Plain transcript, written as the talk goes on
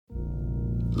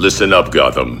Listen up,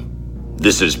 Gotham.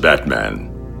 This is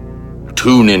Batman.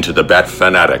 Tune into the Bat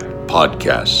Fan Addict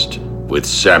podcast with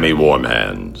Sammy Warm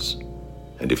Hands.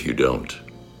 And if you don't,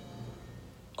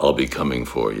 I'll be coming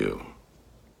for you.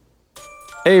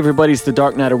 Hey everybody, it's the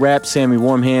Dark Knight of Rap, Sammy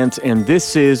Warm Hands, and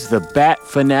this is the Bat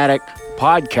Fan Addict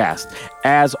podcast.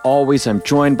 As always, I'm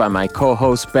joined by my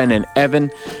co-hosts Ben and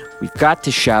Evan. We've got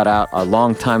to shout out our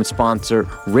longtime sponsor,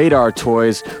 Radar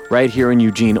Toys, right here in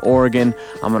Eugene, Oregon.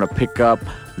 I'm going to pick up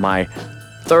my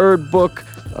third book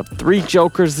of 3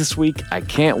 Jokers this week. I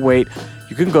can't wait.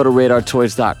 You can go to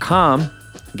radartoys.com,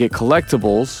 get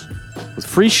collectibles with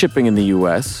free shipping in the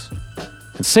U.S.,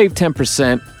 and save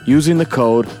 10% using the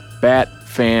code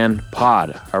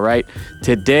BATFANPOD. All right?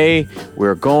 Today,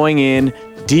 we're going in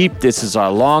deep. This is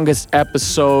our longest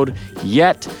episode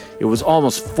yet. It was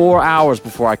almost 4 hours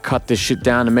before I cut this shit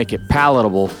down to make it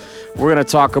palatable. We're going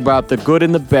to talk about the good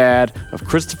and the bad of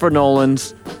Christopher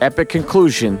Nolan's epic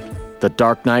conclusion, The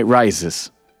Dark Knight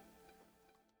Rises.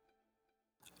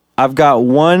 I've got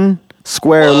one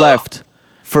square left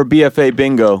for BFA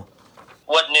bingo.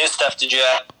 What new stuff did you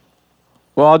have?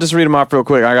 Well, I'll just read them off real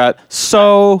quick. I got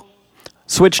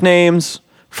switch names,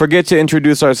 forget to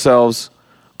introduce ourselves,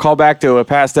 call back to a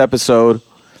past episode,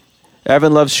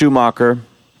 Evan loves Schumacher,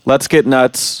 let's get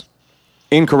nuts,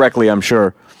 incorrectly, I'm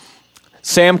sure.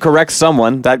 Sam corrects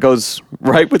someone. That goes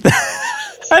right with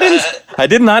that. I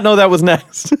did not know that was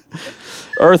next.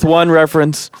 Earth 1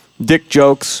 reference, dick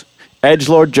jokes,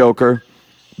 edgelord Joker,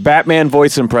 Batman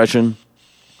voice impression,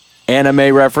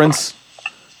 anime reference,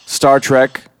 Star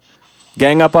Trek,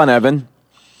 gang up on Evan,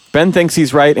 Ben thinks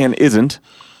he's right and isn't,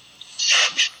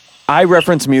 I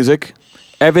reference music,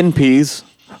 Evan Pease,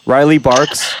 Riley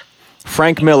Barks,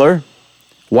 Frank Miller,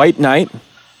 White Knight,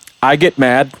 I get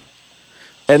mad,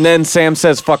 and then Sam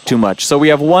says fuck too much. So we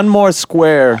have one more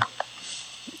square,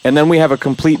 and then we have a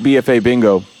complete BFA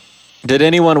bingo. Did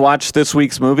anyone watch this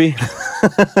week's movie?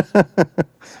 I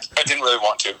didn't really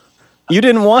want to. You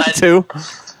didn't want to?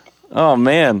 Oh,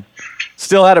 man.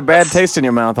 Still had a bad taste in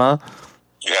your mouth, huh?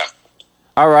 Yeah.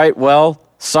 All right, well,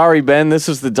 sorry, Ben. This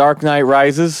is The Dark Knight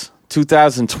Rises,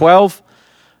 2012.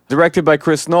 Directed by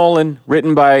Chris Nolan,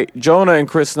 written by Jonah and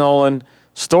Chris Nolan,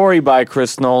 story by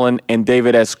Chris Nolan and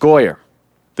David S. Goyer.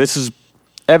 This is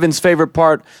Evan's favorite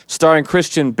part, starring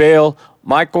Christian Bale,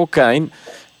 Michael Caine,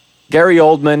 Gary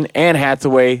Oldman, Anne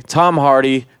Hathaway, Tom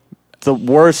Hardy, the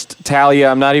worst Talia,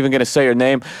 I'm not even going to say her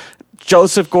name,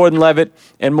 Joseph Gordon-Levitt,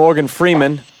 and Morgan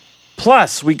Freeman.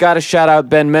 Plus, we got to shout out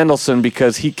Ben Mendelsohn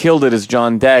because he killed it as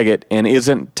John Daggett and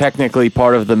isn't technically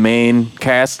part of the main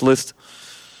cast list.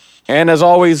 And as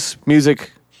always,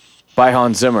 music by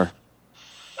Hans Zimmer.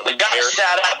 We got to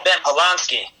shout out Ben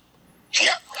Polanski.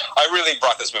 Yeah. I really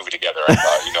brought this movie together. I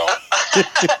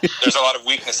thought, there's a lot of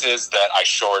weaknesses that I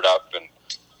shored up. And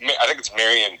I think it's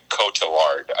Marion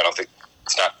Cotillard. I don't think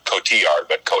it's not Cotillard,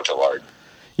 but Cotillard.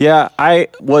 Yeah, I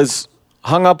was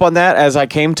hung up on that as I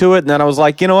came to it. And then I was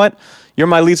like, you know what? You're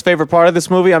my least favorite part of this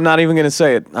movie. I'm not even going to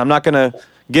say it. I'm not going to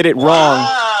get it wrong.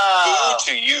 Wow.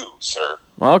 To you, sir.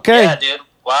 Okay. Yeah, dude.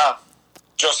 Wow.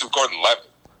 Joseph Gordon-Levitt,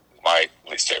 my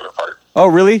least favorite part. Oh,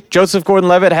 really? Joseph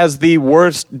Gordon-Levitt has the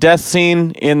worst death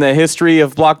scene in the history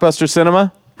of blockbuster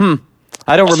cinema?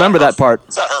 I don't remember that part.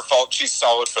 It's not her fault. She's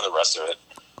solid for the rest of it.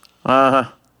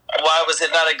 Uh-huh. Why was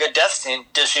it not a good death scene?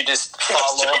 Did she just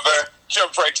fall over?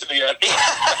 Jump right to the end.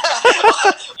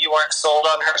 You weren't sold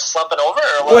on her slumping over,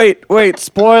 or what? Wait,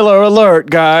 spoiler alert,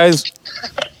 guys.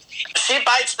 She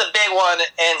bites the big one,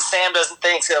 and Sam doesn't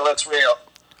think it looks real.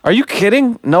 Are you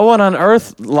kidding? No one on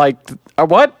Earth,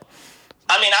 what?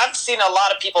 I mean, I've seen a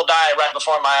lot of people die right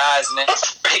before my eyes, and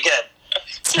it's pretty good.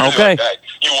 It's really Okay. like that.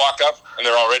 You walk up, and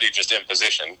they're already just in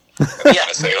position.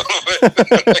 Yeah. Say a little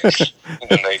bit. And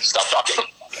then they stop talking.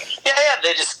 Yeah,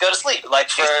 they just go to sleep, like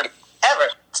forever.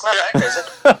 It's not that crazy.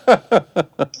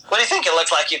 What do you think it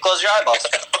looks like? You close your eyeballs.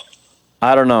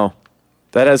 I don't know.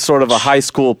 That has sort of a high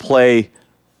school play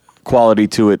quality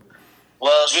to it.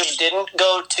 Well, she didn't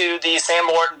go to the Sam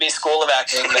Mortonby School of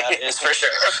Acting, that is for sure.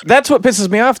 That's what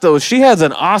pisses me off, though. She has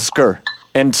an Oscar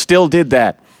and still did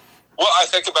that. Well, I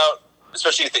think about,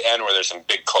 especially at the end where there's some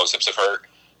big close-ups of her,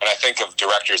 and I think of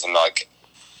directors and, like,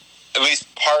 at least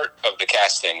part of the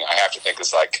casting, I have to think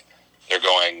is, like, they're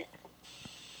going,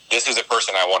 this is a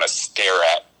person I want to stare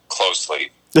at closely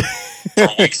for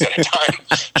weeks at a time.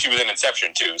 She was in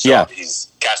Inception, too, so Yeah. He's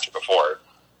cast her before.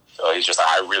 So he's just like,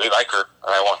 I really like her,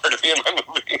 and I want her to be in my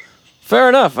movie. Fair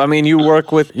enough. I mean, you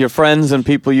work with your friends and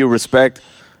people you respect.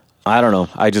 I don't know.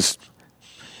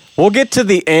 We'll get to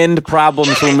the end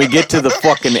problems when we get to the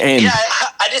fucking end. Yeah,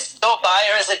 I just don't buy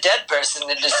her as a dead person.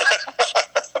 And just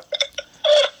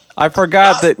I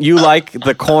forgot that you like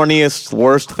the corniest,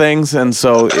 worst things, and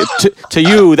so to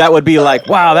you, that would be like,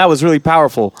 wow, that was really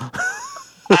powerful.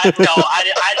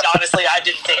 I honestly, I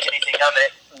didn't think anything of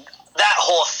it. That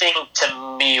whole thing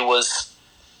to me was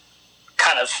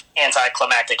kind of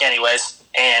anticlimactic anyways,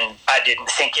 and I didn't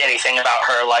think anything about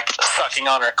her, like, sucking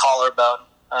on her collarbone.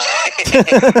 That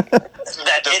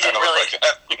it didn't really...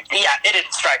 Yeah, it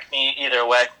didn't strike me either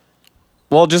way.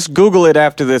 Well, just Google it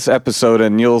after this episode,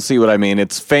 and you'll see what I mean.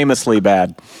 It's famously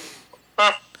bad.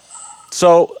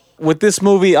 So, with this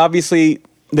movie, obviously,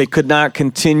 they could not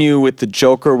continue with the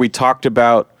Joker. We talked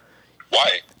about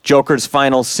why Joker's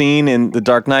final scene in The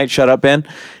Dark Knight. Shut up, Ben.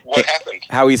 What happened?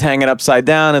 How he's hanging upside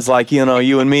down. It's like, you know,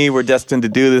 you and me, we're destined to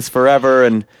do this forever.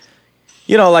 And,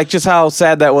 you know, like just how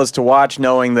sad that was to watch,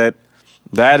 knowing that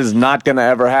that is not going to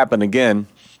ever happen again.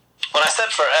 When I said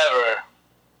forever...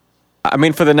 I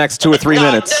mean, for the next 2 or 3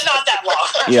 minutes. Not that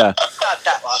long. Yeah. Not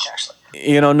that long, actually.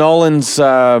 You know, Nolan's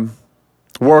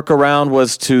workaround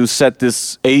was to set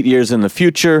this 8 years in the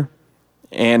future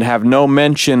and have no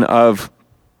mention of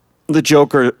the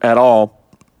Joker at all.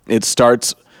 It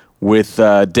starts with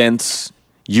Dent's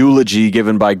eulogy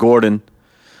given by Gordon.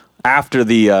 After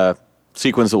the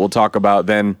sequence that we'll talk about,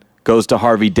 then goes to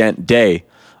Harvey Dent Day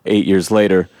 8 years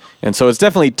later. And so it's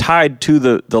definitely tied to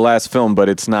the last film, but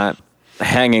it's not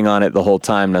hanging on it the whole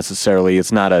time necessarily.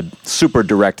 It's not a super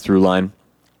direct through line.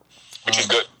 Which is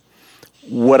good.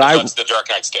 What lets the Dark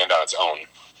Knight stand on its own.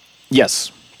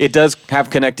 Yes. It does have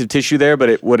connective tissue there,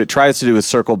 but what it tries to do is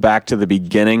circle back to the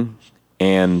beginning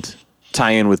and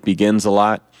tie in with Begins a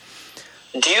lot.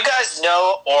 Do you guys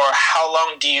know, or how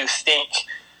long do you think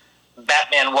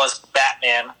Batman was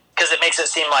Batman? Because it makes it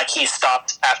seem like he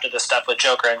stopped after the stuff with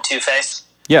Joker and Two-Face.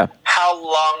 Yeah. How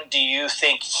long do you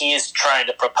think he's trying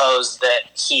to propose that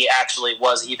he actually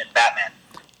was even Batman?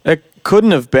 It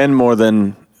couldn't have been more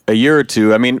than a year or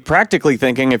two. I mean, practically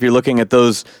thinking, if you're looking at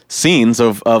those scenes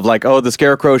of like, oh, the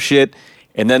Scarecrow shit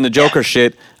and then the Joker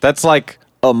shit, that's like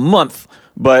a month.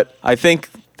 But I think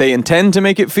they intend to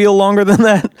make it feel longer than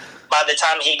that. By the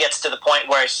time he gets to the point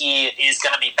where he is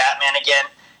going to be Batman again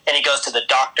and he goes to the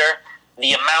doctor,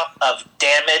 the amount of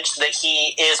damage that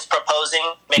he is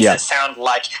proposing makes it sound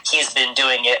like he's been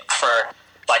doing it for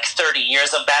like 30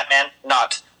 years of Batman,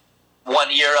 not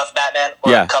 1 year of Batman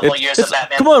or a couple years of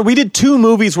Batman. Come on, we did 2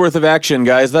 movies worth of action,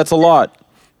 guys. That's a lot.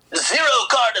 0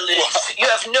 cartilage. You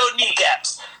have no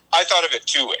kneecaps. I thought of it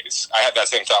 2 ways. I had that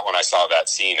same thought when I saw that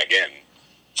scene again.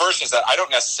 First is that I don't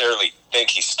necessarily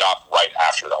think he stopped right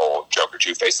after the whole Joker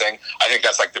Two-Face thing. I think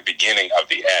that's like the beginning of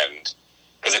the end.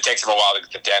 Because it takes him a while to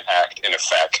get the Dent Act in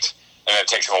effect, and then it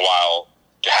takes him a while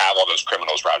to have all those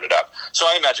criminals rounded up. So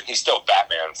I imagine he's still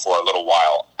Batman for a little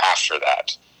while after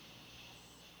that.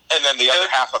 And then the other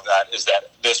half of that is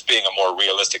that this being a more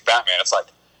realistic Batman, it's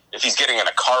like, if he's getting in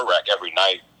a car wreck every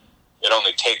night, it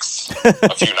only takes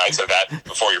a few nights of that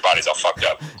before your body's all fucked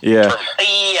up. Yeah.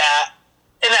 Yeah,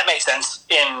 and that makes sense.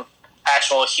 In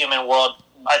actual human world,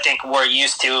 I think we're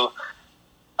used to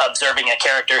observing a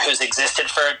character who's existed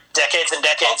for decades and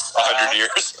decades. 100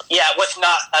 years. Yeah, with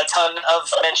not a ton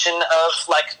of mention of,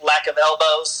 like, lack of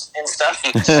elbows and stuff.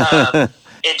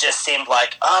 It just seemed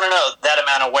like, I don't know, that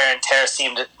amount of wear and tear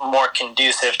seemed more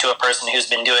conducive to a person who's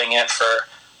been doing it for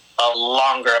a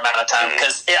longer amount of time.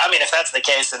 Because, I mean, if that's the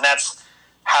case and that's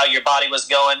how your body was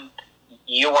going,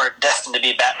 you weren't destined to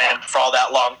be Batman for all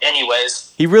that long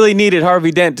anyways. He really needed Harvey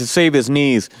Dent to save his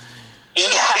knees. Yeah,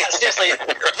 seriously. Yeah,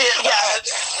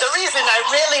 the reason I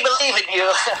really believe in you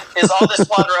is all this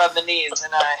water on the knees,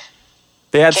 and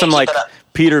They had some like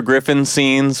Peter Griffin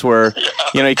scenes where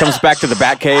you know he comes back to the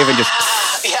Batcave and just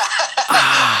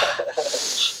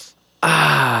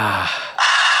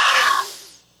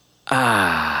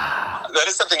That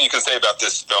is something you can say about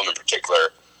this film in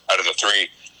particular. Out of the 3,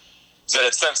 is that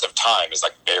its sense of time is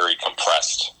like very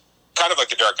compressed, kind of like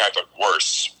The Dark Knight, but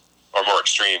worse or more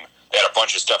extreme. They had a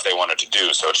bunch of stuff they wanted to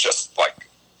do, so it's just like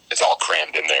it's all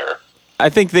crammed in there. I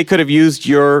think they could have used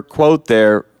your quote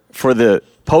there for the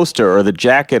poster or the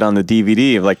jacket on the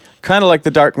DVD, like kind of like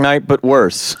The Dark Knight, but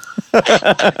worse. And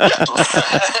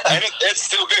it's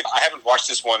still good. I haven't watched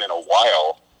this one in a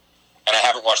while, and I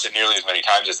haven't watched it nearly as many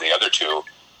times as the other 2.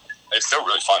 It's still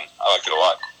really fun. I liked it a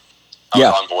lot. I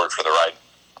was on board for the ride.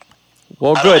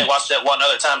 Well, I good. only watched it one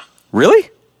other time. Really?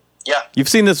 Yeah. You've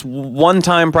seen this one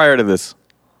time prior to this?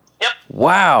 Yep.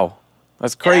 Wow.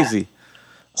 That's crazy.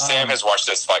 Sam has watched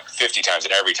this like 50 times,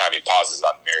 and every time he pauses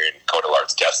on Marion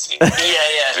Cotillard's death scene.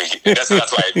 Yeah. That's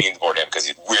why it means more to him, because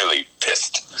he's really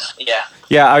pissed. Yeah.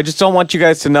 Yeah, I just don't want you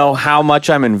guys to know how much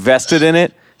I'm invested in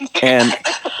it. And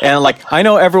like, I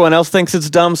know everyone else thinks it's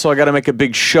dumb, so I got to make a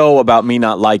big show about me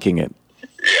not liking it.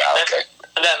 Yeah, okay.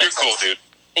 That You're Cool, dude.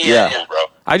 Yeah. Cool, bro.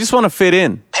 I just want to fit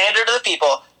in. Pander to the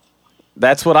people.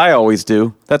 That's what I always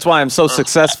do. That's why I'm so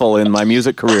successful in my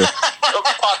music career.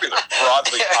 Popular,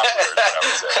 broadly popular, is what I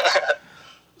would say.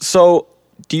 So,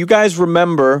 do you guys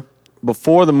remember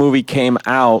before the movie came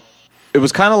out, it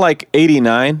was kind of like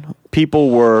 89.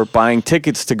 People were buying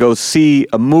tickets to go see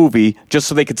a movie just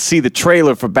so they could see the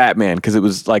trailer for Batman because it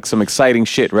was like some exciting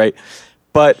shit, right?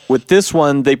 But with this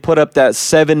one, they put up that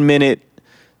 7-minute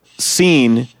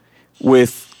scene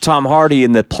with Tom Hardy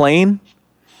in the plane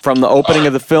from the opening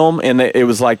of the film, and it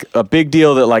was like a big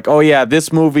deal that like, oh yeah,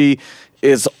 this movie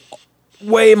is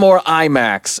way more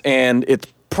IMAX, and it's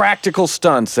practical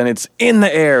stunts, and it's in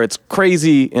the air, it's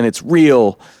crazy, and it's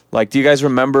real. Like, do you guys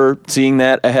remember seeing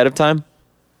that ahead of time?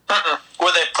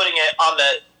 Were they putting it on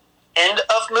the end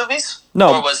of movies?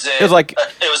 No, or was it? It was like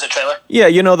it was a trailer. Yeah,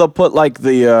 they'll put like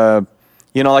the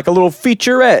like a little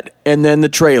featurette, and then the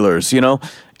trailers.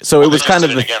 So it was kind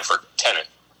of the again for Tenet.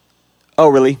 Oh,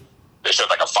 really? They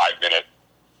showed like a 5-minute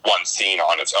one scene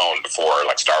on its own before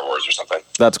like Star Wars or something.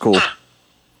 That's cool.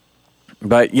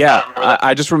 But yeah,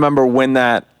 I just remember when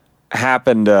that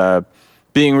happened,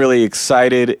 being really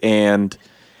excited, and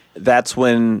that's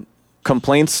when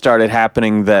complaints started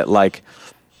happening that like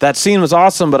that scene was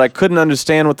awesome, but I couldn't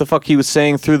understand what the fuck he was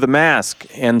saying through the mask,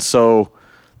 and so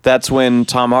that's when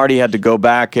Tom Hardy had to go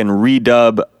back and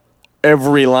redub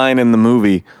every line in the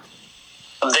movie.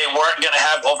 They weren't going to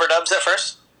have overdubs at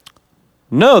first?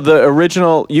 No, the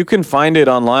original, you can find it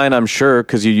online, I'm sure,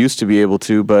 because you used to be able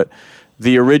to, but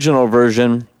the original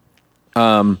version,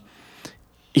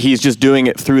 he's just doing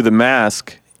it through the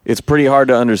mask. It's pretty hard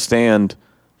to understand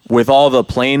with all the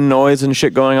plane noise and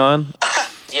shit going on.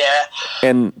 Yeah.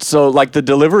 And so, like, the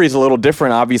delivery is a little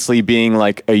different, obviously, being,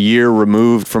 like, a year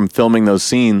removed from filming those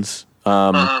scenes. I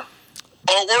want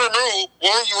to know why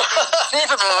you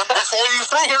Superman before you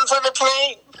threw him from the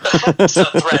plane. So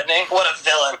threatening. What a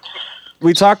villain.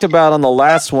 We talked about on the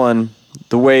last one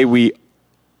the way we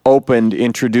opened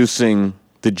introducing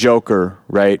the Joker,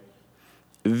 right?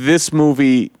 This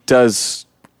movie does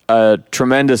a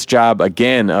tremendous job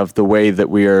again of the way that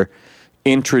we are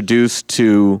introduced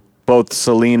to both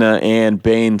Selina and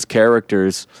Bane's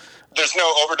characters. There's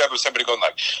no overdub of somebody going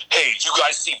like, "Hey, you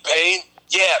guys see Bane?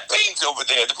 Yeah, Bane's over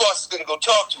there. The boss is gonna go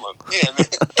talk to him." Yeah, man.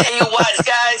 Hey, you wise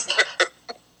guys.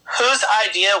 Whose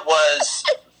idea was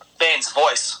Bane's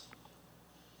voice?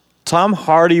 Tom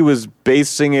Hardy was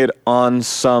basing it on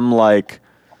some, like,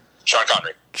 Sean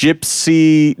Connery.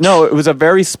 gypsy... No, it was a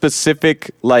very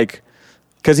specific, like...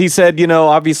 Because he said,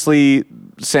 obviously,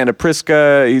 Santa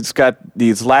Prisca, he's got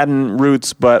these Latin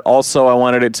roots, but also I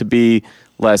wanted it to be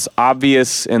less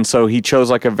obvious, and so he chose,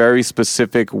 like, a very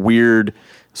specific, weird...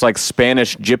 It's like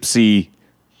Spanish gypsy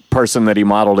person that he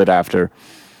modeled it after.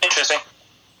 Interesting.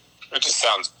 It just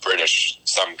sounds British,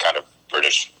 some kind of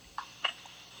British.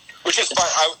 Which is fine.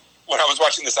 When I was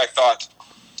watching this, I thought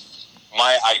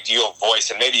my ideal voice,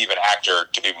 and maybe even actor,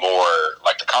 to be more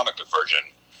like the comic book version,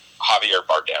 Javier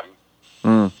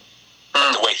Bardem.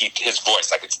 Like the way his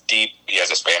voice, like, it's deep. He has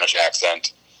a Spanish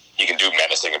accent. He can do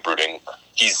menacing and brooding.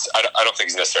 I don't think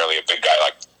he's necessarily a big guy,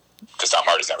 like, because Tom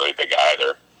Hardy's not really a big guy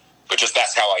either. But just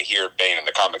that's how I hear Bane in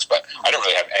the comics. But I don't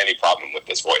really have any problem with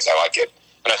this voice. I like it.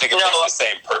 And I think it serves the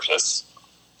same purpose.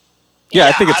 Yeah,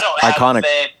 I think it's iconic. I don't iconic.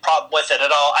 have a problem with it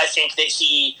at all. I think that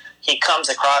he comes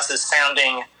across as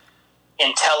sounding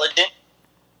intelligent.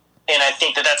 And I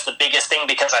think that that's the biggest thing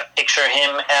because I picture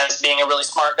him as being a really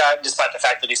smart guy, despite the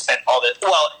fact that he spent all the...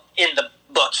 Well, in the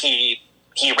book, he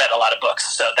read a lot of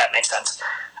books, so that makes sense.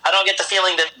 I don't get the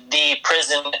feeling that the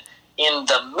prison... in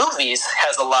the movies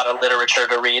has a lot of literature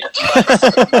to read, but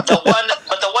the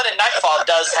one in Nightfall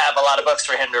does have a lot of books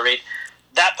for him to read.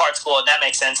 That part's cool, and that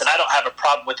makes sense, and I don't have a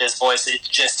problem with his voice. It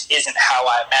just isn't how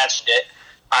I imagined it.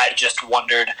 I just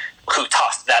wondered who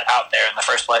tossed that out there in the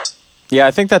first place. Yeah,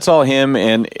 I think that's all him,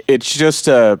 and it's just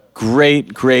a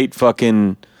great, great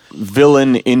fucking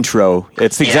villain intro.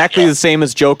 It's exactly the same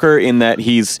as Joker in that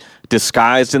he's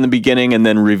disguised in the beginning and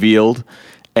then revealed.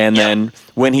 And then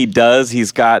when he does,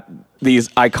 he's got these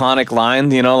iconic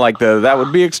lines, like that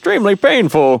would be extremely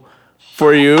painful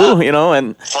for you,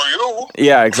 and... For you?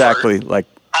 Yeah, exactly. Like,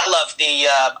 I love the,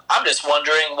 I'm just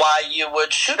wondering why you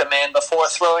would shoot a man before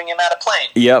throwing him at a plane.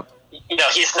 Yep.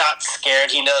 He's not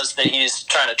scared. He knows that he's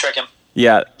trying to trick him.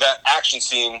 Yeah. That action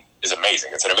scene is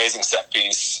amazing. It's an amazing set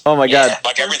piece. Oh my God.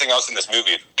 Like everything else in this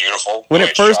movie, it's beautiful. When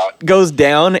it first goes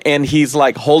down and he's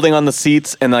like holding on the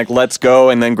seats and like lets go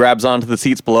and then grabs onto the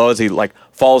seats below as he like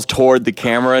falls toward the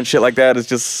camera and shit like that, it's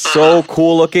just so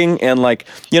cool looking. And like,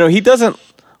 he doesn't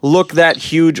look that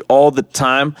huge all the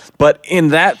time, but in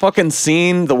that fucking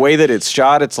scene, the way that it's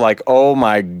shot, it's like, oh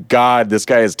my God, this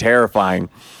guy is terrifying.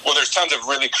 Well, there's tons of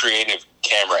really creative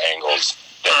camera angles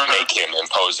that make him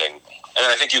imposing. And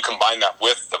I think you combine that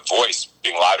with the voice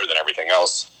being louder than everything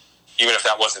else. Even if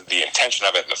that wasn't the intention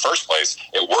of it in the first place,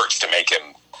 it works to make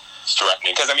him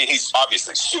threatening. Because, I mean, he's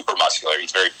obviously super muscular.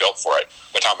 He's very built for it.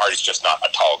 But Tom Hardy's just not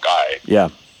a tall guy. Yeah.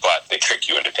 But they trick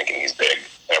you into thinking he's big,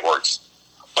 and it works.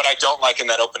 But I don't like in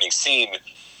that opening scene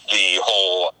the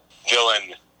whole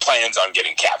villain plans on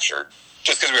getting captured.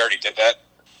 Just because we already did that.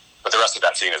 But the rest of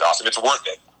that scene is awesome. It's worth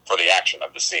it for the action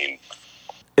of the scene.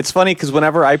 It's funny because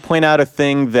whenever I point out a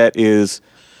thing that is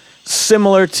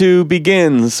similar to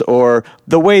Begins, or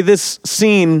the way this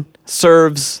scene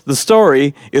serves the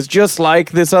story is just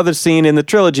like this other scene in the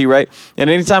trilogy, right? And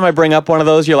anytime I bring up one of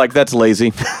those, you're like, that's lazy.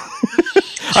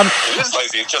 It is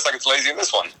lazy. It's just like it's lazy in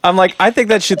this one. I'm like, I think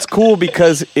that shit's cool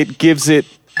because it gives it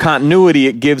continuity.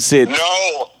 It gives it...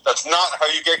 No, that's not how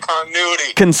you get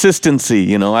continuity. Consistency,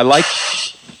 you know? I like...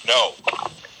 No.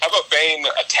 How about Bane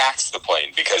attacks the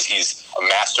plane because he's a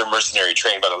master mercenary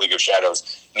trained by the League of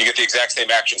Shadows, and you get the exact same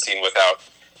action scene without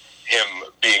him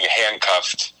being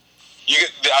handcuffed.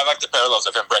 I like the parallels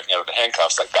of him breaking out of the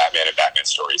handcuffs like Batman and Batman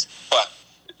stories. But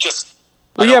just...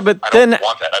 Well, yeah, but then... I don't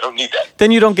want that. I don't need that.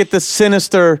 Then you don't get the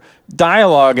sinister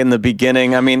dialogue in the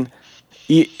beginning. I mean...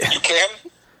 You can?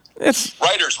 It's...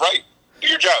 Writers, write. Do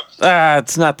your job.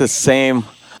 It's not the same.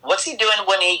 What's he doing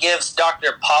when he gives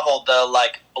Dr. Pavel the,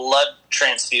 blood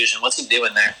transfusion? What's he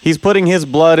doing there? He's putting his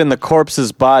blood in the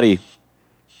corpse's body.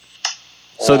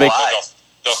 So they'll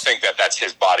think that that's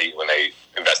his body when they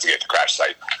investigate the crash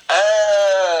site.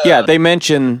 Yeah, they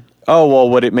mention,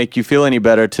 would it make you feel any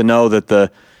better to know that the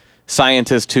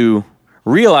scientist who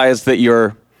realized that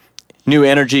your new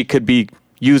energy could be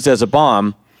used as a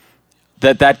bomb,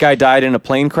 that guy died in a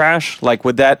plane crash? Like,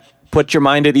 would that put your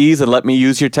mind at ease and let me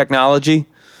use your technology?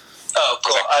 Oh,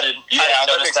 cool. I didn't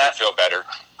notice that. Makes me feel better.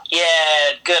 Yeah,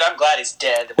 good. I'm glad he's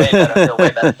dead. Way better. I feel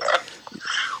way better.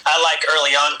 I like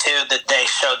early on, too, that they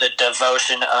show the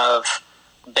devotion of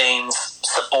Bane's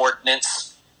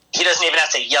subordinates. He doesn't even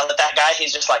have to yell at that guy.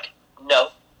 He's just like,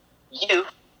 no, you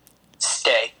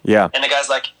stay. Yeah. And the guy's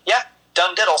like, yeah,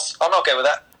 done diddles. I'm okay with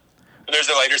that. And there's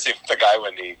a later scene with the guy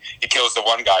when he kills the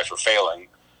one guy for failing,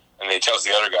 and then he tells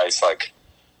the other guy, he's like,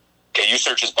 okay, you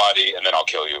search his body, and then I'll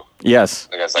kill you. Yes.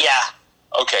 The guy's like, yeah.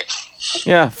 Okay.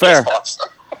 Yeah, fair. I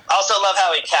also love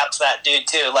how he caps that dude,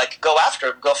 too. Like, go after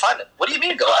him. Go find him. What do you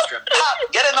mean go after him? Pop,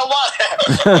 get in the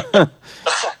water.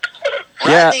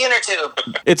 Right in the inner tube.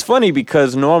 It's funny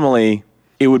because normally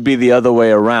it would be the other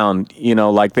way around. You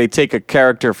know, like they take a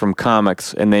character from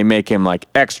comics and they make him like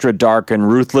extra dark and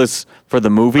ruthless for the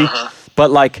movie.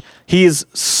 But like he's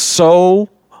so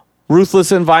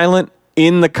ruthless and violent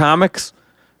in the comics,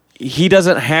 he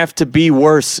doesn't have to be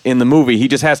worse in the movie. He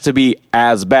just has to be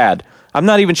as bad. I'm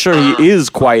not even sure he is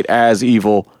quite as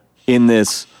evil in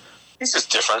this. He's just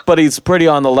different. But he's pretty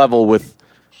on the level with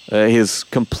his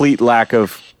complete lack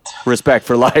of respect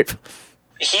for life.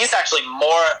 He's actually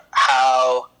more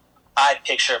how I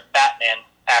picture Batman,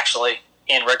 actually,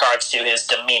 in regards to his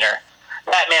demeanor.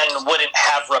 Batman wouldn't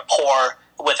have rapport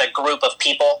with a group of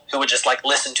people who would just,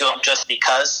 listen to him just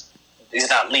because. He's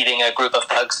not leading a group of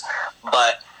thugs.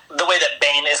 But the way that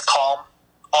Bane is calm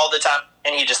all the time,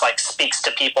 and he just, speaks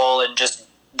to people, and just,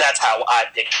 that's how I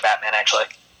picture Batman, actually.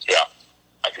 Yeah,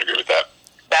 I can agree with that.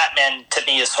 Batman, to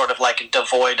me, is sort of,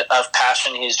 devoid of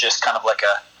passion. He's just kind of like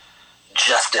a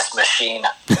justice machine.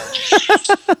 Gordon,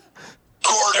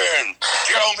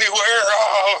 tell me where.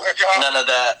 Oh my God. None of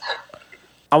that.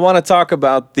 I want to talk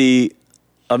about the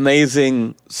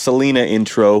amazing Selena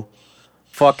intro.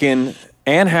 Fucking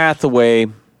Anne Hathaway.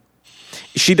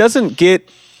 She doesn't get,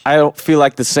 I don't feel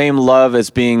like, the same love as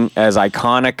being as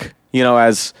iconic,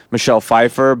 as Michelle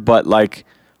Pfeiffer, but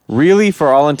really, for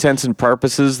all intents and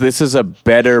purposes, this is a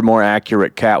better, more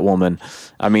accurate Catwoman.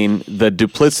 I mean, the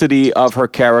duplicity of her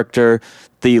character,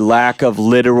 the lack of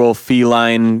literal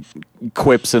feline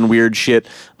quips and weird shit.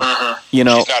 She's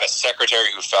not a secretary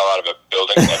who fell out of a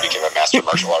building and then became a master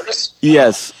martial artist.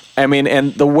 Yes. I mean,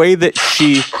 and the way that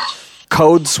she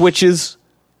code switches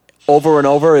over and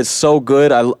over is so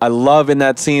good. I love in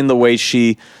that scene the way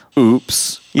she,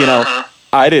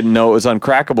 I didn't know it was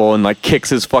uncrackable, and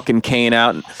kicks his fucking cane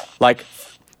out and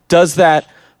does that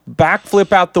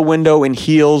backflip out the window in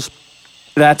heels.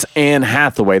 That's Anne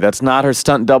Hathaway. That's not her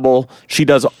stunt double. She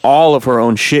does all of her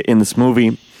own shit in this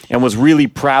movie and was really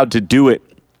proud to do it.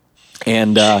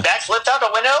 And backflipped out a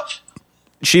window?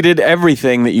 She did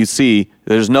everything that you see.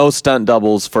 There's no stunt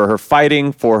doubles for her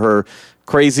fighting, for her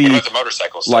crazy. What about the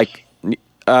motorcycles?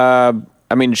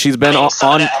 I mean, she's been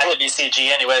on. It had to be CG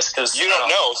anyways, because You don't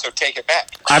know, so take it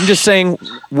back. I'm just saying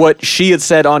what she had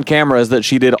said on camera is that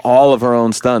she did all of her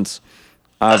own stunts.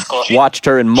 I've cool. watched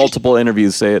her in multiple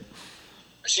interviews say it.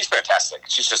 She's fantastic.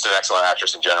 She's just an excellent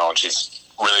actress in general, and she's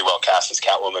really well cast as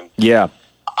Catwoman. Yeah.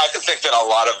 I could think that a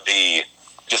lot of the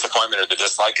disappointment or the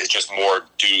dislike is just more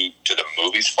due to the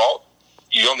movie's fault.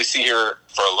 You only see her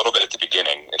for a little bit at the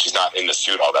beginning, and she's not in the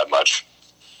suit all that much.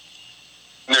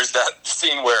 And there's that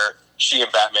scene where she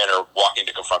and Batman are walking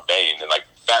to confront Bane, and like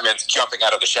Batman's jumping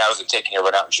out of the shadows and taking her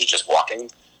right out, and she's just walking. And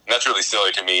that's really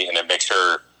silly to me, and it makes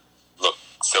her look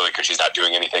silly because she's not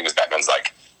doing anything, as Batman's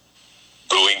like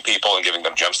booing people and giving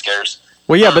them jump scares.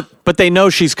 Well, yeah, but they know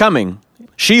she's coming.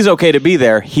 She's okay to be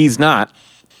there. He's not.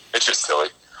 It's just silly.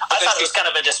 I thought it was kind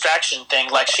of a distraction thing.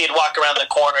 Like, she'd walk around the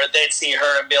corner, they'd see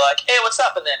her and be like, hey, what's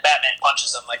up? And then Batman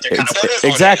punches them. Like, they're kind of...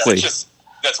 Exactly.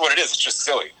 That's what it is. It's just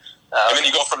silly. And then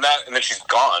you go from that, and then she's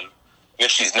gone. And then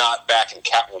she's not back in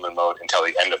Catwoman mode until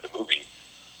the end of the movie.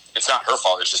 It's not her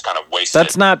fault. It's just kind of wasted.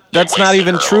 That's not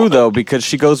even true, though, because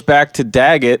she goes back to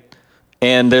Daggett,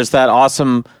 and there's that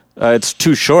awesome... it's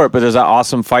too short, but there's that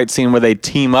awesome fight scene where they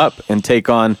team up and take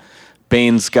on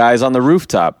Bane's guys on the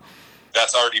rooftop.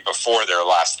 That's already before their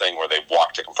last thing where they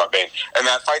walk to confront Bane. And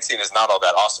that fight scene is not all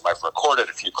that awesome. I've recorded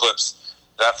a few clips.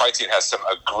 That fight scene has some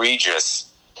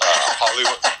egregious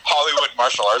Hollywood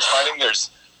martial arts fighting.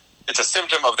 It's a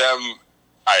symptom of them,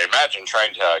 I imagine,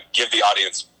 trying to give the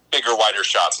audience bigger, wider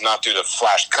shots, not do the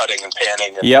flash cutting and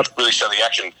panning and really show the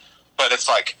action. But it's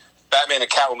like Batman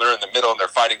and Catwoman are in the middle and they're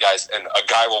fighting guys, and a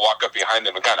guy will walk up behind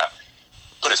them and kind of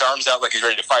put his arms out like he's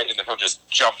ready to fight, and then he'll just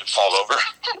jump and fall over.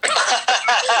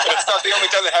 It's not the only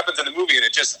time that happens in the movie, and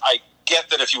I get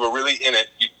that if you were really in it,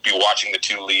 you'd be watching the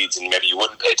two leads, and maybe you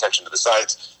wouldn't pay attention to the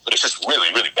sides, but it's just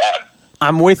really, really bad.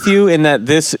 I'm with you in that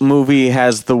this movie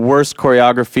has the worst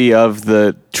choreography of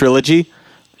the trilogy.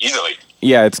 Easily.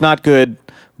 Yeah, it's not good,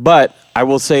 but I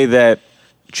will say that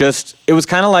it was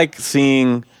kind of like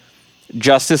seeing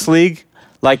Justice League.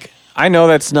 Like, I know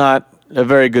that's not a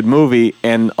very good movie,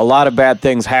 and a lot of bad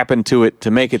things happen to it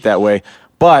to make it that way,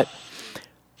 but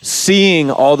seeing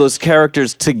all those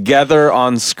characters together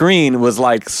on screen was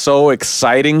like so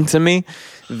exciting to me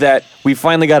that we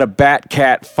finally got a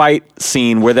Bat-Cat fight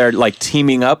scene where they're like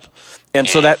teaming up, and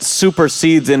so that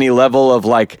supersedes any level of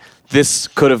like this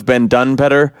could have been done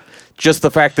better. Just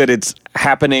the fact that it's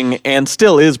happening and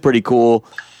still is pretty cool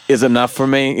is enough for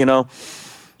me, you know?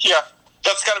 Yeah.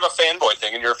 That's kind of a fanboy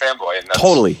thing, and you're a fanboy, and that's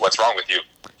totally what's wrong with you.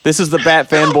 This is the Bat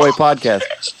Fanboy podcast.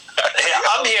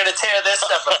 I'm here to tear this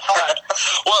stuff apart.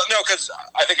 Well, no, because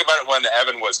I think about it when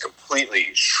Evan was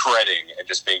completely shredding and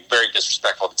just being very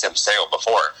disrespectful to Tim Sale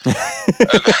before.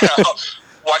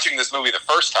 Watching this movie the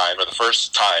first time,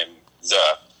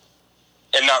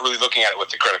 and not really looking at it with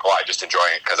the critical eye, just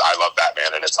enjoying it because I love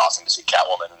Batman, and it's awesome to see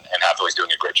Catwoman, and Hathaway's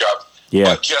doing a great job. Yeah.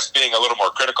 But just being a little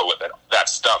more critical with it, that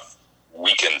stuff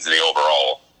weakens the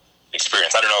overall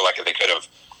experience. I don't know, like if they could have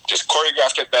just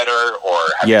choreographed it better or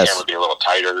had the camera be a little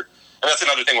tighter. And that's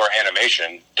another thing where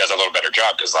animation does a little better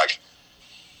job, because like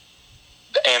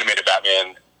the animated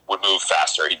Batman would move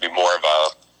faster. He'd be more of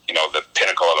the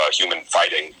pinnacle of a human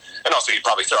fighting. And also he'd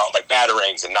probably throw out like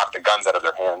batarangs and knock the guns out of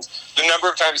their hands. The number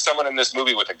of times someone in this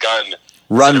movie with a gun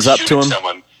runs up to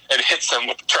him and hits him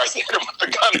tries to hit him with the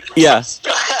gun. Yeah. It's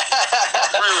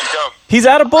really dumb. He's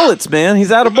out of bullets, man.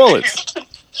 He's out of bullets.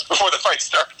 Before the fight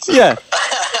starts. Yeah.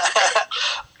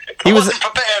 I wasn't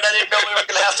prepared. I didn't know we were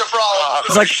going to have to brawl.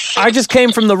 He's like, I just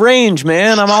came from the range,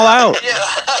 man. I'm all out. Yeah,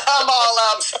 I'm all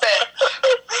out spent.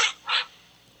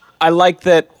 I like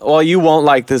that. Well, you won't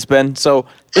like this, Ben. So,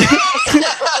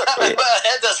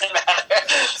 It doesn't matter.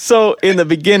 So in the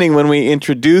beginning, when we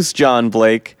introduce John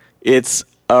Blake, it's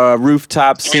a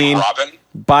rooftop scene.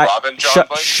 Robin John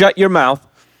Blake? Shut your mouth.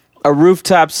 A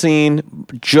rooftop scene,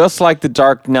 just like The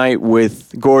Dark Knight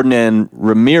with Gordon and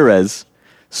Ramirez,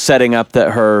 setting up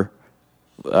that her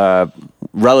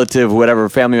relative, whatever,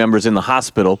 family member's in the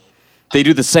hospital. They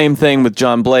do the same thing with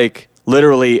John Blake,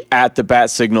 literally at the bat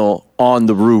signal on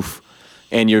the roof,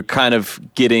 and you're kind of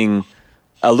getting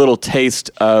a little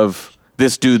taste of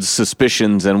this dude's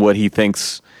suspicions and what he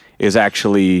thinks is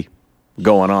actually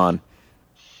going on.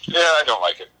 Yeah, I don't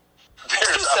like it.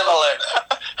 It's too similar.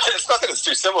 It's not that it's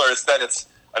too similar, it's that it's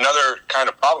another kind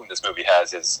of problem this movie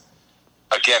has is,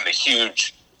 again, the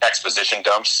huge exposition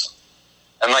dumps.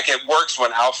 And, like, it works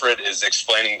when Alfred is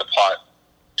explaining the plot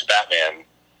to Batman,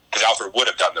 because Alfred would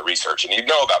have done the research, and he'd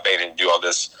know about Bane and do all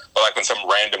this. But, like, when some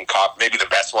random cop, maybe the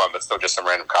best one, but still just some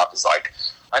random cop is like,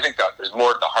 I think that there's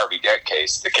more to the Harvey Dent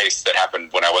case, the case that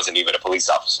happened when I wasn't even a police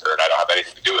officer, and I don't have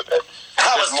anything to do with it.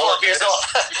 I was 12 years old.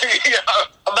 Yeah.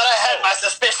 But I had my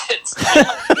suspicions.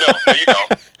 No, you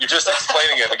don't. You're just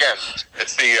explaining it again.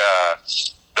 It's the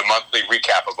monthly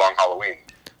recap of Long Halloween.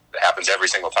 It happens every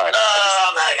single time.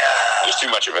 Oh my god! There's too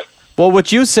much of it. Well,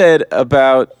 what you said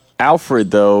about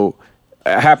Alfred, though,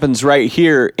 happens right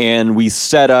here, and we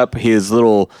set up his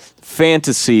little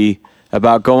fantasy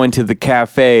about going to the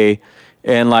cafe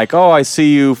and like, oh, I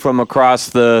see you from across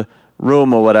the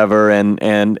room or whatever, and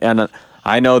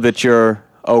I know that you're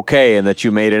okay and that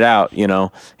you made it out, you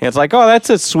know. And it's like, oh, that's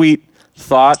a sweet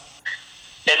thought.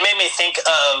 It made me think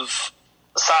of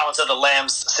Silence of the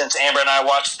Lambs, since Amber and I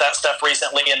watched that stuff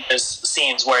recently, and there's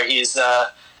scenes where he's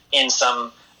in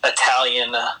some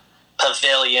Italian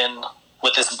pavilion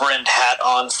with this brimmed hat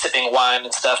on, sipping wine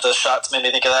and stuff. Those shots made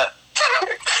me think of that.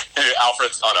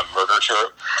 Alfred's on a murder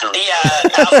tour. Yeah,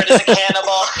 Alfred is a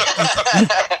cannibal.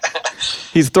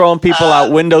 He's throwing people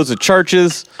out windows of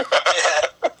churches.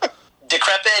 Yeah.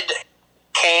 Decrepit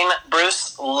Kane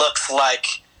Bruce looks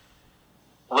like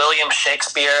William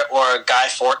Shakespeare or Guy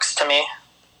Fawkes to me.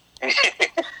 This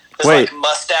Wait. like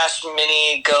mustache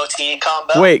mini goatee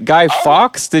combo. Wait, Guy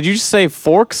Fawkes? Did you just say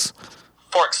Forks?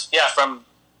 Fawkes, yeah, from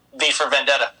V for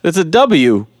Vendetta. It's a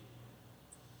W.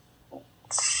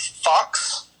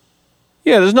 Fox?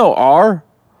 Yeah, there's no R.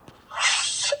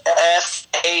 Fawkes?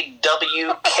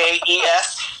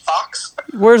 Fox?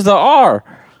 Where's the R?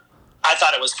 I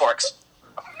thought it was Forks.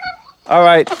 All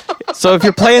right. So if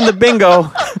you're playing the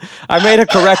bingo, I made a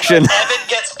correction. Evan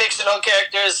gets fictional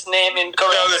characters' name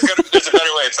incorrect. No, there's a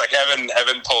better way. It's like Evan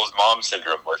pulls mom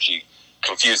syndrome, where she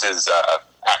confuses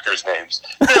actors' names.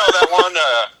 You know that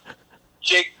one,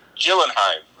 Jake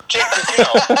Gyllenhaal. Jake, you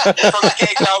know, from the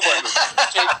Gay Cowboy movie.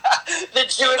 Jake, The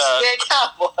Jewish gay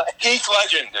cowboy. Heath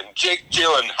Legend and Jake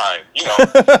Gyllenhaal. You know.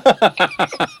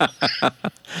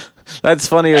 That's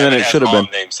funnier than it should have been.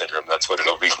 Mom name syndrome. That's what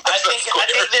it'll be. I think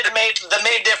that the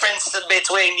main difference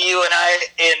between you and I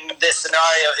in this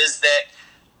scenario is that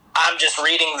I'm just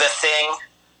reading the thing.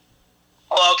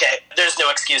 Well, okay, there's no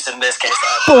excuse in this case.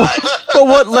 But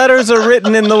what letters are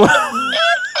written in the...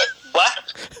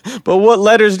 What? But what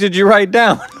letters did you write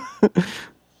down?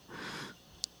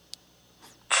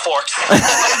 Forks.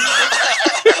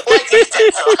 Like these two.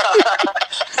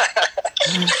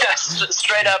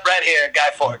 Straight up right here,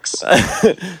 Guy Fawkes.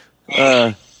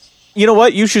 You know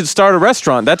what? You should start a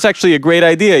restaurant. That's actually a great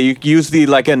idea. You use the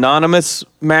like anonymous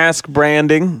mask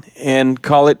branding and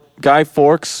call it Guy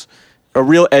Fawkes, a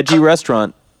real edgy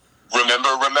restaurant. Remember,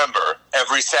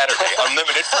 every Saturday,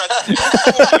 unlimited pretzels.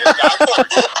 Guy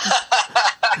Fawkes.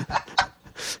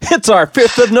 It's our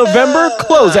 5th of November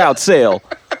closeout sale.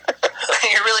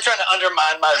 You're really trying to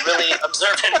undermine my really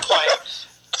observant point.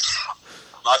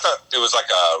 I thought it was like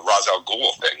a Ra's al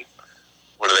Ghul thing.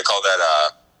 What do they call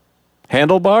that?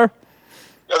 Handlebar?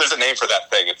 No, there's a name for that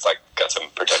thing. It's like got some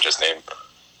pretentious name.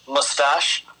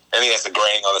 Mustache? And he has the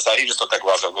graying on the side. He just looked like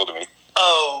Ra's al Ghul to me.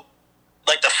 Oh,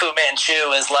 like the Fu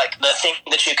Manchu is like the thing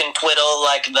that you can twiddle,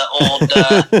 like the old...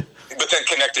 But then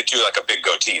connected to like a big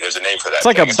goatee. There's a name for that. It's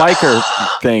like a biker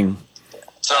thing.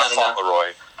 It's not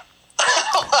Fauntleroy.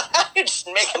 You're just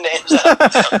making names up.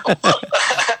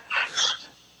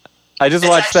 I just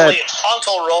watched that. It's actually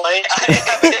Fauntleroy. I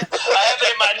have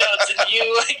it in my notes, and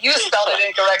you spelled it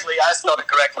incorrectly. I spelled it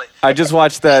correctly. I just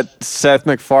watched that Seth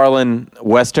MacFarlane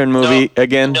Western movie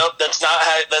again. Nope, that's not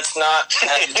how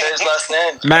you say his last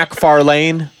name.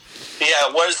 MacFarlane.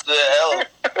 Yeah, where's the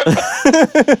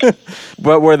L?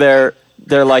 But where they're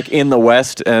like in the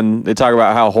West, and they talk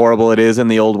about how horrible it is in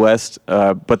the Old West.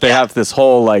 But they have this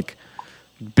whole like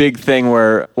big thing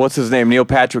where what's his name? Neil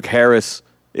Patrick Harris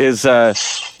is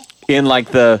in like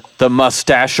the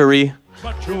mustachery.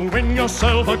 But you'll win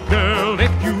yourself a girl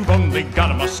if you've only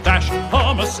got a mustache,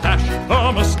 a mustache,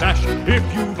 a mustache, if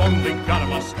you've only got a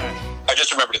mustache. I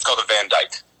just remembered it's called a Van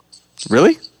Dyke.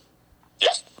 Really?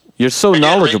 Yeah. You're so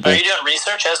knowledgeable. Are you doing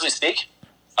research as we speak?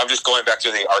 I'm just going back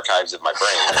to the archives of my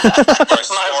brain. Where I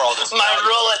store all this my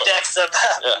Rolodex of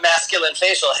masculine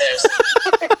facial hairs.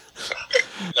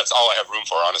 That's all I have room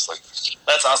for, honestly.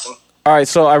 That's awesome. All right,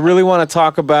 so I really want to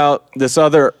talk about this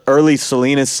other early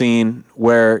Selena scene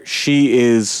where she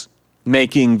is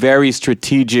making very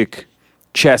strategic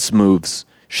chess moves.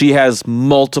 She has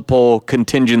multiple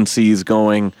contingencies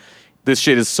going. This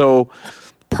shit is so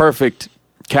perfect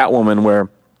Catwoman where,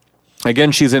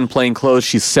 again, she's in plain clothes.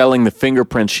 She's selling the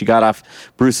fingerprints she got off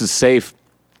Bruce's safe.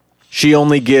 She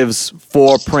only gives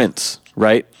 4 prints,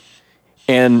 right?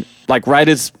 And like right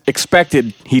as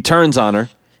expected, he turns on her.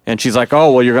 And she's like,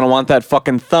 oh, well, you're going to want that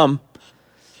fucking thumb.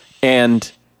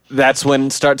 And that's when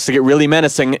it starts to get really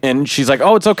menacing. And she's like,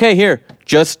 oh, it's okay. Here,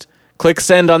 just click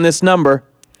send on this number.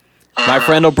 My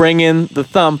friend will bring in the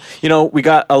thumb. You know, we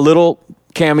got a little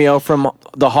cameo from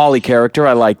the Holly character.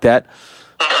 I like that.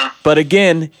 But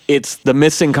again, it's the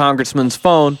missing congressman's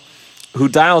phone who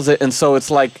dials it, and so it's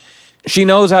like she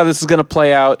knows how this is going to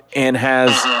play out and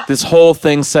has this whole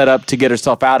thing set up to get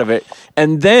herself out of it.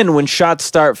 And then when shots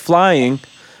start flying,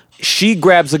 she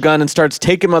grabs a gun and starts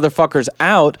taking motherfuckers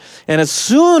out, and as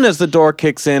soon as the door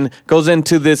kicks in, goes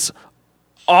into this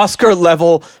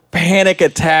Oscar-level panic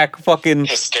attack fucking...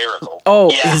 Hysterical.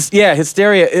 Oh,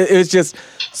 hysteria. It was just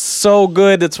so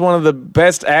good. It's one of the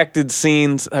best acted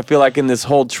scenes, I feel like, in this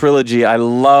whole trilogy. I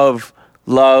love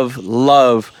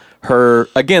her,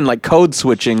 again, like code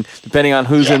switching, depending on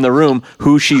who's in the room,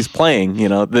 who she's playing. You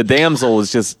know, the damsel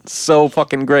is just so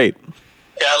fucking great.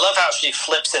 Yeah, I love how she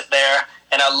flips it there,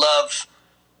 and I love,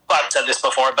 well, I've said this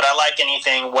before, but I like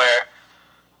anything where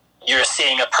you're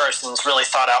seeing a person's really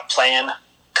thought out plan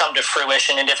come to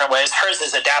fruition in different ways. Hers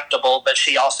is adaptable, but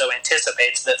she also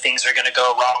anticipates that things are going to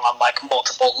go wrong on like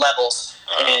multiple levels.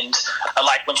 And I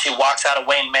like when she walks out of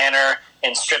Wayne Manor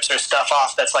and strips her stuff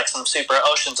off. That's like some super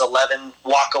Ocean's 11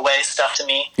 walk away stuff to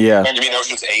me. Yeah. And You mean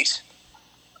Ocean's 8?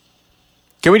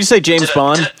 Can we just say James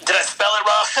Bond? Did I spell it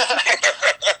wrong?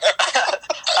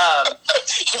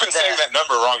 You've been saying that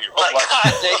number wrong your whole Like,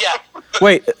 life. yeah.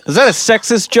 Wait, is that a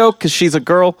sexist joke because she's a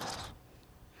girl?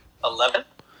 11?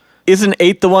 Isn't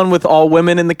 8 the one with all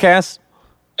women in the cast?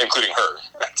 Including her.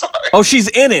 Sorry. Oh, she's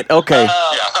in it. Okay.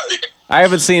 Yeah. I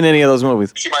haven't seen any of those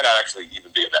movies. She might not actually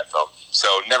even be in that film. So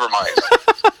never mind.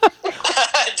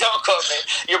 Don't quote me.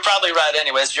 You're probably right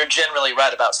anyways. You're generally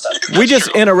right about stuff. We just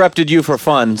interrupted you for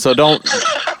fun, so don't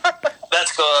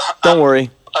That's cool. don't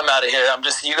worry. I'm out of here.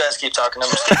 You guys keep talking. I'm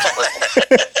just keep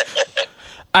listening.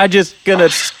 I just gonna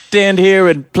stand here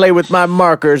and play with my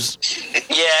markers.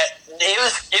 Yeah,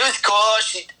 it was cool.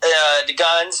 She the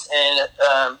guns and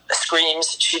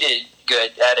screams. She did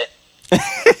good at it.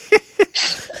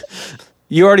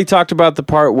 You already talked about the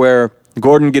part where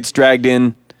Gordon gets dragged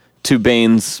in to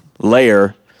Bane's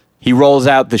lair. He rolls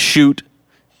out the chute,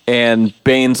 and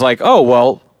Bane's like, "Oh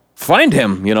well, find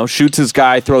him." You know, shoots his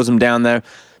guy, throws him down there.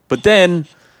 But then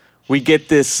we get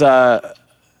this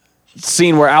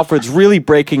scene where Alfred's really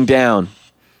breaking down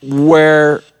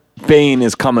where Bane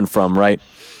is coming from, right?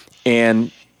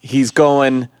 And he's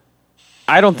going,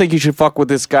 I don't think you should fuck with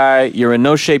this guy. You're in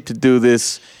no shape to do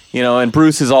this. You know, and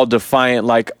Bruce is all defiant,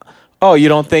 like, oh, you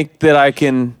don't think that I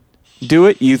can do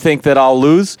it? You think that I'll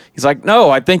lose? He's like, no,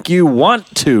 I think you want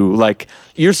to. Like,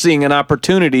 you're seeing an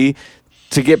opportunity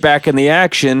to get back in the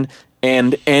action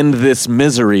and end this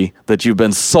misery that you've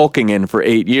been sulking in for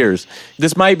 8 years.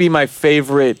 This might be my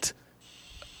favorite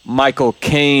Michael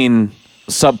Caine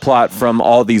subplot from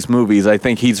all these movies. I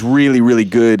think he's really, really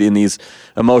good in these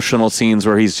emotional scenes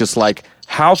where he's just like,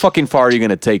 how fucking far are you going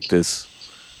to take this?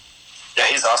 Yeah,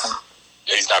 he's awesome.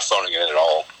 He's not phoning it in at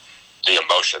all. The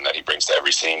emotion that he brings to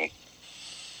every scene,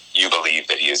 you believe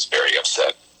that he is very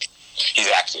upset. He's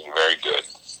acting very good.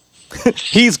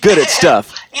 He's good at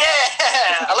stuff. Yeah,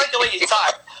 I like the way you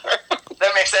talk.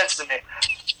 That makes sense to me.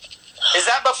 Is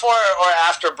that before or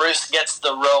after Bruce gets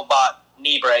the robot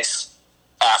knee brace?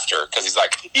 After, because he's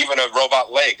like, even a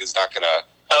robot leg is not going to...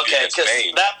 Okay, because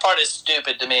that part is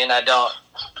stupid to me, and I don't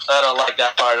like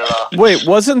that part at all. Wait,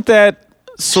 wasn't that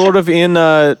sort of in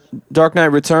Dark Knight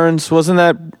Returns? Wasn't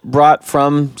that brought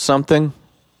from something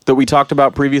that we talked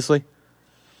about previously?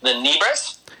 The knee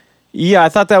brace? Yeah, I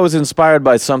thought that was inspired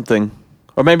by something.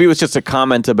 Or maybe it was just a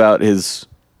comment about his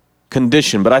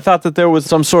condition. But I thought that there was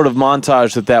some sort of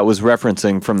montage that was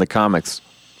referencing from the comics.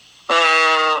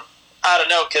 I don't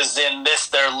know, because in this,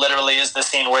 there literally is the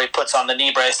scene where he puts on the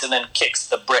knee brace and then kicks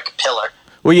the brick pillar.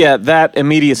 Well, yeah, that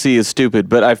immediacy is stupid.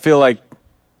 But I feel like,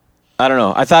 I don't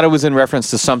know. I thought it was in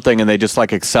reference to something and they just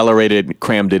like accelerated and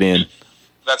crammed it in.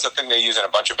 That's a thing they use in a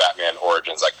bunch of Batman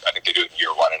origins. Like, I think they do it in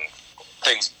year one, and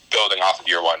things building off of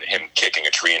year one, him kicking a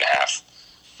tree in half.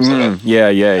 So Yeah.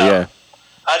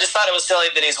 I just thought it was silly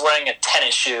that he's wearing a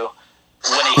tennis shoe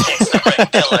when he kicks the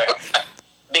brick pillar.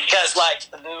 Because, like,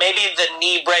 maybe the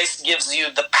knee brace gives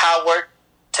you the power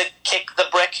to kick the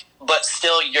brick, but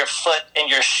still your foot and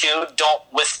your shoe don't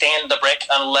withstand the brick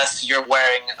unless you're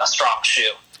wearing a strong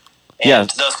shoe. And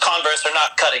those Converse are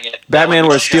not cutting it. Batman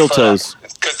wears steel toes.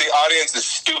 Because the audience is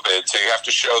stupid, so you have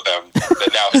to show them that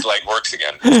now his leg works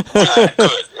again. Good.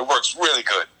 It works really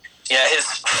good. Yeah, his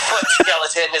foot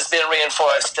skeleton has been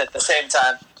reinforced at the same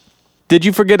time. Did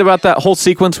you forget about that whole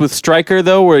sequence with Stryker,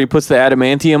 though, where he puts the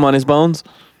adamantium on his bones?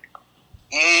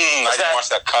 I didn't watch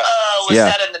that cut. Was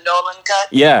that in the Nolan cut?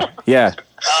 Yeah.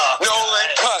 Nolan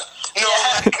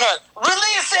cut.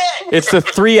 Release it! It's the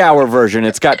 3-hour version.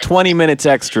 It's got 20 minutes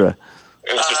extra.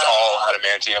 It's just all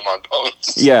adamantium on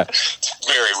bones. Yeah. It's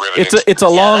very riveting. It's a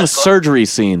long surgery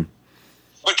scene.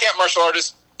 But can't martial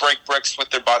artists break bricks with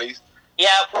their bodies? Yeah,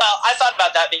 well, I thought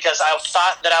about that because I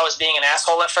thought that I was being an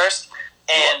asshole at first,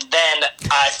 and then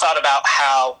I thought about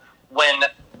how when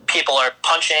people are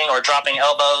punching or dropping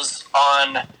elbows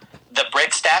on the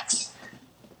brick stacks,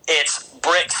 it's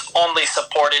bricks only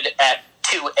supported at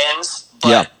two ends,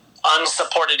 but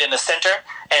unsupported in the center,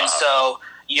 and so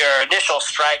your initial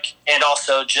strike and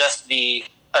also just the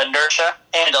inertia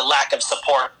and a lack of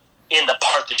support in the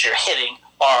part that you're hitting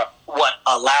are what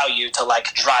allow you to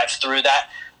like drive through that.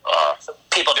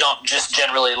 People don't just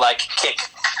generally like kick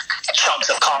chunks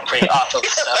of concrete off of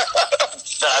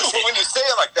stuff. When you say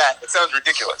it like that, it sounds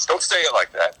ridiculous. Don't say it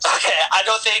like that. Okay, I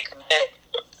don't think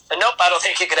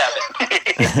you could have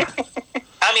it.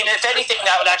 I mean, if anything,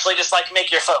 that would actually just like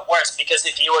make your foot worse, because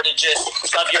if you were to just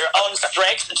of your own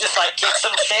strength just like kick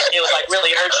some shit, it would like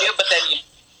really hurt you. But then you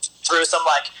threw some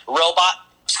like robot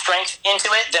strength into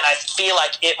it, then I feel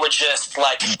like it would just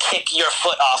like kick your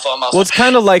foot off almost. Well, it's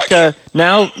kind of like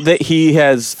now that he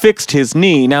has fixed his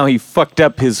knee, now he fucked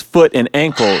up his foot and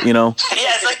ankle, you know?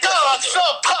 Yeah, it's like, oh, I'm so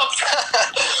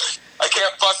pumped. I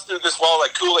can't bust through this wall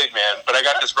like Kool-Aid Man, but I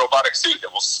got this robotic suit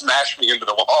that will smash me into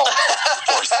the wall.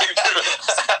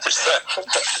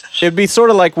 It'd be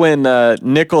sort of like when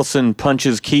Nicholson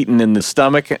punches Keaton in the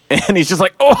stomach, and he's just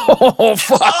like, oh,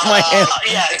 fuck my hand.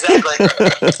 Yeah, exactly.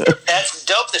 That's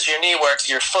dope that your knee works,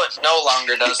 your foot no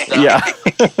longer does stuff. Yeah.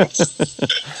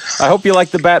 I hope you like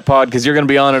the Bat Pod, because you're going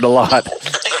to be on it a lot. I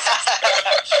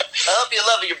hope you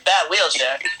love your bat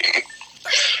wheelchair.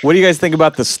 What do you guys think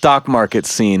about the stock market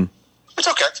scene? It's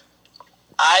okay.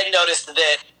 I noticed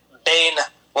that Bane,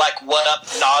 like, what up,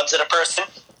 nods at a person.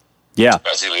 Yeah.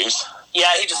 As he leaves. Yeah,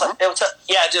 he just like,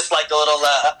 just like a little,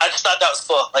 I just thought that was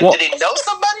cool. Like, Well, did he know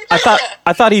somebody?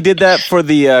 I thought he did that for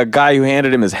the guy who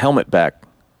handed him his helmet back.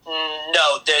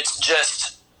 No, it's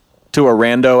just... To a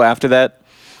rando after that?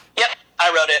 Yep, I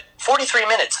wrote it. 43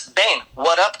 minutes. Bane,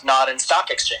 what up, nod in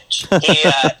stock exchange.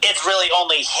 It's really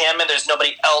only him, and there's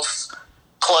nobody else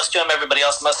close to him. Everybody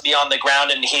else must be on the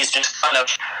ground, and he's just kind of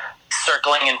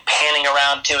circling and panning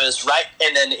around to his right,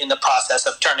 and then in the process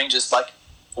of turning, just like,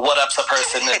 what up's a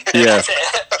person? And Yeah. that's it.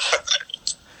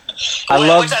 Which I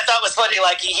I thought was funny.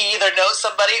 Like, he either knows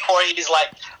somebody or he's like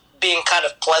being kind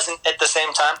of pleasant at the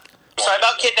same time. Sorry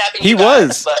about kidnapping you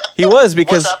guys, but He was,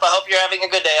 because... what's up? I hope you're having a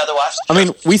good day otherwise. I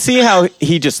mean, we see how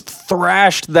he just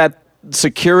thrashed that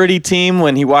security team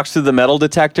when he walks through the metal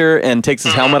detector and takes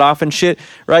his helmet off and shit,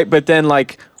 right? But then,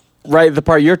 like, right, the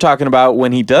part you're talking about,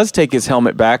 when he does take his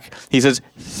helmet back, he says,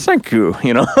 thank you,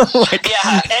 you know? Like,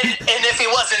 Yeah, and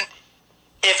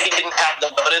if he didn't have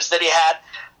the motives that he had,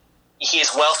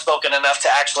 he's well-spoken enough to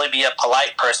actually be a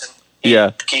polite person. He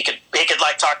could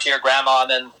like talk to your grandma and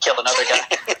then kill another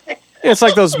guy. it's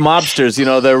like those mobsters, you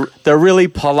know, they're really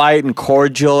polite and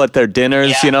cordial at their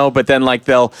dinners, you know, but then, like,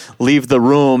 they'll leave the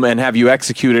room and have you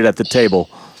executed at the table.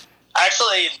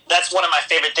 Actually, that's one of my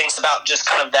favorite things about just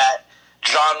kind of that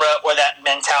genre or that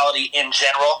mentality in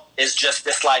general, is just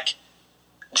this, like,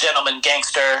 gentleman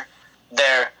gangster.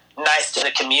 They're nice to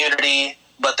the community,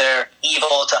 but they're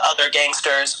evil to other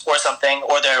gangsters or something,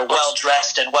 or they're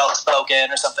well-dressed and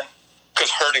well-spoken or something.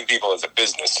 Because hurting people is a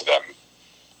business to them.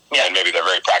 Yeah. And maybe they're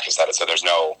very practiced at it, so there's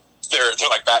no... They're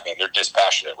like Batman. They're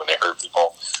dispassionate when they hurt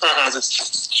people. Because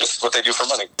it's just what they do for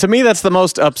money. To me, that's the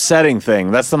most upsetting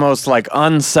thing. That's the most, like,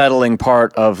 unsettling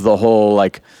part of the whole,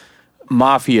 like,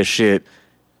 mafia shit.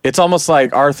 It's almost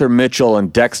like Arthur Mitchell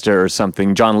and Dexter or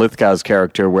something, John Lithgow's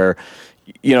character, where,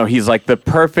 you know, he's like the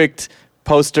perfect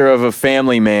poster of a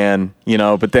family man, you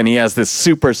know, but then he has this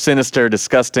super sinister,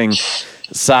 disgusting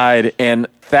side, and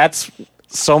that's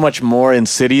so much more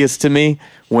insidious to me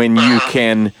when you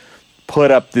can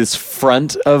put up this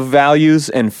front of values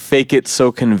and fake it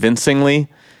so convincingly,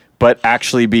 but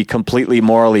actually be completely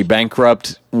morally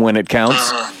bankrupt when it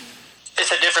counts.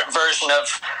 It's a different version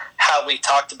of how we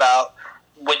talked about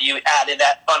when you add in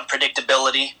that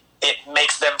unpredictability. It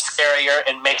makes them scarier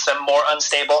and makes them more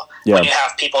unstable. Yeah. When you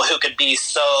have people who could be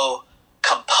so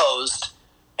composed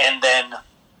and then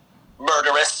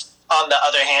murderous. On the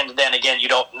other hand, then again, you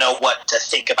don't know what to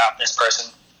think about this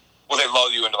person. Well, they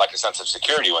lull you into like a sense of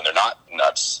security when they're not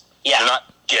nuts. Yeah. They're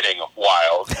not getting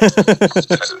wild.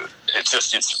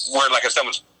 It's where, like, if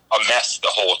someone's a mess the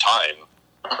whole time,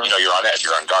 you know, you're on edge,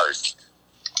 you're on guard.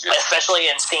 Especially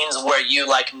in scenes where you,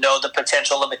 like, know the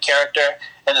potential of a character,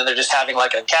 and then they're just having,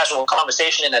 like, a casual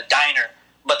conversation in a diner,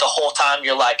 but the whole time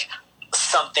you're like,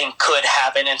 something could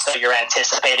happen, and so you're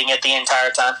anticipating it the entire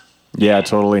time. Yeah,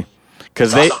 totally.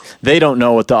 Because Awesome. they don't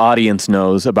know what the audience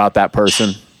knows about that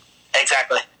person.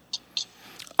 Exactly.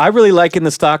 I really like in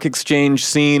the stock exchange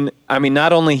scene, I mean,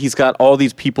 not only he's got all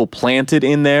these people planted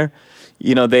in there,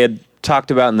 you know, they had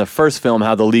talked about in the first film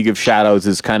how the League of Shadows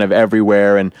is kind of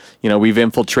everywhere, and we've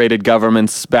infiltrated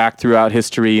governments back throughout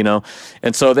history,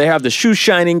 and so they have the shoe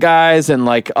shining guys and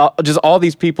like just all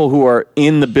these people who are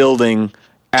in the building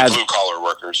as blue collar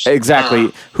workers,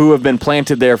 exactly, who have been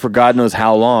planted there for God knows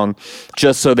how long,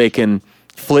 just so they can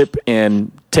flip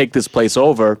and take this place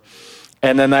over.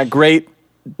 And then that great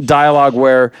dialogue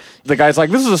where the guy's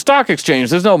like, "This is a stock exchange.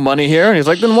 There's no money here." And he's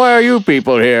like, "Then why are you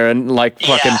people here?" And like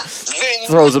fucking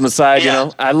throws him aside,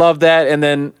 I love that. And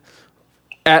then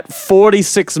at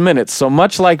 46 minutes, so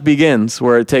much like Begins,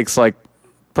 where it takes like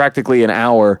practically an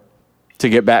hour to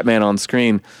get Batman on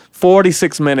screen,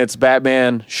 46 minutes,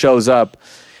 Batman shows up.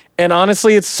 And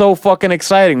honestly, it's so fucking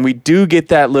exciting. We do get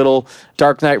that little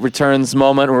Dark Knight Returns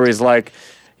moment where he's like,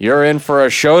 "You're in for a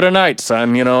show tonight,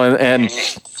 son," and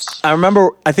I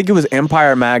remember, I think it was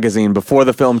Empire Magazine, before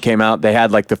the film came out, they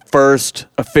had like the first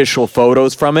official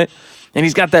photos from it, and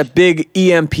he's got that big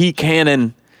EMP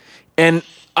cannon, and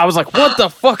I was like, what the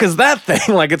fuck is that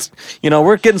thing? Like, it's,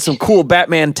 we're getting some cool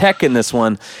Batman tech in this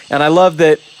one, and I love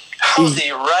that. How is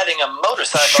he riding a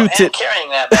motorcycle and carrying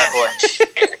that bad boy?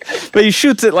 But he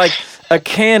shoots it like a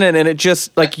cannon, and it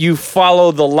just, like, you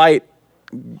follow the light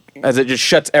as it just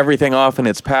shuts everything off in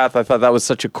its path. I thought that was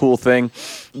such a cool thing.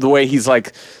 The way he's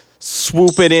like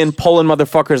swooping in, pulling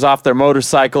motherfuckers off their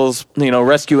motorcycles,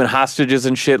 rescuing hostages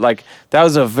and shit. Like, that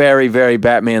was a very, very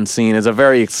Batman scene. It's a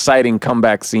very exciting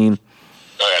comeback scene.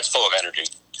 Oh yeah, it's full of energy.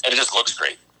 And it just looks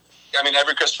great. I mean,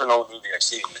 every Christopher Nolan movie I've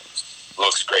seen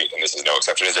looks great, and this is no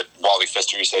exception. Is it Wally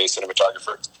Pfister, you say,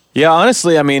 cinematographer? Yeah,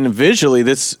 honestly, I mean, visually,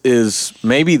 this is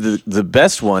maybe the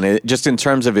best one. Just in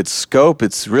terms of its scope,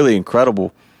 it's really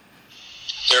incredible.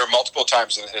 There are multiple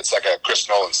times, and it's like a Chris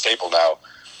Nolan staple now,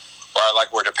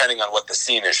 where depending on what the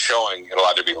scene is showing, it'll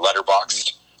either be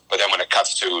letterboxed, but then when it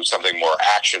cuts to something more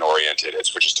action-oriented, it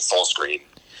switches to full screen.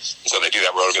 So they do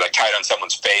that where it'll be like tied on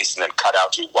someone's face and then cut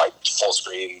out to white full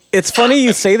screen. It's funny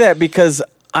you say that, because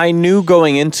I knew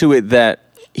going into it that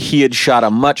he had shot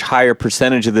a much higher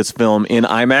percentage of this film in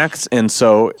IMAX, and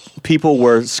so people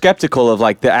were skeptical of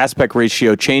like the aspect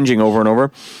ratio changing over and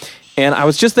over. And I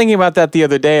was just thinking about that the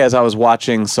other day as I was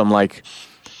watching some like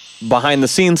behind the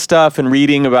scenes stuff and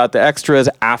reading about the extras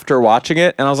after watching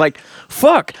it, and I was like,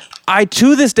 fuck, I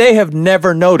to this day have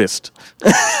never noticed.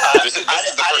 This is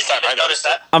the first time I noticed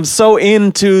that. I'm so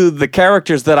into the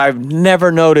characters that I've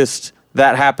never noticed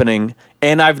that happening,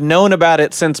 and I've known about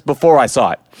it since before I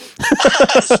saw it.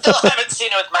 I still haven't seen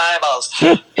it with my eyeballs.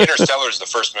 Interstellar is the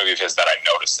first movie of his that I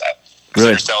noticed that. Really?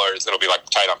 Interstellar, it'll be like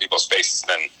tied on people's faces, and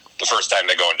then the first time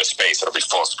they go into space, it'll be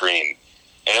full screen.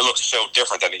 And it looks so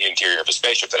different than the interior of a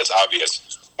spaceship that it's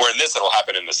obvious. Where in this, it'll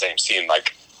happen in the same scene.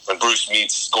 Like when Bruce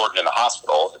meets Gordon in the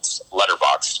hospital, it's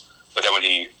letterboxed. But then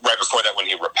right before that, when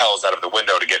he rappels out of the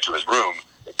window to get to his room,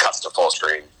 it cuts to full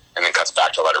screen. And then cuts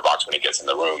back to letterbox when he gets in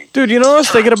the room. Dude, what I was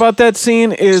thinking about that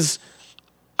scene is,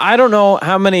 I don't know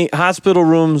how many hospital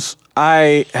rooms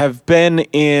I have been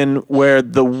in where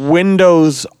the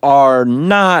windows are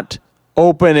not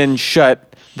open and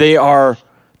shut. They are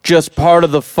just part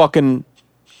of the fucking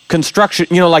construction,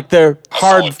 like they're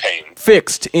hard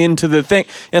fixed into the thing.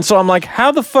 And so I'm like,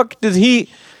 how the fuck does he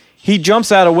jumps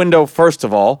out a window first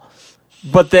of all,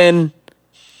 but then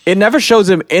it never shows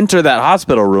him enter that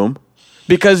hospital room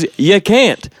because you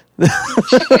can't.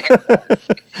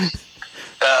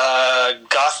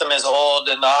 Gotham is old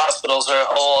and the hospitals are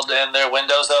old and their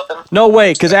windows open? No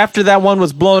way, because after that one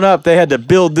was blown up, they had to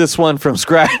build this one from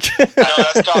scratch. No,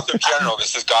 that's Gotham General.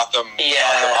 This is Gotham.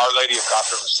 Yeah. Our Lady of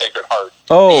Gotham's Sacred Heart.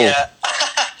 Oh. Yeah.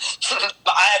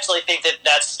 But I actually think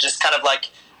that's just kind of like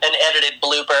an edited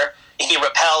blooper. He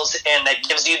repels, and that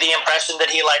gives you the impression that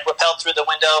he like repelled through the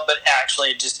window, but actually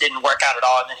it just didn't work out at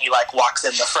all. And then he like walks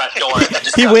in the front door. And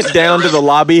just he went down to the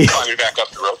lobby. Climbing back up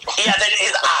the rope. Yeah, then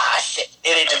shit.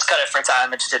 It just cut it for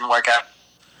time. It just didn't work out.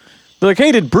 They're like,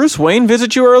 hey, did Bruce Wayne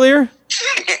visit you earlier?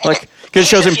 Like, because it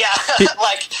shows him. Yeah, he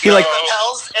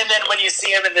repels, and then when you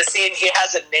see him in the scene, he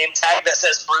has a name tag that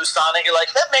says Bruce on it. You're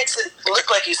like, that makes it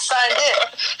look like you signed in.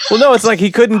 Well, no, it's like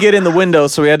he couldn't get in the window,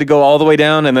 so he had to go all the way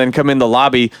down and then come in the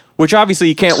lobby, which obviously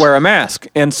you can't wear a mask.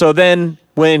 And so then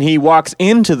when he walks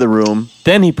into the room,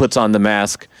 then he puts on the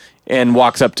mask and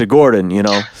walks up to Gordon,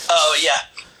 Oh, yeah.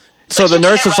 So the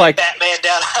nurse was like, Batman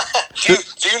down.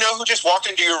 do you know who just walked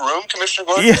into your room, Commissioner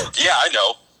Gordon? Yeah. Yeah, I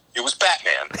know. It was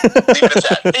Batman. Leave it at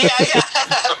that. Yeah.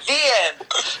 The end.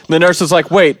 The nurse was like,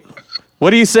 wait, what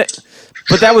do you say?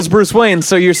 But that was Bruce Wayne,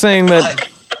 so you're saying that...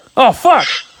 Oh, fuck.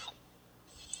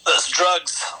 Those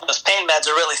drugs, those pain meds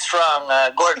are really strong.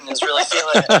 Gordon is really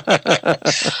feeling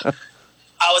it.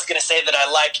 I was going to say that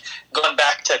I like, going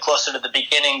back to closer to the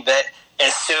beginning, that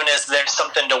as soon as there's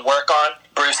something to work on,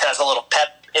 Bruce Bruce has a little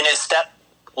pep in his step.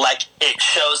 Like, it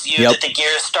shows you that the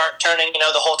gears start turning, the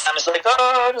whole time it's like,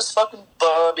 oh, this fucking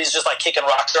bub. He's just, like, kicking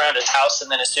rocks around his house,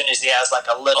 and then as soon as he has, like,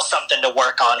 a little something to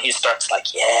work on, he starts,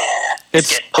 like, yeah.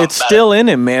 It's still in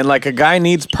him, man. Like, a guy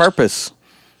needs purpose.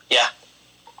 Yeah.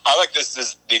 I like this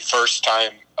is the first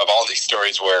time of all these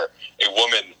stories where a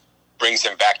woman brings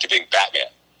him back to being Batman,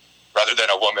 rather than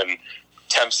a woman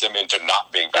tempts him into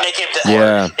not being Batman.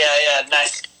 Yeah,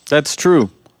 nice. That's true.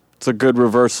 It's a good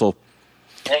reversal.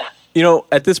 Yeah.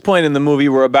 At this point in the movie,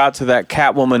 we're about to that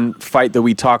Catwoman fight that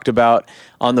we talked about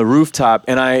on the rooftop,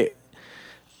 and I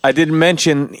didn't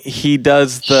mention he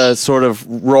does the sort of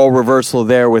role reversal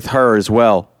there with her as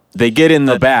well. They get in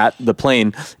the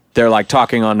plane, they're like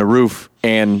talking on the roof,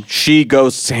 and she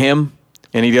goes to him,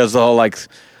 and he does the whole like,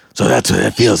 so that's what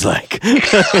it feels like. Yeah.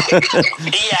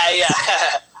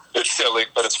 It's silly,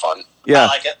 but it's fun. Yeah. I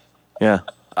like it. Yeah.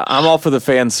 I'm all for the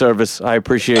fan service. I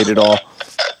appreciate it all.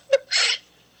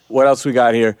 What else we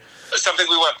got here? Something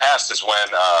we went past is when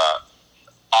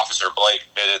Officer Blake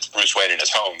visits Bruce Wayne in his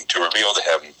home to reveal to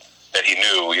him that he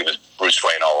knew he was Bruce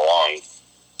Wayne all along.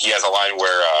 He has a line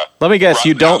where... Let me guess,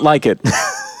 you don't like it. No,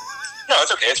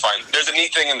 it's okay. It's fine. There's a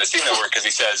neat thing in the scene though, because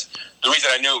he says, the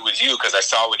reason I knew it was you because I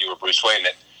saw when you were Bruce Wayne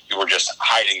that you were just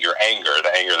hiding your anger,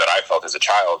 the anger that I felt as a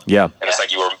child. Yeah. And it's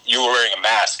like you were wearing a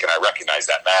mask, and I recognized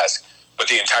that mask. But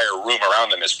the entire room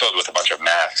around them is filled with a bunch of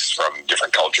masks from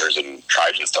different cultures and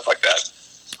tribes and stuff like that.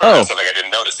 That's something I didn't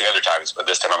notice the other times, but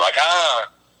this time I'm like,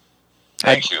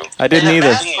 thank you. I didn't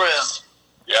either.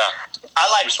 Yeah. I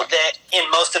like that in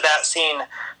most of that scene,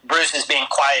 Bruce is being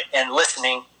quiet and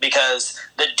listening because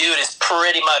the dude is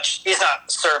pretty much, he's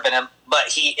not serving him, but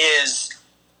he is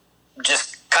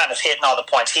just kind of hitting all the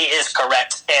points. He is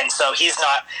correct. And so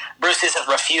Bruce isn't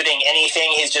refuting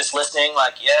anything. He's just listening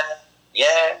like, yeah.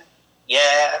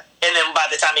 And then by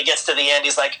the time he gets to the end,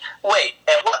 he's like, wait,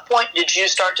 at what point did you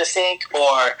start to think?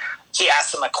 Or he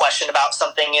asks him a question about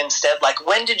something instead, like,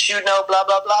 when did you know, blah,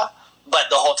 blah, blah. But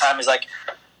the whole time he's like,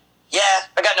 yeah,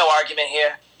 I got no argument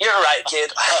here. You're right,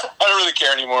 kid. I don't really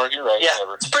care anymore. You're right. Yeah,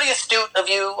 Whatever. it's pretty astute of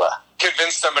you.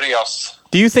 Convince somebody else.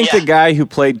 Do you think the guy who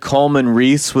played Coleman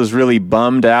Reese was really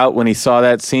bummed out when he saw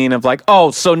that scene of like,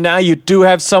 oh, so now you do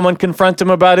have someone confront him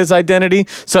about his identity?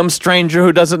 Some stranger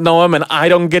who doesn't know him and I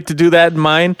don't get to do that in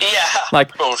mine? Yeah.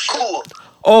 Like, cool.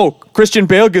 Oh, Christian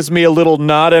Bale gives me a little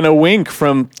nod and a wink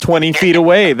from 20 feet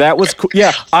away. That was cool.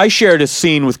 Yeah, I shared a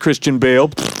scene with Christian Bale.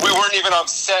 We weren't even on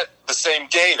set the same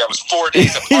day. That was 4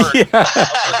 days apart.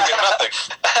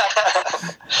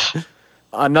 Nothing.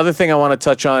 Another thing I want to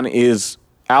touch on is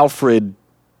Alfred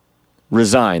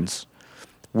resigns.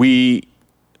 We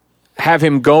have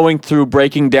him going through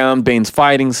breaking down Bane's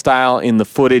fighting style in the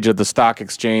footage of the stock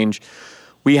exchange.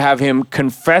 We have him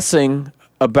confessing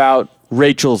about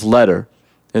Rachel's letter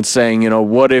and saying,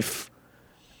 what if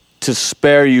to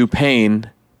spare you pain,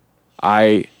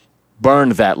 I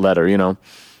burned that letter, Don't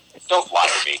lie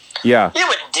to me. Yeah. You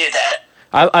wouldn't do that.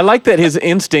 I like that his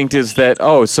instinct is that,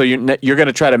 so you're going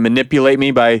to try to manipulate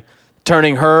me by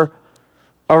turning her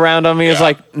around on me. It's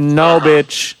like, no,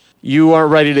 bitch, you weren't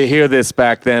ready to hear this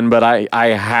back then, but I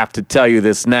have to tell you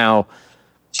this now.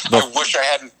 I wish I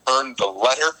hadn't burned the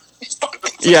letter.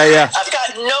 Yeah. I've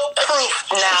got no proof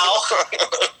now.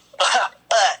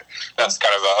 That's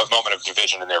kind of a moment of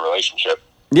division in their relationship.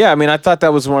 Yeah, I mean, I thought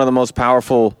that was one of the most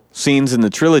powerful scenes in the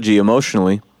trilogy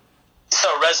emotionally. So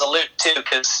resolute, too,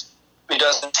 because he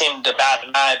doesn't seem to bat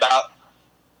an eye about,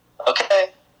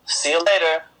 okay, see you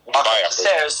later. Walk up the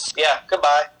stairs. Yeah,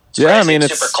 goodbye. I mean,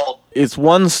 super cold. It's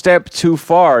one step too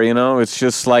far, It's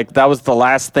just like that was the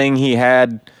last thing he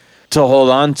had to hold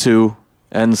on to.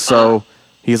 And so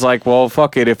he's like, well,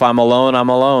 fuck it. If I'm alone, I'm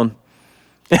alone.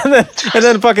 And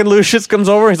then fucking Lucius comes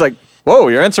over. He's like, whoa,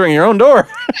 you're answering your own door.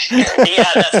 Yeah,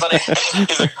 that's funny.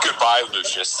 He's like, goodbye,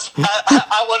 Lucius.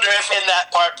 I wonder if in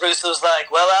that part Bruce was like,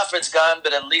 well, Alfred's gone,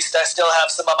 but at least I still have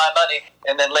some of my money.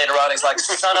 And then later on he's like,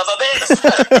 son of a bitch.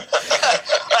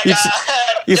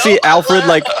 You see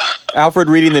Alfred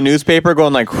reading the newspaper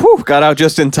going like, whew, got out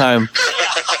just in time.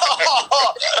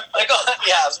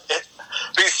 Yeah.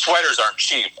 These sweaters aren't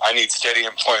cheap. I need steady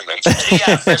employment.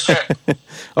 Yeah, for sure.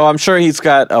 Oh, I'm sure he's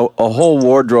got a whole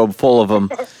wardrobe full of them.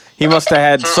 He must have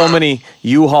had so many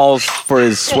U-Hauls for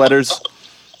his sweaters.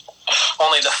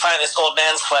 Only the finest old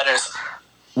man sweaters.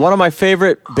 One of my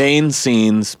favorite Bane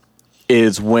scenes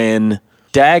is when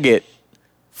Daggett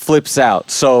flips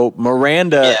out. So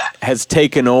Miranda has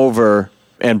taken over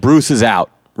and Bruce is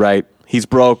out, right? He's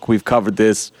broke. We've covered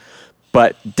this.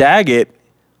 But Daggett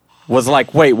was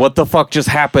like, wait, what the fuck just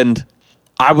happened?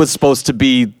 I was supposed to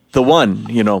be the one,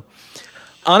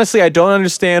 Honestly, I don't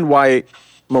understand why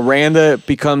Miranda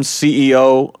becomes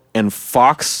CEO and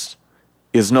Fox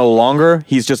is no longer.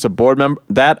 He's just a board member.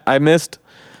 That I missed.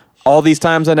 All these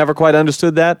times I never quite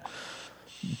understood that.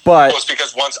 But Well, it's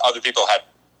because once other people had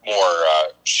more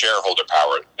shareholder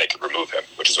power, they could remove him,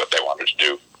 which is what they wanted to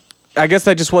do. I guess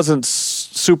that just wasn't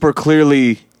super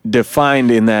clearly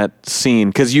defined in that scene,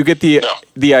 because you get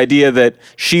the idea that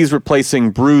she's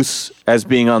replacing Bruce as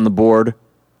being on the board.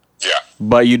 Yeah.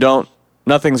 But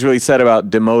nothing's really said about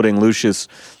demoting Lucius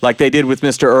like they did with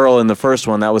Mr. Earl in the first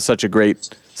one. That was such a great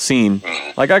scene.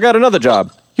 Like, I got another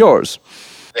job. Yours.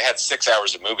 They had 6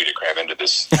 hours of movie to cram into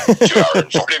this 2-hour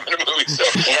and 40-minute movie, so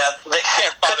Yeah, they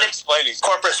can't bother explaining.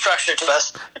 corporate structure to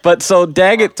us. But so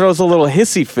Daggett throws a little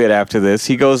hissy fit after this.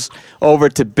 He goes over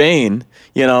to Bane,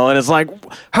 and it's like,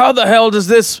 how the hell does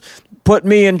this put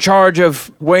me in charge of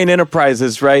Wayne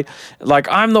Enterprises, right? Like,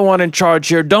 I'm the one in charge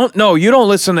here. You don't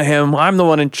listen to him. I'm the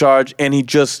one in charge. And he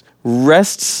just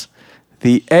rests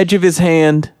the edge of his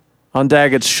hand on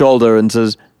Daggett's shoulder and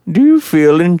says, do you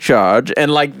feel in charge?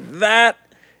 And like, that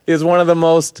is one of the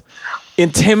most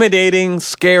intimidating,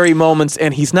 scary moments,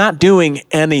 and he's not doing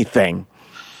anything.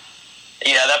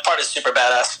 Yeah, that part is super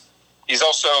badass. He's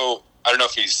also, I don't know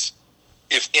if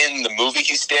in the movie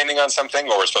he's standing on something,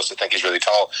 or we're supposed to think he's really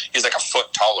tall. He's like a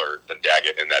foot taller than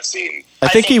Daggett in that scene. I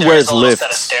think he there wears is a little lifts.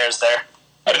 set of stairs there.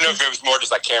 I don't know if it was more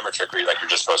just like camera trickery, like you're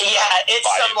just supposed to. Yeah, it's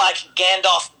buy some him like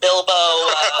Gandalf,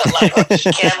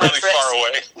 Bilbo, camera really tricks. far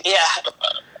away. Yeah.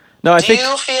 No, Do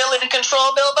you feel in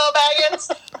control, Bilbo Baggins?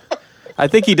 I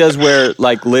think he does wear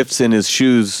like lifts in his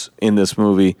shoes in this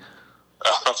movie.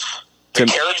 The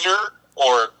character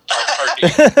or Hardy?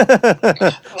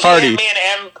 Hardy. Me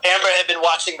and Amber have been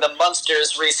watching The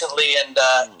Munsters recently, and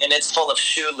it's full of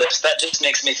shoe lifts. That just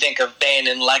makes me think of Bane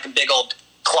in like a big old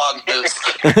clog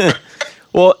boots.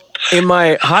 Well, in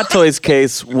my Hot Toys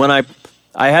case, when I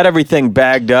had everything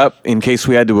bagged up in case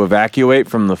we had to evacuate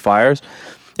from the fires,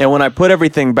 and when I put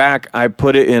everything back, I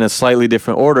put it in a slightly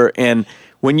different order. And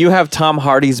when you have Tom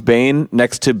Hardy's Bane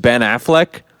next to Ben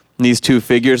Affleck, these two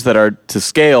figures that are to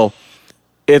scale,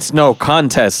 it's no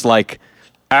contest. Like,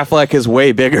 Affleck is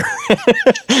way bigger.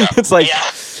 It's like,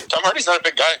 Tom Hardy's not a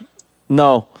big guy.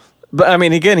 No. But, I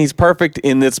mean, again, he's perfect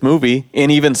in this movie,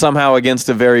 and even somehow against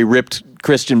a very ripped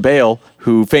Christian Bale,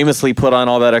 who famously put on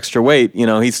all that extra weight,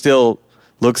 he still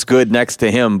looks good next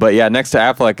to him. But, yeah, next to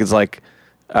Affleck is like,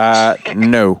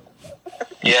 no.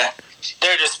 Yeah.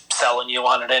 They're just selling you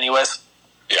on it anyways.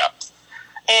 Yeah.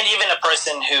 And even a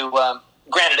person who,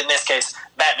 granted in this case,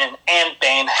 Batman and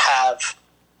Bane have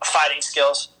fighting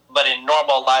skills, but in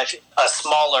normal life, a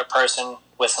smaller person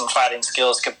with some fighting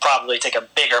skills could probably take a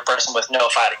bigger person with no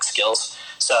fighting skills.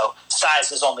 So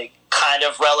size is only kind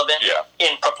of relevant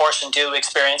in proportion to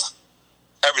experience.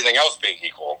 Everything else being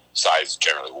equal, size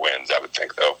generally wins, I would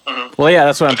think, though. Mm-hmm. Well, yeah,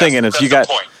 that's what I'm thinking. Is that's you got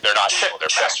the point. They're not equal. They're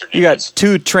faster. You got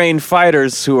two trained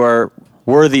fighters who are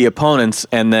worthy opponents,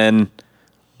 and then,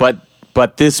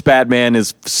 but this Batman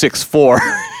is 6'4".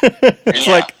 It's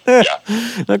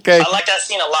okay. I like that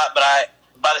scene a lot, but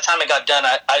by the time it got done,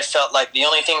 I felt like the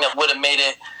only thing that would have made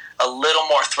it a little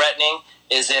more threatening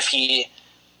is if he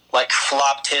like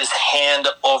flopped his hand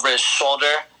over his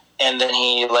shoulder and then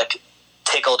he like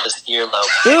tickled his earlobe.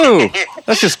 Ooh,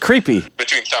 that's just creepy.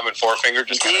 Between thumb and forefinger,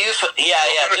 just or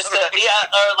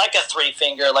like a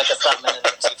 3-finger, like a thumb and a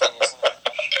 2 fingers.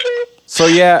 So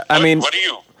yeah, I mean, what are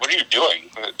you doing?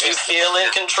 Do you feel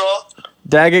in control?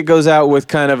 Daggett goes out with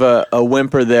kind of a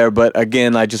whimper there, but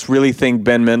again, I just really think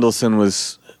Ben Mendelsohn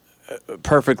was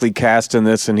perfectly cast in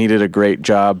this, and he did a great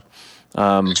job.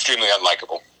 Extremely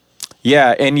unlikable.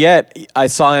 Yeah, and yet I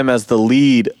saw him as the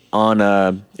lead on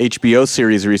a HBO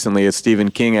series recently, a Stephen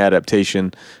King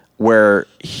adaptation, where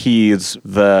he's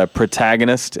the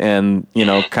protagonist and,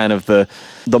 kind of the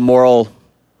moral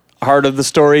heart of the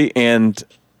story, and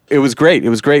it was great. It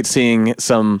was great seeing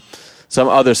some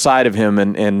other side of him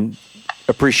and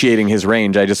appreciating his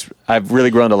range. I've really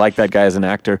grown to like that guy as an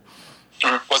actor.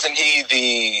 Wasn't he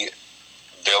the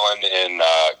villain in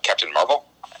Captain Marvel?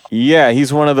 Yeah,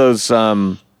 he's one of those.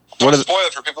 Don't spoil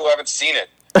it for people who haven't seen it,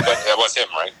 but that was him,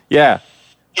 right? Yeah.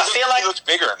 I feel like he looked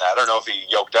bigger in that. I don't know if he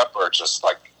yoked up or just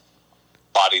like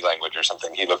body language or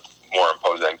something. He looked more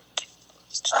imposing.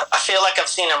 I feel like I've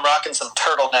seen him rocking some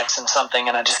turtlenecks and something,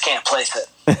 and I just can't place it.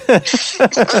 I've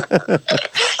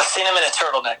seen him in a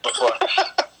turtleneck before.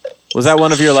 Was that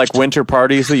one of your like winter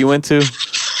parties that you went to? Yeah,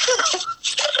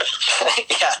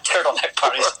 turtleneck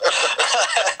parties.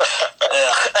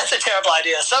 Yeah, that's a terrible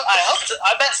idea.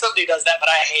 I bet somebody does that, but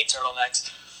I hate turtlenecks.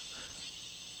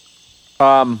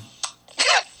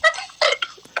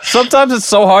 Sometimes it's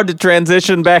so hard to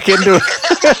transition back into it.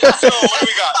 So what do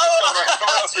we got?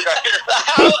 What else we got here?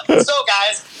 So,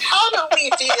 guys,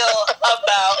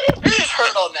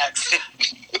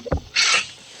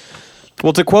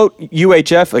 Well, to quote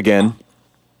UHF again,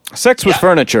 sex with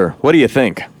furniture. What do you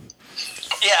think?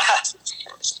 Yeah.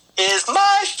 Is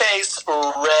my face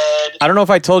red? I don't know if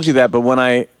I told you that, but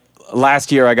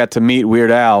last year I got to meet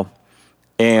Weird Al.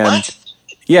 And What?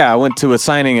 yeah, I went to a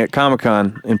signing at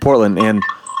Comic-Con in Portland, and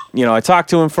I talked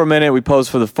to him for a minute. We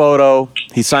posed for the photo.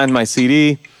 He signed my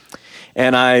CD,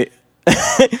 and I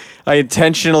I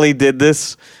intentionally did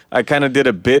this. I kind of did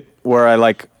a bit where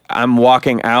I'm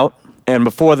walking out, and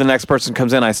before the next person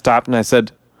comes in, I stopped and I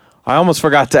said, I almost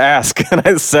forgot to ask, and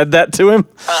I said that to him.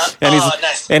 And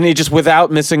nice. And he just, without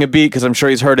missing a beat, because I'm sure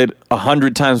he's heard it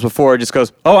 100 times before, just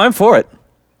goes, "Oh, I'm for it."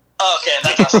 Okay,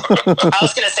 that's awesome. I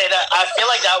was going to say that I feel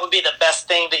like that would be the best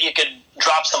thing that you could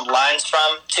drop some lines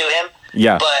from to him.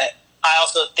 Yeah. But I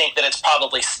also think that it's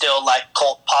probably still like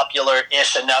cult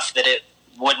popular-ish enough that it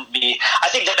wouldn't be. I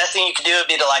think the best thing you could do would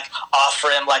be to like offer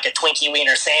him like a Twinkie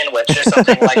Wiener sandwich or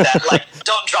something like that. Like,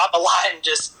 don't drop a line,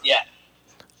 just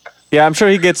Yeah, I'm sure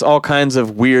he gets all kinds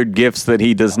of weird gifts that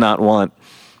he does not want.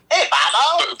 Hey,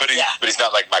 Bobo. But he's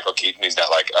not like Michael Keaton. He's not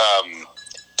like,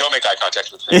 don't make eye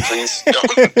contact with me, please.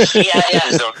 Don't. Yeah.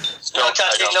 Don't No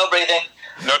touching, no breathing.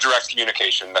 No direct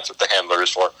communication. That's what the handler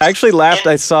is for. I actually laughed.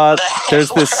 I saw The there's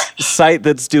this handler. site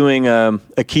that's doing a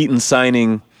Keaton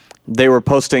signing. They were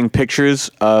posting pictures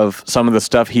of some of the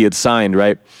stuff he had signed,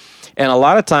 right? And a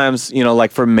lot of times,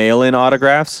 like for mail-in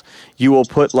autographs, you will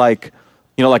put like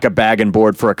a bag and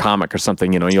board for a comic or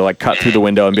something, you'll like cut through the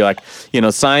window and be like,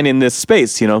 sign in this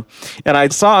space, And I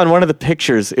saw in one of the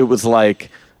pictures, it was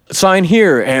like, sign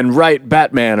here and write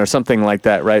Batman or something like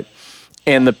that, right?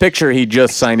 And the picture, he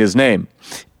just signed his name.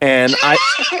 And I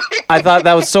thought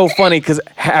that was so funny because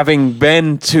having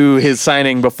been to his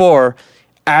signing before,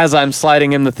 as I'm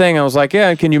sliding him the thing, I was like,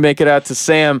 yeah, can you make it out to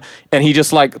Sam? And he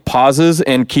just like pauses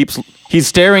and he's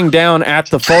staring down at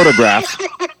the photograph.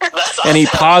 That's And he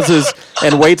awesome. pauses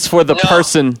and waits for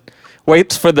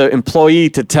the employee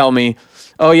to tell me,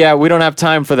 oh yeah, we don't have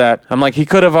time for that. I'm like, he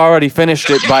could have already finished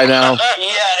it by now.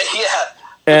 Yeah.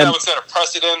 And that would set a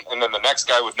precedent, and then the next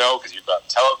guy would know because you've got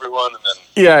to tell everyone, and then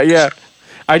yeah.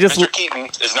 Mr. Keaton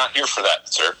is not here for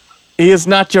that, sir. He is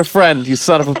not your friend, you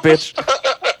son of a bitch.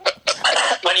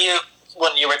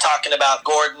 When you were talking about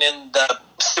Gordon in the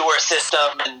sewer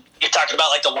system, and you're talking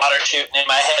about like the water chute, and in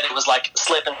my head it was like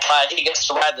slip and slide. He gets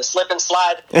to ride the slip and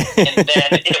slide, and then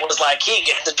it was like he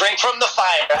gets to drink from the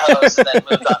fire hose, and then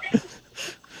moved on.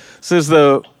 This is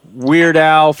the Weird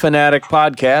Al Fanatic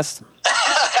podcast.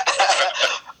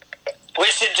 We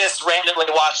should just randomly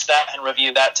watch that and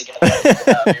review that together.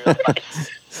 That would be really fun.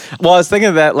 Well, I was thinking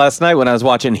of that last night when I was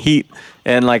watching Heat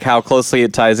and like how closely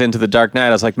it ties into The Dark Knight.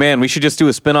 I was like, man, we should just do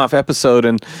a spin-off episode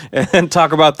and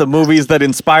talk about the movies that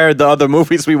inspired the other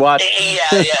movies we watched. Yeah.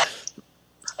 I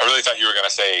really thought you were going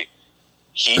to say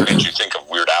Heat made you think of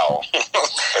Weird Al. He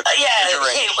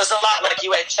was a lot like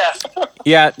UHF.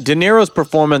 Yeah, De Niro's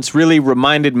performance really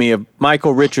reminded me of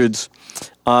Michael Richards.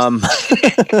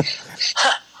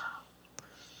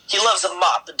 He loves a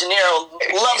mop. De Niro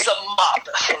loves a mop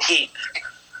in Heat.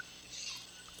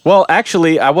 Well,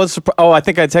 actually, I was surprised. Oh, I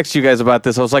think I texted you guys about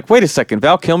this. I was like, wait a second.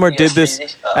 Val Kilmer did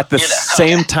this at the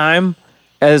same time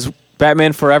as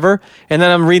Batman Forever. And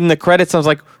then I'm reading the credits. And I was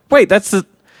like, wait, that's the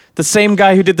same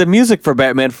guy who did the music for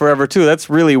Batman Forever, too. That's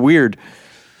really weird.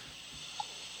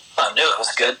 I knew it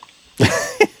was good.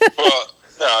 Well,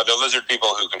 no, the lizard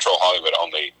people who control Hollywood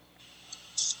only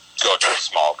go to a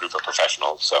small group of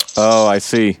professionals. So. Oh, I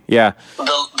see. Yeah.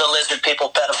 The lizard people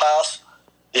pedophiles.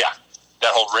 Yeah,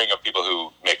 that whole ring of people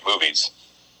who make movies.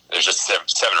 There's just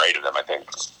seven or eight of them, I think.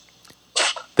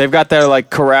 They've got their like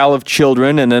corral of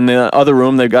children, and in the other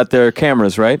room they've got their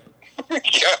cameras, right? Yeah.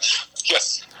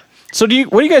 Yes. So what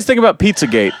do you guys think about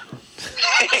Pizzagate?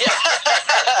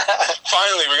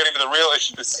 Finally, we're getting to the real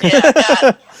issues.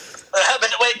 I've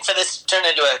been waiting for this to turn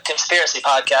into a conspiracy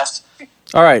podcast.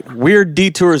 All right, weird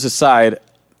detours aside,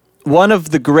 one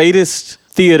of the greatest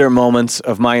theater moments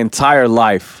of my entire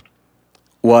life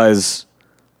was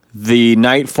the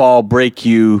Nightfall break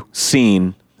you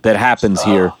scene that happens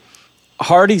here.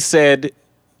 Hardy said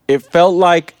it felt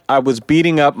like I was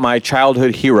beating up my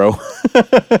childhood hero.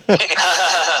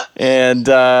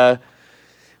 And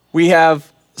we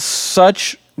have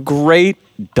such great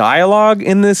dialogue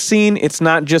in this scene. It's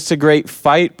not just a great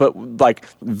fight, but like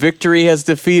victory has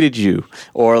defeated you.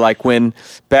 Or like when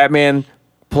Batman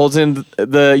pulls in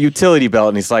the utility belt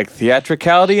and he's like,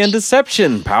 theatricality and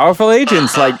deception, powerful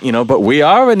agents, like, but we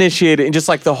are initiated. And just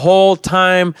like the whole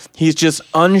time, he's just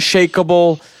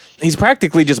unshakable. He's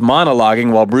practically just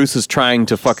monologuing while Bruce is trying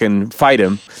to fucking fight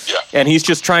him. Yeah. And he's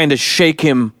just trying to shake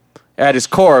him at his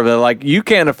core. They're like, you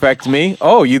can't affect me.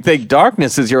 Oh, you think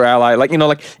darkness is your ally? Like,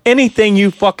 like anything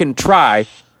you fucking try.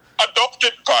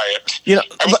 Adopted by it.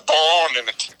 I was born in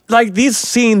it. Like, these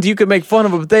scenes, you can make fun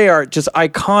of them, but they are just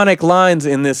iconic lines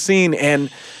in this scene, and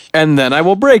then I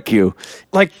will break you.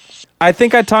 Like, I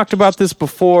think I talked about this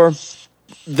before,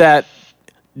 that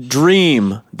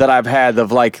dream that I've had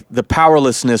of, like, the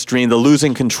powerlessness dream, the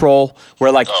losing control,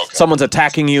 where, like, someone's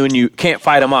attacking you and you can't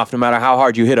fight them off no matter how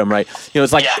hard you hit them, right?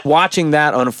 It's like watching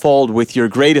that unfold with your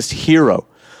greatest hero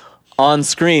on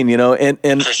screen, and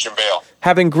Christian Bale.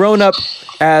 Having grown up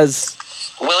as...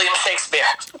 William Shakespeare.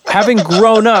 Having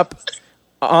grown up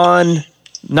on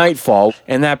Nightfall,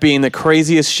 and that being the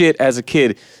craziest shit as a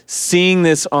kid, seeing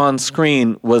this on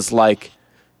screen was like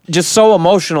just so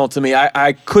emotional to me.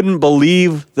 I couldn't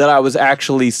believe that I was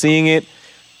actually seeing it.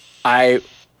 I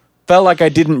felt like I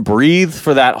didn't breathe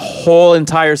for that whole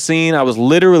entire scene. I was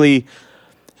literally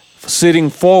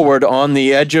sitting forward on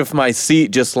the edge of my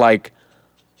seat, just like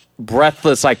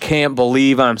breathless. I can't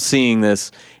believe I'm seeing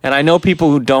this. And I know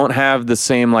people who don't have the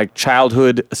same like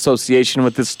childhood association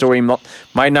with this story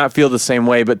might not feel the same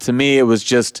way, but to me it was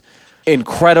just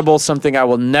incredible, something I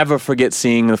will never forget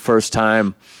seeing the first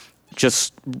time.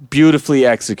 Just beautifully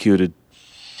executed.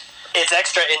 It's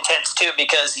extra intense too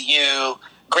because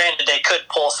granted they could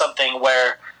pull something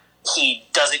where he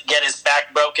doesn't get his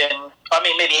back broken. I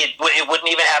mean, maybe it wouldn't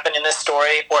even happen in this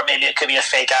story, or maybe it could be a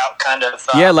fake out kind of.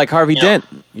 Like Harvey Dent.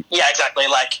 Yeah, exactly.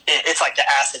 Like it's like the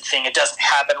acid thing. It doesn't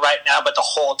happen right now, but the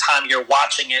whole time you're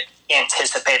watching it,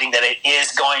 anticipating that it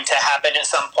is going to happen at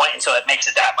some point, and so it makes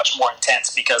it that much more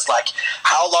intense because, like,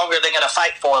 how long are they going to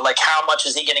fight for? Like, how much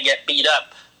is he going to get beat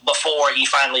up before he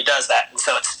finally does that? And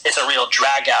so it's a real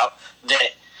drag out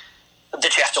that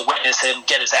you have to witness him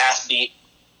get his ass beat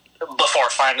before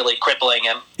finally crippling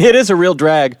him. It is a real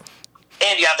drag.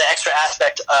 And you have the extra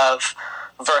aspect of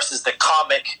versus the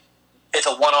comic. It's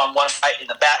a one-on-one fight in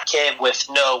the Batcave with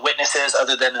no witnesses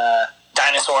other than a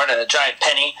dinosaur and a giant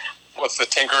penny. What's the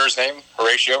Tinkerer's name?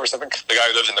 Horatio or something? The guy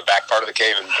who lives in the back part of the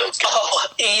cave and builds caves.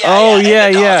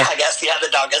 Yeah. I guess, the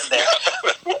dog is there.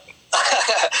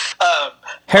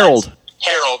 Harold.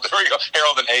 Harold. There we go.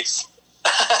 Harold and Ace.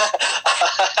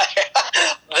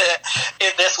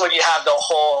 In this one, you have the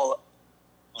whole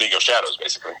League of Shadows,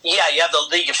 basically. Yeah, you have the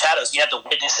League of Shadows. You have the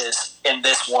witnesses in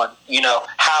this one.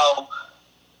 How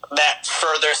that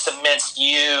further cements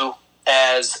you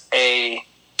as a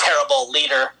terrible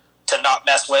leader to not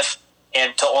mess with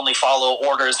and to only follow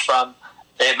orders from.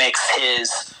 It makes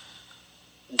his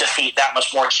defeat that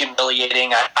much more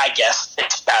humiliating. I guess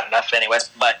it's bad enough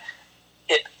anyways, but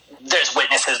there's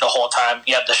witnesses the whole time.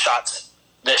 You have the shots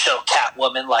that show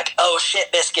Catwoman like, oh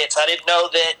shit, biscuits, I didn't know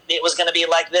that it was going to be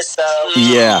like this though.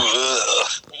 Yeah.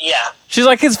 Yeah. She's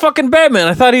like, it's fucking Batman.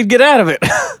 I thought he'd get out of it.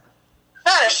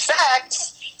 Not in fact.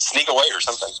 Sneak away or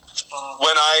something.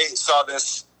 When I saw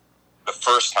this the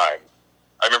first time,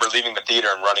 I remember leaving the theater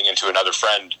and running into another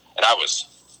friend, and I was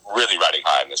really riding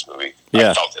high in this movie. Yeah.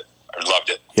 I felt it. I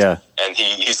loved it. Yeah. And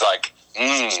he's like,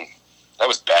 that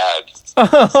was bad.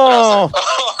 Oh.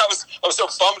 I was so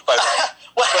bummed by that.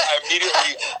 But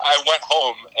I went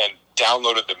home and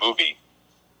downloaded the movie,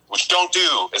 which don't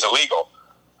do is illegal.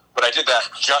 But I did that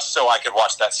just so I could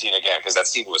watch that scene again, because that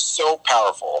scene was so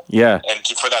powerful. Yeah. And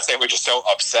for that scene, which is so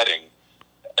upsetting.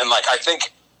 And, like, I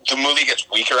think the movie gets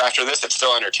weaker after this. It's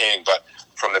still entertaining, but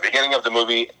from the beginning of the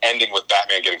movie, ending with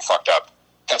Batman getting fucked up,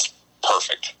 that's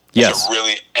perfect. Yes. It's a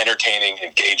really entertaining,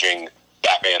 engaging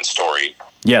Batman story.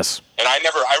 Yes. And I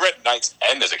read Night's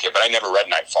End as a kid, but I never read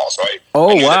Nightfall, so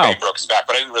I knew wow. that he broke his back,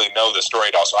 but I didn't really know the story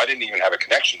at all, so I didn't even have a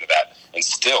connection to that. And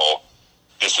still,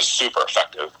 this was super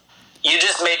effective. You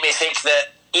just made me think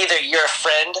that either your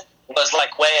friend was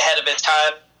like way ahead of his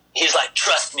time. He's like,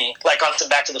 trust me, like on some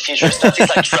Back to the Future stuff. He's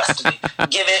like, trust me.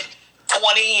 Give it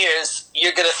 20 years,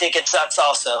 you're gonna think it sucks.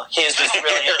 Also, he was just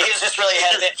really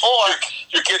ahead of it. Or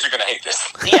your kids are gonna hate this.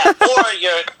 Yeah.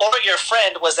 Or your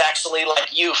friend was actually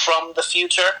like you from the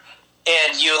future,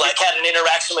 and you like had an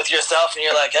interaction with yourself, and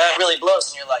you're like, it really blows,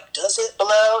 and you're like, does it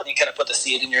blow? And you kind of put the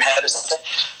seed in your head or something.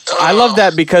 I love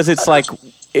that because it's like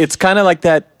it's kind of like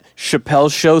that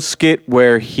Chappelle Show skit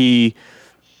where he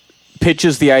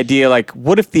pitches the idea like,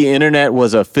 what if the internet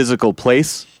was a physical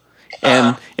place,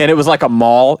 and it was like a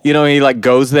mall, he like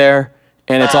goes there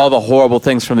and it's all the horrible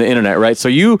things from the internet, right? So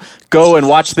you go and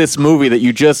watch this movie that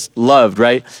you just loved,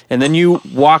 right? And then you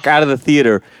walk out of the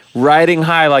theater riding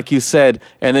high, like you said,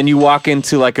 and then you walk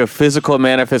into like a physical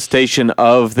manifestation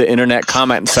of the internet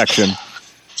comment section.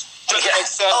 Doesn't make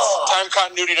sense. Time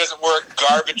continuity doesn't work.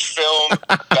 Garbage film.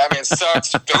 Batman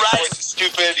sucks. Billy Boy's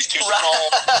stupid. He's too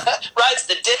small. Rides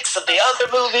the dicks of the other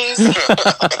movies.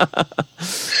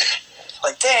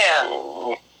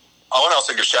 I want to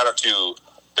also give shout out to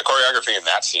the choreography in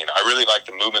that scene. I really like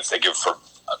the movements they give for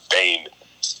Bane,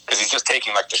 because he's just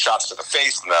taking like the shots to the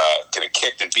face and getting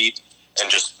kicked and beat, and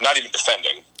just not even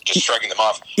defending, just shrugging them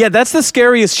off. Yeah, that's the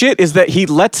scariest shit, is that he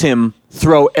lets him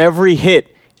throw every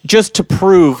hit just to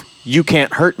prove you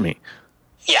can't hurt me.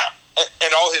 Yeah.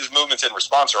 And all his movements in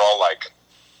response are all like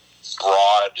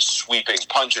broad, sweeping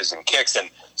punches and kicks, and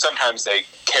sometimes they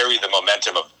carry the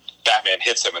momentum of Batman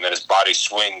hits him and then his body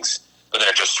swings, but then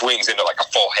it just swings into like a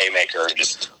full haymaker. And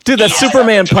just Dude, that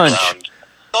Superman punch.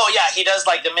 Oh yeah, he does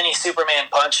like the mini Superman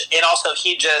punch, and also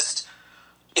he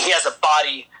has a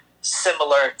body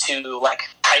similar to like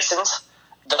Tyson's,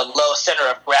 the low center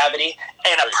of gravity,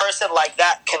 and a person like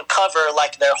that can cover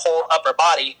like their whole upper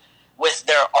body with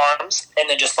their arms and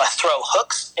then just like throw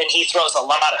hooks, and he throws a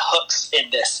lot of hooks in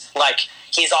this. Like,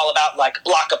 he's all about like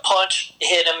block a punch,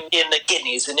 hit him in the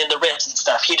kidneys and in the ribs and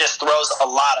stuff. He just throws a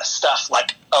lot of stuff,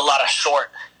 like a lot of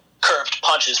short curved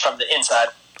punches from the inside.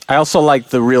 I also like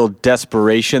the real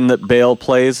desperation that Bale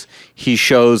plays. He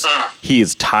shows he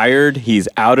is tired, he's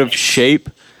out of shape,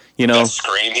 you know. That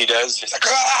scream he does, he's like,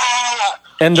 ah!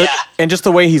 And just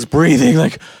the way he's breathing,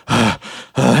 like,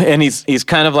 and he's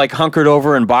kind of like hunkered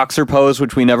over in boxer pose,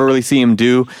 which we never really see him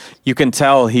do. You can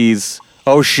tell he's,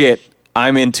 oh shit,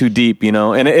 I'm in too deep, you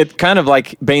know. And it kind of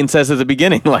like Bane says at the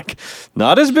beginning, like,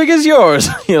 not as big as yours,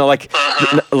 you know, like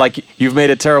you've made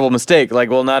a terrible mistake.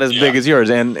 Like, well, not as big as yours.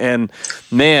 And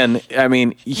man, I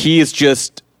mean, he is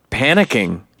just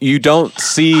panicking. You don't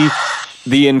see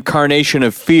the incarnation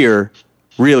of fear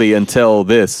really until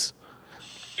this.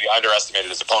 He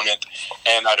underestimated his opponent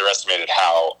and underestimated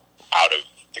how out of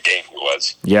the game he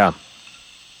was. Yeah.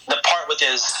 The part with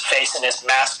his face and his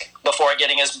mask before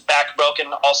getting his back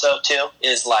broken also too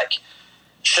is like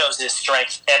shows his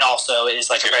strength, and also is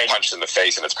like he's getting punched in the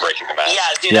face and it's breaking the mask. Yeah,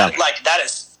 dude, Yeah. that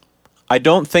is. I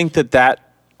don't think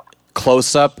that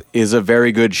close up is a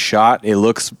very good shot. It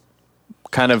looks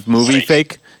kind of movie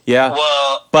fake. Yeah.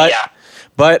 Well, but yeah.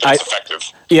 but It's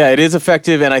effective. Yeah, it is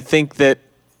effective, and I think that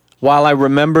while I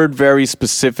remembered very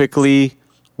specifically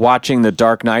watching the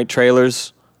Dark Knight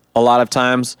trailers a lot of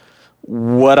times,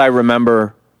 what I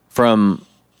remember from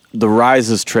the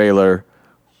Rises trailer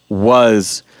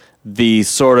was the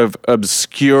sort of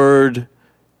obscured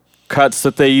cuts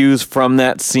that they use from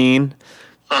that scene,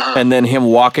 and then him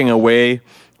walking away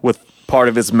with part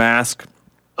of his mask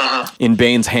in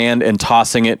Bane's hand and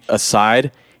tossing it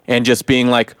aside and just being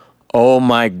like, oh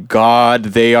my God,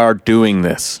 they are doing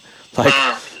this. Like,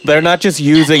 they're not just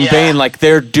using Bane, like,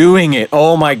 they're doing it.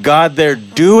 Oh my God, they're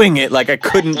doing it. Like, I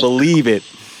couldn't believe it.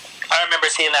 I remember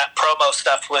seeing that promo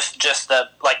stuff with just the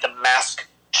mask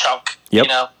chunk, Yep. you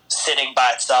know, sitting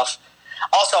by itself.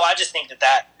 Also, I just think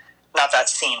that not that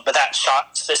scene, but that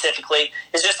shot specifically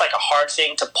is just like a hard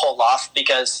thing to pull off,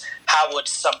 because how would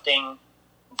something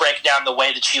break down the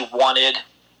way that you wanted,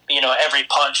 you know, every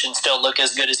punch and still look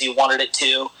as good as you wanted it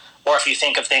to? Or if you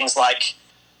think of things like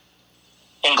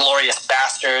Inglourious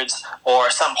Bastards or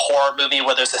some horror movie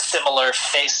where there's a similar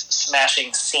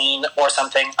face-smashing scene or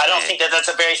something, I don't think that that's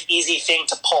a very easy thing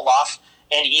to pull off,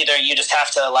 and either you just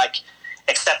have to, like,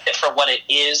 accept it for what it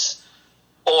is,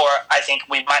 or I think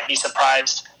we might be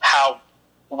surprised how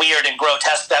weird and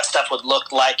grotesque that stuff would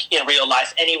look like in real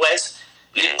life anyways.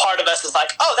 Part of us is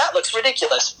like, oh, that looks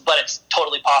ridiculous, but it's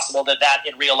totally possible that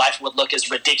in real life would look as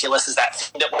ridiculous as that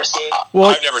thing that we're seeing. Well,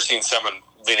 I've never seen someone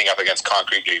leaning up against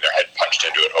concrete getting their head punched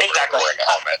into it over Exactly. and wearing a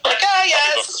helmet. Like,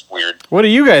 It looks weird. what do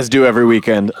you guys do every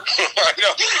weekend? I know.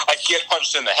 I get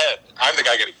punched in the head. I'm the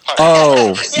guy getting punched.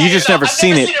 Oh, Yeah, you just know, never I've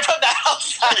seen never it. seen it from the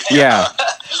outside. Yeah,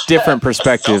 different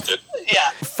perspective. Felt it. Yeah.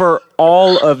 For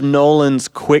all of Nolan's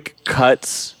quick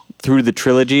cuts through the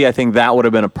trilogy, I think that would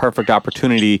have been a perfect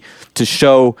opportunity to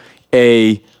show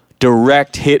a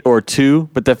direct hit or two,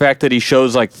 but the fact that he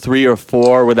shows like 3 or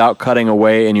 4 without cutting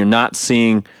away, and you're not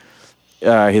seeing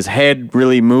his head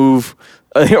really move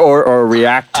or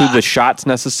react to the shots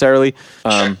necessarily.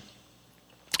 That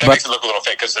makes it look a little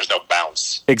fake because there's no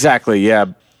bounce. Exactly, yeah.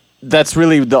 That's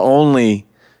really the only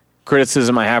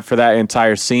criticism I have for that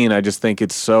entire scene. I just think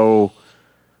it's so...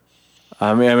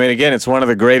 I mean, again, it's one of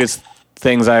the greatest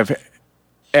things I've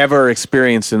ever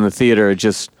experienced in the theater. It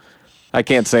just... I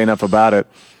can't say enough about it.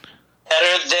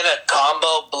 Better than a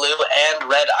combo blue and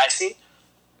red icy?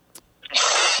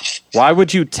 Why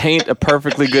would you taint a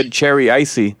perfectly good cherry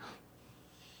icy?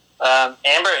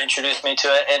 Amber introduced me to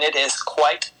it, and it is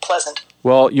quite pleasant.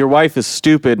 Well, your wife is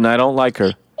stupid, and I don't like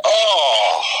her.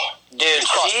 Oh, Dude, you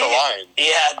crossed the line.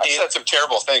 Yeah, I dude. said some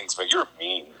terrible things, but you're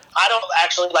mean. I don't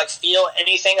actually like feel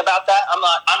anything about that. I'm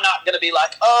not gonna be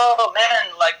like, oh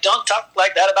man, like don't talk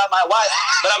like that about my wife.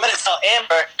 But I'm gonna tell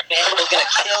Amber, and Amber's gonna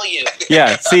kill you.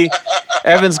 Yeah, see,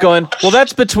 Evan's going, well,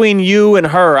 that's between you and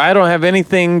her. I don't have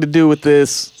anything to do with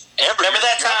this. Amber, Remember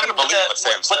that time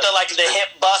with the hip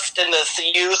bust and the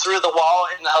you through the wall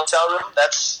in the hotel room?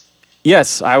 That's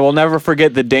Yes, I will never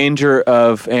forget the danger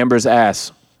of Amber's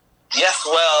ass. yes.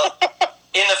 Well,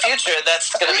 in the future,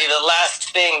 that's going to be the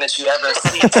last thing that you ever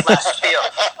see/feel.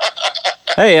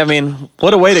 Hey, I mean,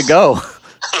 what a way to go.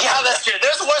 Yeah, that's true.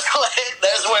 There's worse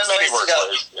ways to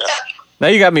go. Yeah. Now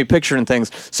you got me picturing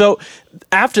things. So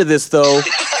after this, though,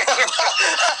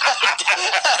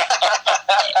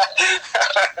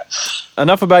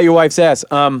 enough about your wife's ass.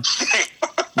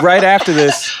 Right after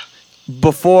this,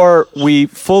 before we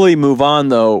fully move on,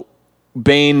 though,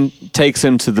 Bane takes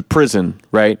him to the prison,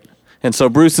 right? And so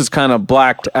Bruce is kind of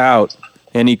blacked out,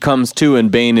 and he comes to,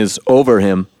 and Bane is over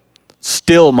him,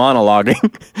 still monologuing.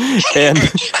 And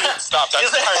Stop.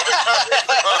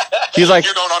 he's like,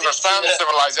 you don't understand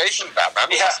civilization, Batman.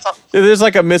 Yeah. there's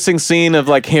like a missing scene of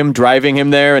like him driving him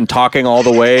there and talking all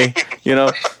the way, you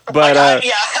know? But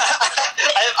Yeah,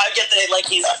 I get that. Like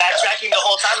he's backtracking the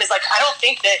whole time. He's like, I don't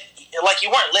think that. Like,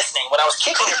 you weren't listening. When I was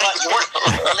kicking your butt, you weren't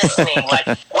listening. Like,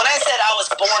 when I said I was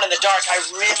born in the dark, I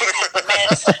really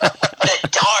meant the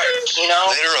dark, you know?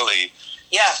 Literally.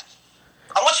 Yeah.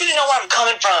 I want you to know where I'm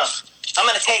coming from. I'm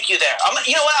going to take you there.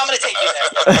 You know what? I'm going to take you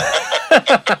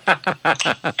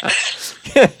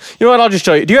there. you know what? I'll just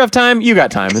show you. Do you have time? You got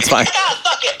time. It's fine. Yeah,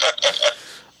 fuck it.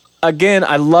 Again,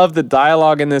 I love the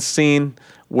dialogue in this scene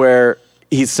where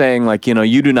he's saying, like, you know,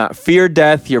 you do not fear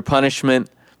death. Your punishment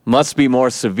must be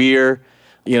more severe.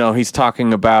 You know, he's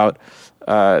talking about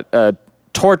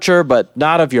torture, but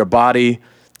not of your body,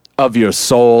 of your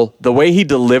soul. The way he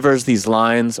delivers these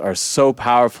lines are so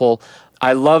powerful.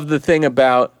 I love the thing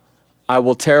about, I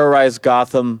will terrorize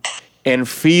Gotham and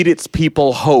feed its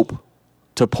people hope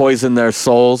to poison their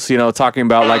souls. You know, talking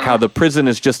about like how the prison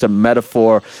is just a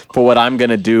metaphor for what I'm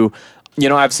going to do. You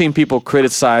know, I've seen people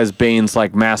criticize Bane's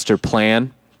like master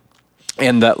plan,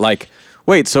 and that like,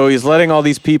 wait, so he's letting all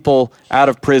these people out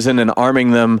of prison and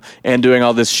arming them and doing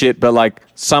all this shit, but like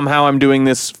somehow I'm doing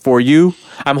this for you?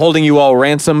 I'm holding you all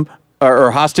ransom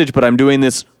or hostage, but I'm doing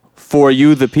this for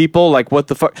you, the people? Like, what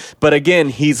the fuck? But again,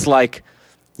 he's like,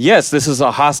 yes, this is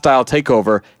a hostile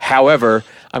takeover. However,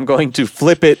 I'm going to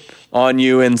flip it on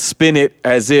you and spin it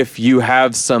as if you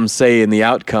have some say in the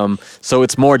outcome, so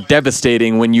it's more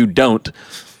devastating when you don't.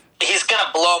 He's going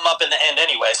to blow him up in the end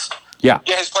anyways. Yeah.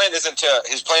 Yeah, his plan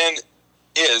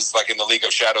is, like in the League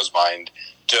of Shadows' mind,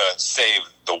 to save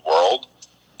the world.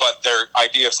 But their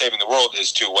idea of saving the world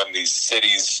is to, when these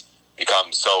cities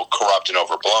become so corrupt and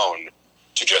overblown,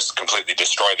 to just completely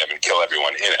destroy them and kill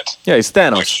everyone in it. Yeah, he's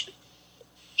Thanos. Which,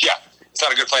 yeah, it's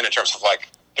not a good plan in terms of, like,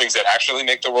 things that actually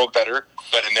make the world better.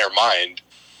 But in their mind,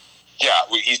 yeah,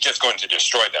 he's just going to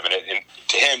destroy them. And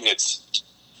to him, it's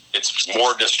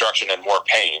more destruction and more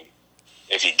pain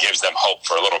if he gives them hope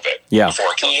for a little bit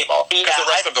before killing them all. Because the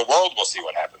rest of the world will see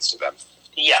what happens to them.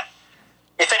 Yeah.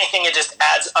 If anything, it just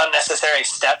adds unnecessary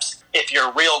steps. If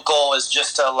your real goal is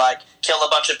just to, like, kill a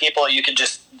bunch of people, you could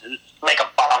just make a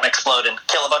bomb explode and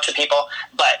kill a bunch of people.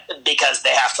 But because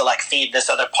they have to, like, feed this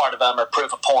other part of them or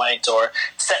prove a point or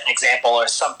set an example or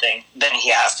something, then he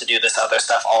has to do this other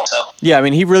stuff also. Yeah, I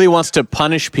mean, he really wants to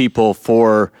punish people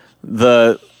for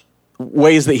the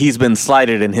ways that he's been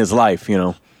slighted in his life, you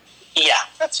know? Yeah.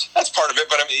 That's part of it,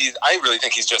 but I mean, I really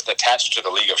think he's just attached to the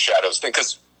League of Shadows thing,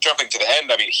 because jumping to the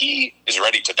end, I mean, he is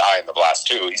ready to die in the blast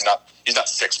too. He's not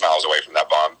 6 miles away from that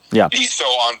bomb. Yeah. He's so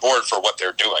on board for what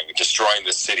they're doing, destroying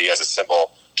the city as a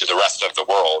symbol to the rest of the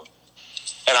world.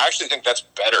 And I actually think that's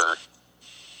better.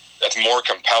 That's more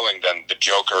compelling than the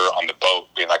Joker on the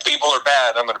boat being like, people are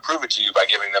bad, I'm going to prove it to you by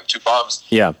giving them 2 bombs.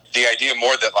 Yeah. The idea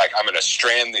more that, like, I'm going to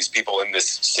strand these people in this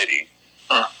city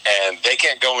and they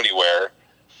can't go anywhere,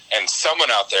 and someone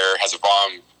out there has a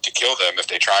bomb to kill them if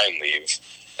they try and leave.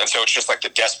 And so it's just like the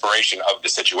desperation of the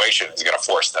situation is going to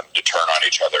force them to turn on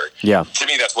each other. Yeah. To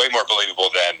me, that's way more believable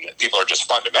than people are just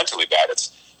fundamentally bad.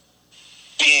 It's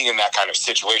being in that kind of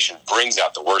situation brings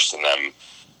out the worst in them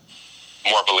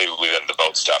more believably than the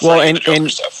boat stuff. Well, or and the Joker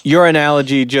stuff. Your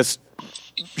analogy just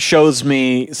shows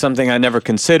me something I never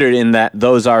considered, in that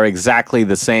those are exactly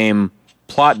the same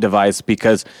plot device,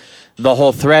 because the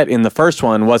whole threat in the first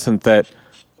one wasn't that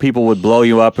people would blow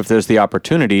you up if there's the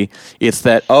opportunity. It's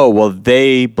that, oh, well,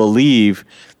 they believe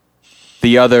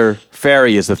the other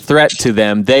fairy is a threat to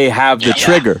them. They have the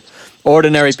trigger.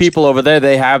 Ordinary people over there,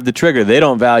 they have the trigger. They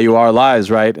don't value our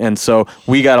lives, right? And so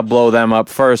we got to blow them up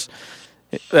first.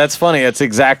 That's funny. It's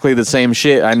exactly the same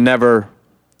shit. I never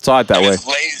Saw it that way. It's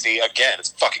lazy. Again, it's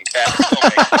fucking bad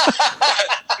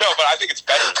filmmaking. No, but I think it's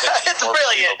better. It's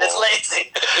brilliant. It's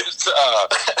lazy.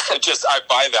 It just, I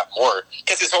buy that more.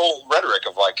 Because his whole rhetoric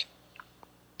of, like,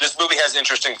 this movie has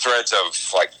interesting threads of,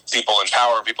 like, people in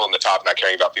power and people in the top not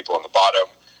caring about people in the bottom.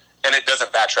 And it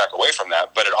doesn't backtrack away from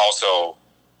that, but it also,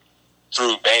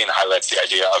 through Bane, highlights the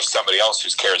idea of somebody else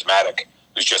who's charismatic,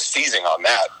 who's just seizing on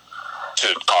that to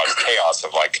cause chaos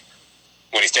of, like,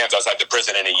 when he stands outside the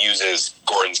prison and he uses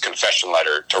Gordon's confession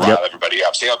letter to rile everybody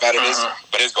up. See how bad it is?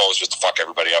 But his goal is just to fuck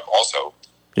everybody up also.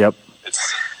 Yep.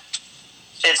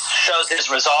 It shows his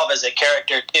resolve as a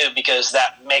character, too, because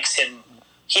that makes him...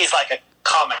 He's like a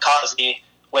kamikaze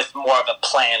with more of a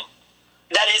plan.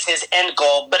 That is his end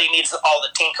goal, but he needs all the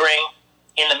tinkering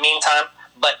in the meantime,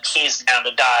 but he's down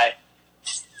to die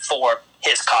for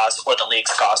his cause or the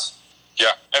League's cause.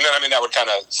 Yeah, and then, I mean, that would kind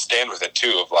of stand with it,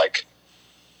 too, of, like,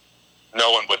 no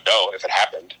one would know if it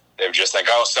happened. They would just think,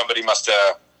 oh, somebody must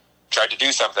have tried to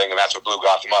do something, and that's what blew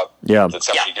Gotham up. Yeah. That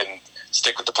somebody didn't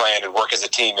stick with the plan and work as a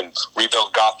team and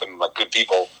rebuild Gotham like good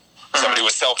people. Somebody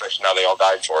was selfish, and now they all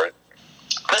died for it.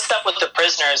 The stuff with the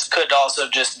prisoners could also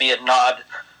just be a nod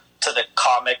to the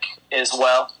comic as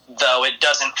well, though it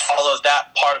doesn't follow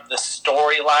that part of the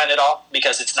storyline at all,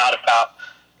 because it's not about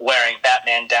wearing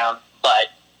Batman down, but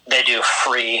they do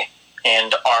free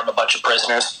and arm a bunch of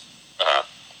prisoners.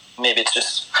 Maybe it's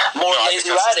just more lazy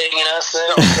writing, you know? So.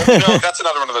 No, that's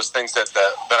another one of those things that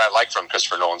I like from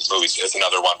Christopher Nolan's movies. It's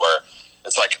another one where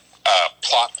it's like a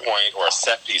plot point or a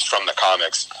set piece from the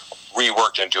comics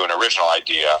reworked into an original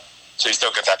idea. So you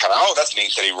still get that kind of, oh, that's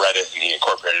neat that he read it and he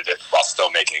incorporated it while still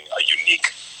making a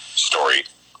unique story.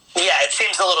 Yeah, it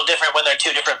seems a little different when they're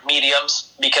two different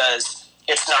mediums, because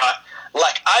it's not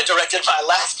like I directed my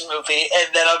last movie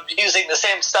and then I'm using the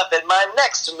same stuff in my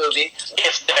next movie.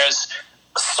 If there's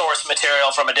source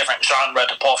material from a different genre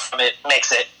to pull from, it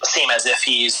makes it seem as if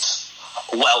he's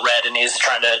well read and he's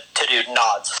trying to do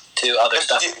nods to other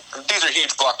stuff. These are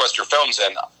huge blockbuster films,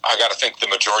 and I got to think the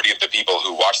majority of the people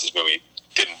who watch this movie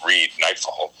didn't read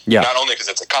Nightfall. Yeah. Not only because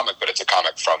it's a comic, but it's a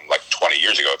comic from like 20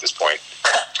 years ago at this point.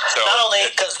 So, not only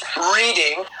because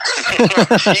reading,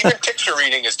 even picture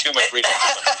reading is too much reading.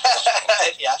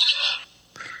 yeah.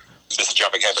 This is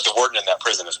jumping ahead, but the warden in that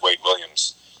prison is Wade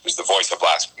Williams, who's the voice of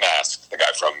Last Mask, the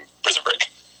guy from Prison Break.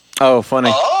 Oh,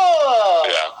 funny. Oh.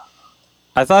 Yeah.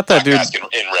 I thought that dude... Mask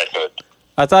in Red Hood.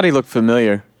 I thought he looked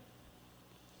familiar.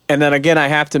 And then again, I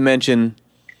have to mention,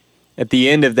 at the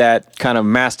end of that kind of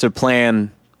master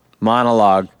plan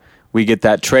monologue, we get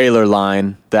that trailer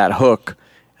line, that hook,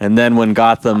 and then when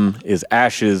Gotham is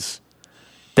ashes,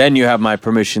 then you have my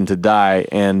permission to die.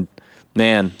 And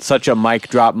man, such a mic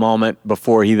drop moment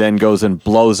before he then goes and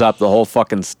blows up the whole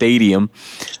fucking stadium.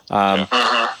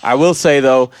 I will say,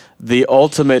 though, the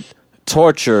ultimate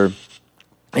torture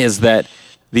is that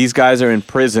these guys are in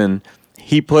prison.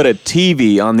 He put a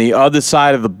TV on the other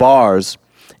side of the bars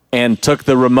and took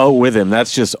the remote with him.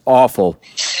 That's just awful.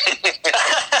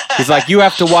 He's like, you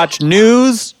have to watch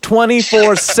news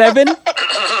 24/7.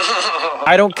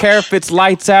 I don't care if it's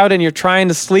lights out and you're trying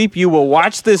to sleep. You will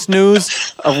watch this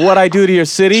news of what I do to your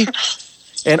city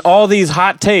and all these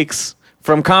hot takes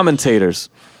from commentators.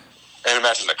 And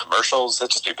imagine the commercials.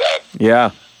 That'd just be bad.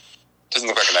 Yeah. Doesn't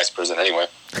look like a nice prison anyway.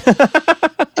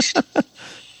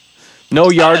 No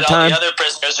yard time. All the other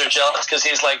prisoners are jealous because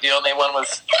he's like the only one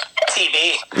with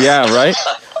TV. Yeah, right?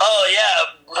 Oh,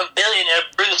 yeah, billionaire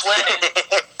Bruce Wayne.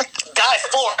 Guy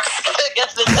Fawkes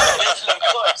gets the television, of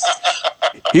course.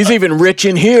 He's even rich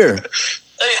in here.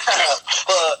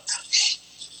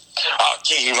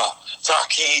 Akiva,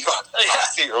 Sakiva,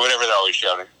 or whatever they're always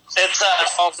shouting. It's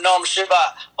Om Nom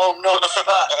Shiva, Om Nom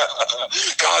Shiva.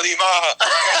 Kalima,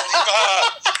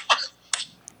 Kalima.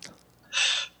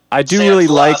 I do really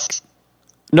like...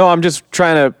 No, I'm just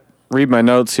trying to read my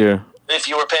notes here. If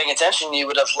you were paying attention, you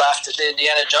would have laughed at the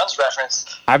Indiana Jones reference.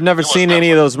 I've never seen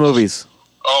any of those movies.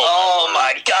 Oh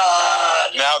my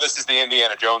God! Now this is the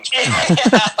Indiana Jones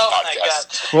podcast. Oh my God!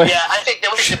 Wait. Yeah, I think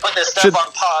that we should put this stuff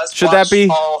on pause. Should that be? We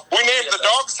named the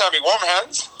dog Sammy Warm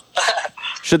Hands.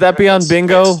 Should that be on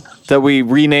Bingo? That we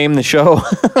rename the show?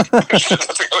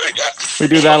 We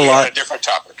do that a lot. A different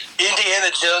topic. Indiana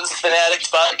Jones Fanatics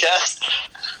podcast.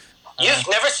 You've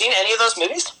never seen any of those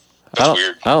movies? That's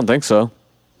weird. I don't think so.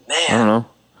 Man, I don't know.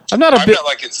 I'm not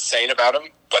like insane about them,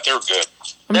 but they're good.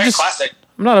 They're classic.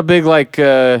 I'm not a big like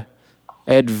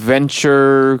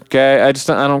adventure guy. I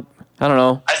don't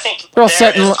know. I think they're all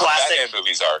set in classic. Batman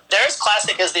movies are. They're as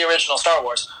classic as the original Star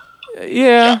Wars.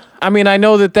 Yeah, I mean, I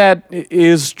know that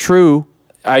is true.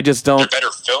 I just don't They're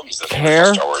better films than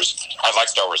care. Star Wars. I like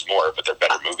Star Wars more, but they're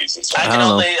better movies and stuff.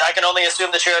 I can only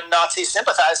assume that you're a Nazi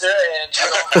sympathizer, and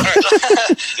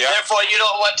therefore you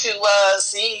don't want to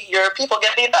see your people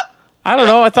get beat up. I don't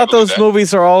know. I thought those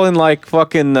movies are all in like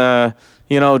fucking,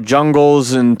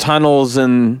 jungles and tunnels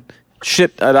and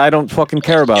shit that I don't fucking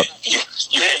care about.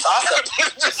 It's awesome.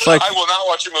 It's like, I will not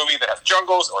watch a movie that has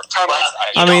jungles or tunnels.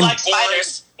 You don't like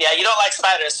spiders. Yeah, you don't like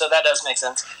spiders, so that does make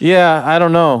sense. Yeah, I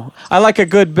don't know. I like a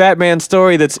good Batman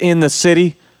story that's in the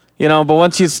city, but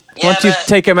once you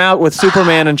take him out with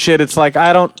Superman and shit, it's like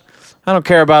I don't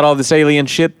care about all this alien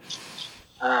shit.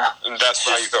 And that's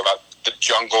how you feel about the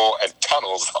jungle and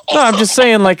tunnels. Also. No, I'm just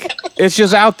saying, like, it's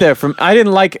just out there. I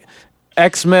didn't like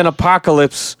X-Men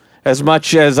Apocalypse as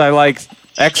much as I like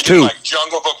X2. You like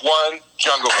Jungle Book 1,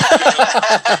 Jungle Book 2,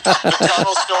 the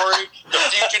tunnel story, The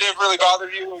Fugitive really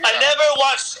bothered you? I never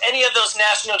watched any of those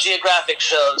National Geographic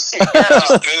shows.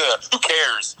 Who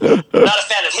cares? Not a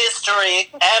fan of history,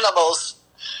 animals,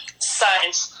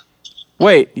 science.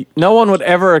 Wait, no one would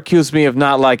ever accuse me of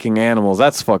not liking animals.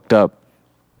 That's fucked up.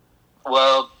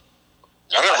 Well,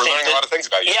 I know, we're learning a lot of things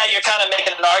about you. Yeah, you're kind of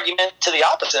making an argument to the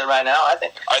opposite right now, I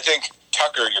think. I think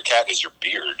Tucker, your cat, is your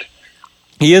beard.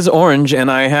 He is orange,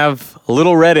 and I have a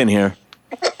little red in here.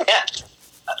 Yeah.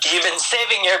 You've been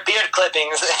saving your beard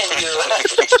clippings, and you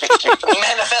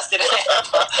manifested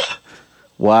it.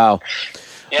 Wow.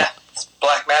 Yeah, it's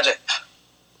black magic.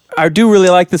 I do really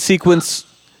like the sequence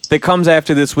that comes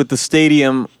after this with the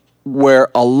stadium where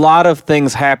a lot of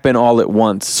things happen all at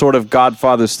once, sort of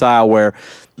Godfather style, where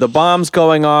the bomb's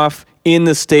going off in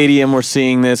the stadium. We're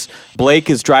seeing this. Blake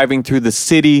is driving through the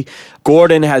city.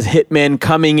 Gordon has hitmen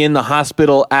coming in the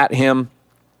hospital at him.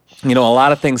 A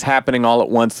lot of things happening all at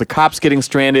once. The cops getting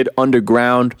stranded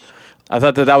underground. I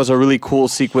thought that was a really cool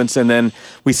sequence. And then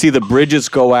we see the bridges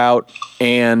go out,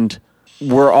 and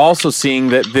we're also seeing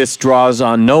that this draws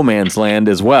on No Man's Land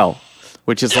as well,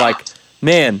 which is like,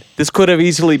 man, this could have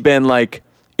easily been like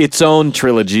its own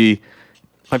trilogy.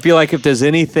 I feel like if there's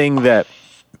anything that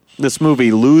this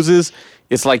movie loses,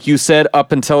 it's like you said,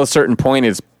 up until a certain point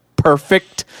is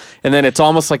perfect, and then it's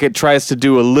almost like it tries to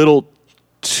do a little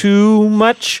too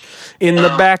much in the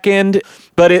back end,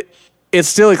 but it's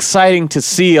still exciting to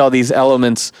see all these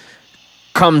elements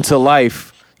come to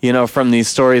life, from these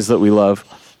stories that we love.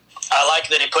 I like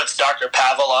that he puts Dr.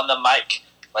 Pavel on the mic.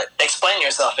 Like, explain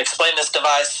yourself, explain this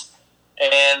device,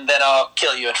 and then I'll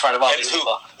kill you in front of all these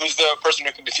people. Who's the person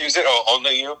who can defuse it? Oh,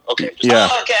 only you? Okay.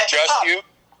 Just you?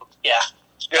 Yeah.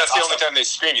 Yeah, that's the only time they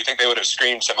scream. You think they would have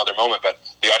screamed some other moment, but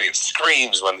the audience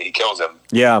screams when he kills him.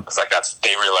 Yeah. It's like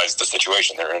they realize the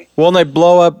situation they're in. Well, and they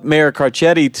blow up Mayor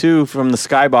Carcetti, too, from the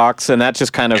skybox, and that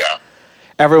just kind of... Yeah.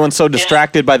 Everyone's so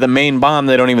distracted by the main bomb,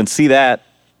 they don't even see that.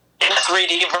 In the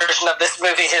 3D version of this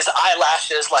movie, his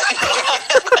eyelashes, fly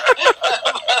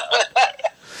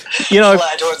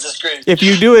towards the screen. If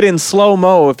you do it in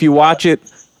slow-mo, if you watch it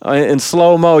in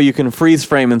slow-mo, you can freeze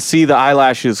frame and see the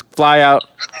eyelashes fly out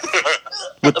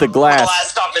with the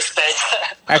glass. Off his face.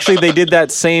 Actually, they did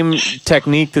that same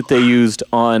technique that they used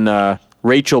on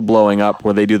Rachel blowing up,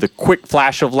 where they do the quick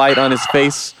flash of light on his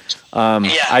face.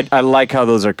 I like how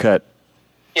those are cut.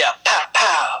 Yeah, pow,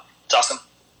 pow. It's awesome.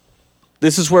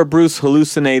 This is where Bruce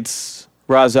hallucinates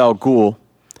Ra's al Ghul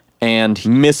and he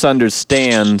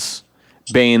misunderstands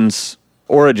Bane's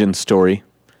origin story,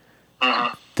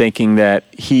 thinking that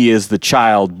he is the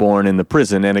child born in the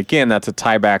prison. And again, that's a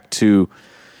tie back to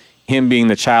him being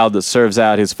the child that serves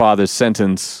out his father's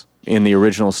sentence in the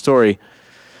original story.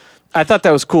 I thought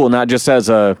that was cool, not just as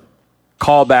a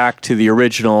callback to the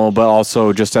original, but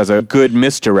also just as a good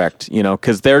misdirect,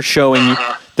 because they're showing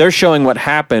what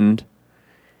happened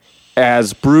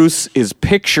as Bruce is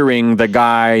picturing the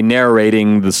guy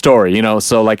narrating the story,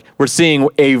 so like we're seeing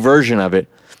a version of it.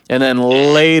 And then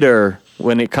later,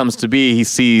 when it comes to be, he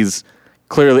sees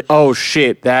clearly, oh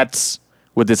shit, that's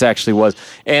what this actually was.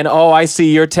 And I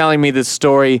see you're telling me this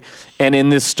story, and in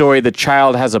this story the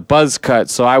child has a buzz cut,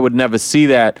 so I would never see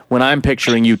that when I'm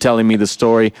picturing you telling me the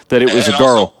story that it was a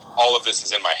girl. Also, all of this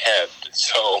is in my head,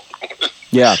 so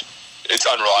yeah. It's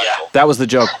unreliable. Yeah. That was the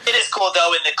joke. It is cool,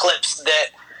 though, in the clips that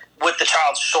with the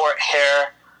child's short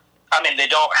hair, they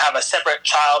don't have a separate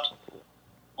child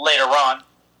later on,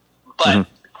 but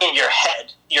in your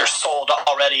head, you're sold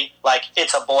already like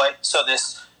it's a boy, so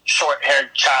this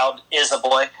short-haired child is a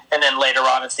boy, and then later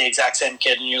on it's the exact same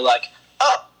kid, and you're like,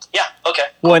 oh, yeah, okay.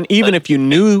 Well, and even if you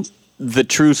knew the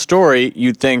true story,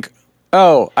 you'd think,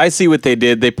 oh, I see what they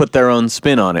did. They put their own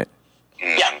spin on it.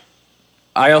 Yeah.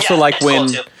 I also like when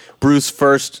Bruce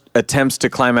first attempts to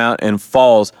climb out and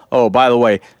falls. Oh, by the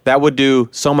way, that would do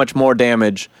so much more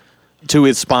damage to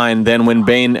his spine than when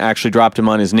Bane actually dropped him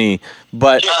on his knee.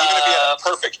 But Yeah, even if he had a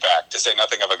perfect back, to say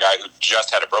nothing of a guy who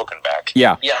just had a broken back.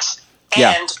 yeah, Yes.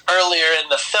 Yeah. And earlier in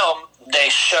the film, they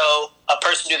show a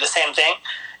person do the same thing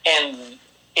and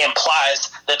implies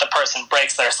that the person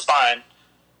breaks their spine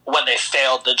when they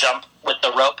failed the jump with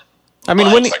the rope. I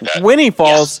mean, But- when he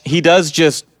falls, he does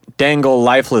just dangle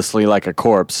lifelessly like a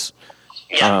corpse.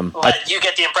 Yeah, but you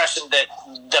get the impression that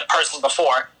the person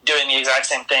before doing the exact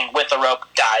same thing with the rope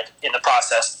died in the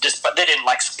process. But they didn't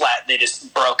like splat; they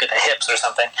just broke at the hips or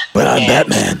something. But I'm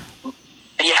Batman.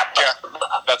 Yeah,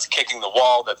 That's kicking the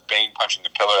wall. That's Bane punching the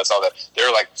pillar. That's all that.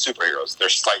 They're like superheroes. They're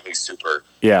slightly super.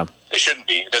 Yeah. They shouldn't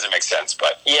be. It doesn't make sense,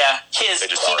 but yeah. His They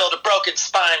just healed broken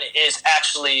spine is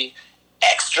actually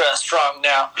extra strong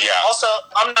now. Yeah. Also,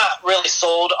 I'm not really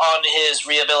sold on his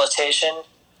rehabilitation.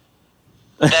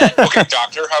 That okay,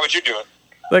 doctor, how would you do it?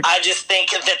 Like, I just think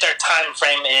that their time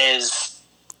frame is.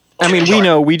 I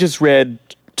mean, we just read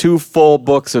 2 full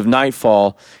books of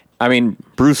Nightfall. I mean,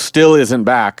 Bruce still isn't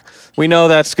back. We know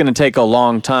that's going to take a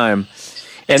long time.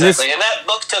 And Exactly, and that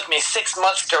book took me 6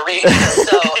 months to read,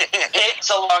 so it's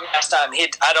a long ass time.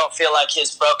 I don't feel like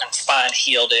his broken spine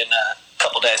healed in a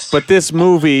couple days. But this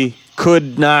movie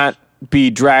could not be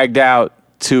dragged out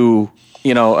to,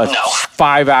 a No.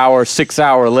 5-hour,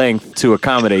 6-hour length to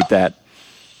accommodate that.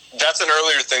 That's an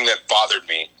earlier thing that bothered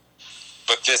me,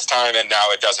 but this time and now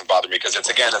it doesn't bother me because it's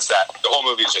that the whole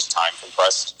movie is just time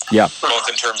compressed. Yeah. Both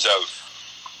in terms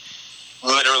of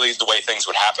literally the way things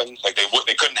would happen, like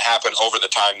they couldn't happen over the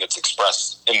time that's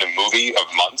expressed in the movie of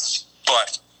months,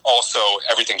 but also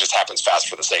everything just happens fast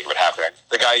for the sake of it happening.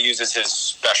 The guy uses his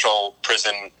special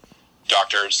prison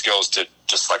doctor skills to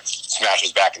just like smash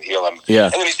his back and heal him. Yeah.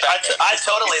 And then he's back. I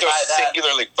totally he's so buy that.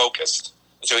 singularly focused.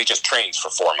 So he just trains for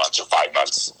 4 months or 5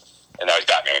 months, and now he's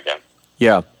Batman again.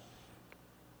 Yeah.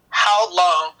 How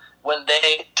long, when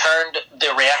they turned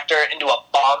the reactor into a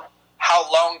bomb, how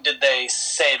long did they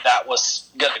say that was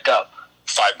going to go?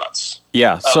 5 months.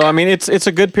 Yeah. So, Okay. I mean, it's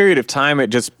a good period of time.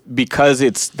 It just, because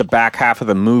it's the back half of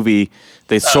the movie,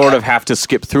 they sort of have to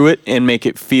skip through it and make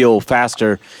it feel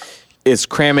faster. Is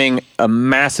cramming a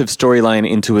massive storyline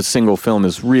into a single film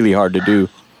is really hard to do.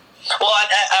 Well,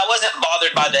 I wasn't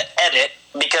bothered by the edit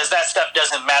because that stuff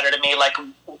doesn't matter to me. Like,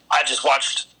 I just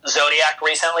watched Zodiac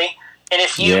recently, and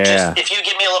if you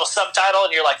give me a little subtitle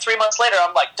and you're like 3 months later,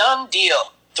 I'm like, done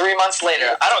deal. 3 months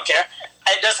later, I don't care.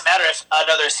 It doesn't matter if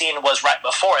another scene was right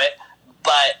before it,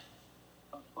 but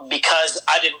because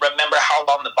I didn't remember how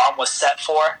long the bomb was set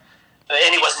for,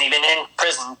 and he wasn't even in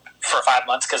prison for 5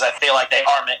 months because I feel like they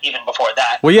arm it even before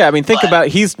that. Well, yeah, I mean, think But- about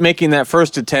he's making that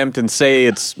first attempt and say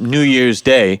it's New Year's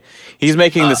Day. He's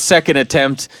making the second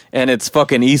attempt and it's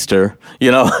fucking Easter,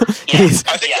 He's,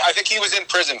 I think he was in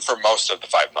prison for most of the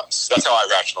 5 months. That's how I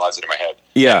rationalize it in my head.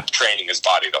 Yeah. Training his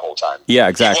body the whole time. Yeah,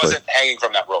 exactly. He wasn't hanging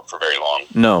from that rope for very long.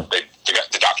 No. The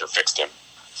doctor fixed him.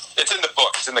 It's in the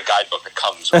book. It's in the guidebook that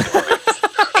comes with the movie.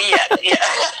 Yeah.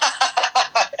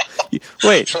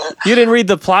 Wait, you didn't read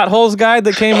the plot holes guide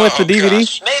that came with the DVD?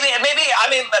 Gosh. Maybe I'm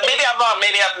wrong.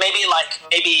 Maybe Yeah,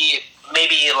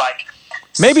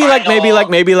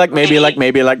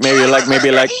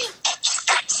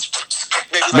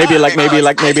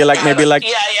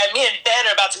 me and Ben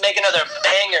are about to make another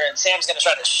banger, and Sam's gonna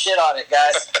try to shit on it,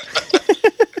 guys.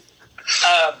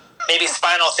 Maybe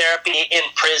spinal therapy in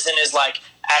prison is like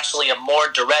actually a more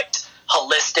direct,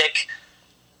 holistic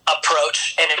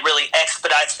approach, and it really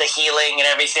expedites the healing and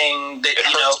everything. That It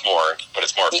hurts more, but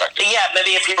it's more effective. Yeah,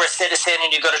 maybe if you were a citizen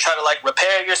and you go to try to like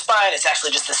repair your spine, it's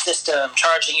actually just the system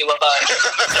charging you a bunch.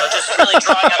 Just really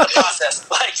drawing out the process.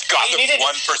 Like you Gotham's needed,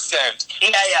 1%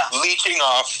 yeah. leeching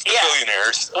off Yeah.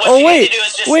 billionaires. What Oh, you wait, need to do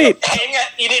is just wait.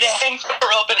 you need to hang from a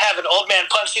rope and have an old man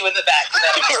punch you in the back. And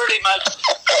that'll pretty much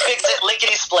fix it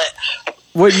lickety split.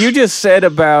 What you just said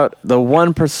about the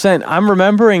 1%, I'm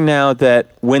remembering now that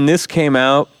when this came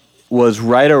out was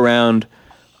right around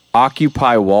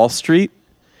Occupy Wall Street.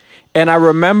 And I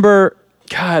remember,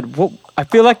 I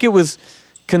feel like it was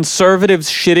conservatives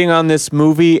shitting on this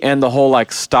movie and the whole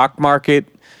like stock market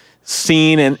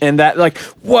scene and that like,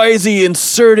 why is he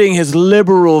inserting his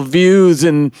liberal views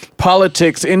and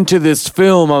politics into this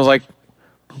film? I was like,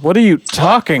 what are you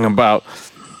talking about?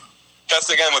 That's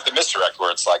again with the misdirect, where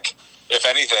it's like, if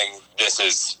anything, this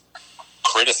is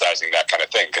criticizing that kind of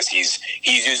thing because he's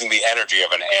using the energy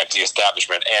of an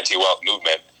anti-establishment, anti-wealth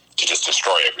movement to just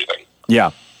destroy everything.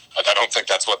 Yeah. I don't think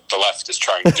that's what the left is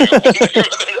trying to do.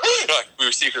 Like,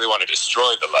 we secretly want to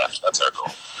destroy the left. That's our goal.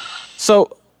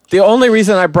 So the only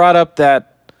reason I brought up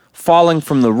that falling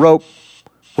from the rope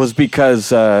was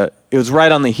because it was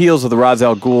right on the heels of the Ra's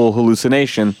al Ghul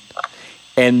hallucination.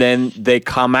 and then they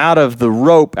come out of the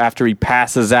rope after he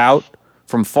passes out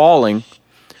from falling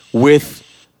with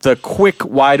the quick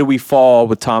 "Why Do We Fall"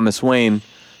 with Thomas Wayne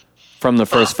from the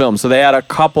first film. So they had a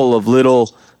couple of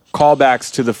little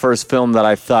callbacks to the first film that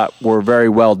I thought were very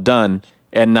well done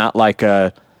and not like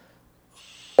a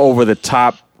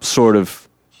over-the-top sort of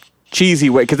cheesy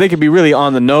way, because they could be really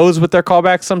on the nose with their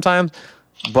callbacks sometimes,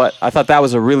 but I thought that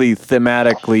was a really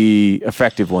thematically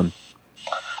effective one.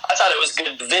 I thought it was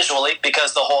good visually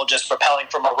because the whole just propelling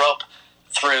from a rope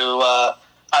through,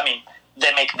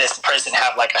 they make this prison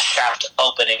have like a shaft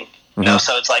opening, you know,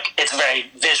 so it's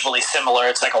very visually similar.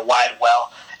 It's like a wide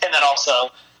well. And then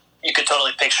also, you could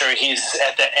totally picture he's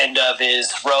at the end of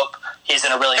his rope. He's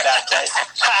in a really bad place.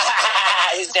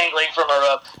 He's dangling from a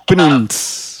rope.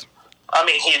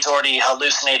 He's already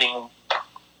hallucinating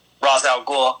Ra's al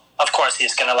Ghul. Of course,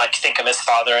 he's going to like think of his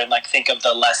father and like think of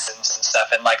the lessons and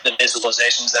stuff and like the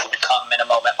visualizations that would come in a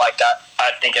moment like that.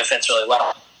 I think it fits really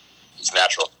well. It's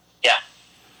natural. Yeah.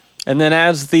 And then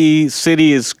as the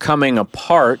city is coming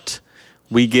apart,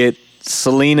 we get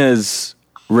Selina's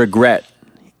regret.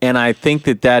 And I think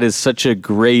that is such a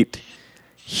great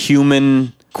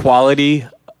human quality.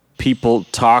 People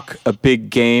talk a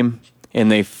big game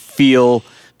and they feel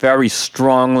very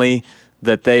strongly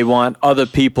that they want other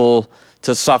people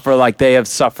to suffer like they have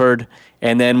suffered.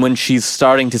 And then when she's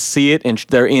starting to see it and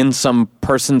they're in some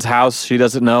person's house she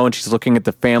doesn't know and she's looking at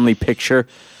the family picture,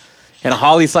 and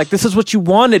Holly's like, "This is what you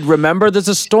wanted, remember? There's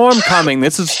a storm coming.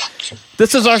 This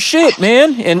is our shit,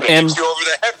 man." And you over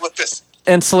the head with this.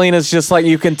 And Selina's just like,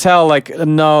 you can tell, like,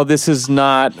 no, this is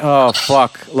not, oh,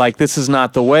 fuck. Like, this is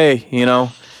not the way, you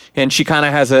know? And she kind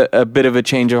of has a bit of a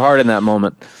change of heart in that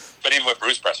moment. But even when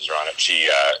Bruce presses her on it, she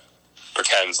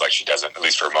pretends like she doesn't, at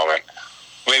least for a moment.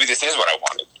 Maybe this is what I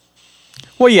wanted.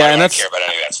 Well, yeah, I and don't care about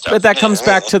any of that stuff. but that comes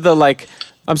back to the, like,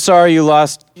 "I'm sorry you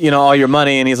lost, all your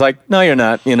money." And he's like, "No, you're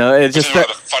not." It's Which just is one of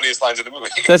the funniest lines in the movie.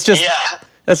 That's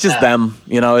just them.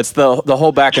 It's the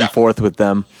whole back and forth with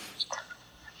them.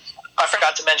 I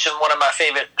forgot to mention one of my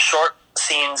favorite short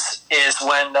scenes is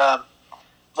when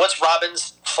what's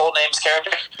Robin's full name's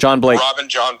character? John Blake. Robin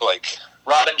John Blake.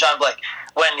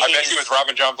 When I bet he was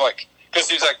Robin John Blake. Because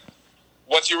he's like,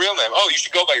 "What's your real name?" "Oh, you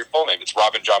should go by your full name. It's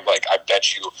Robin John Blake. I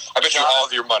bet you all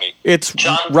of your money." It's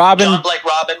John Blake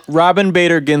Robin. Robin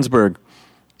Bader Ginsburg.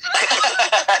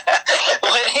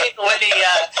 when he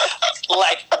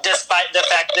despite the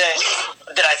fact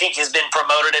that I think he's been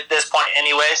promoted at this point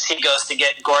anyways, he goes to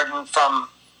get Gordon from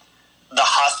the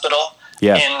hospital.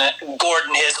 Yeah. And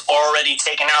Gordon has already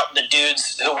taken out the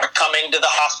dudes who were coming to the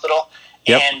hospital.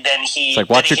 Yep. And then it's like,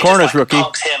 "Watch your corners, rookie."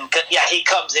 Punks him. Yeah, he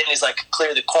comes in and he's like,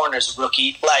 "Clear the corners,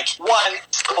 rookie." Like, one,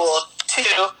 cool.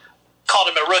 Two, called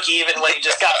him a rookie even when he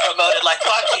just got promoted. Like,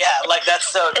 fuck yeah. Like, that's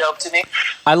so dope to me.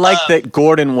 I like that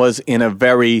Gordon was in a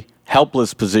very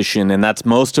helpless position, and that's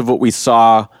most of what we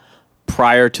saw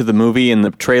prior to the movie in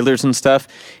the trailers and stuff.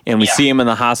 And we see him in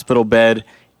the hospital bed,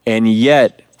 and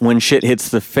yet when shit hits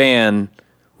the fan,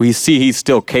 we see he's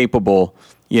still capable.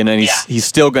 And he's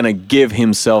still going to give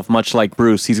himself, much like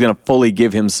Bruce. He's going to fully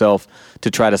give himself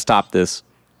to try to stop this.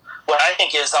 What I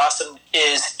think is awesome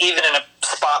is even in a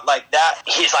spot like that,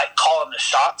 he's like calling the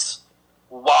shots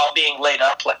while being laid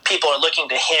up. Like, people are looking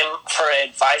to him for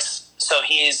advice. So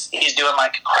he's doing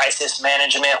like crisis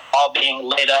management while being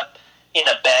laid up in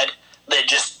a bed. That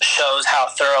just shows how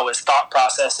thorough his thought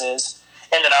process is.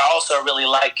 And then I also really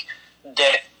like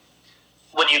that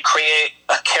when you create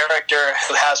a character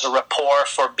who has a rapport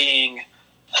for being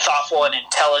thoughtful and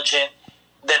intelligent,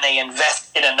 then they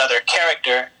invest in another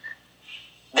character.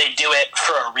 They do it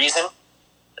for a reason,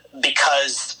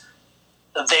 because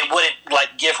they wouldn't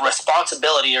like give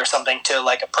responsibility or something to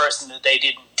like a person that they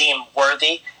didn't deem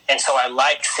worthy. And so I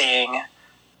like seeing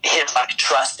his like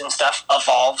trust and stuff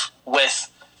evolve with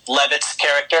Levitt's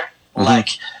character.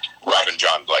 Mm-hmm. Robin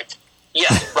John Blake. Yeah,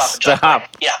 Robin John Blake.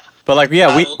 Yeah.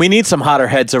 But we need some hotter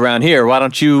heads around here. Why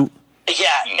don't you? Yeah,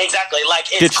 exactly.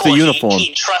 Like, it's ditch cool. the uniform.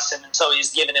 He trusts him, and so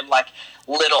he's giving him like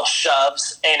little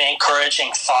shoves and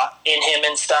encouraging thought in him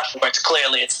and stuff. Where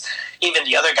it's even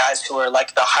the other guys who are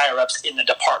like the higher ups in the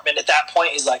department. At that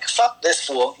point, he's like, "Fuck this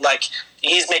fool!" Like,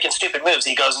 he's making stupid moves.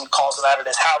 He goes and calls him out at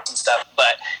his house and stuff.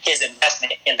 But his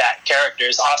investment in that character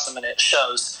is awesome, and it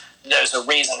shows there's a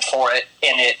reason for it,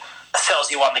 and it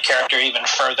sells you on the character even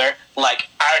further. Like,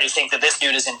 I already think that this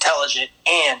dude is intelligent,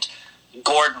 and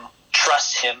Gordon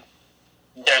trusts him.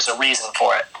 There's a reason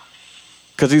for it.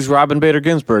 Because he's Robin Bader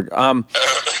Ginsburg.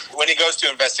 When he goes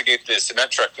to investigate the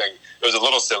cement truck thing, it was a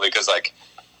little silly because, like,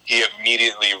 he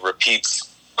immediately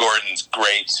repeats Gordon's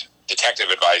great detective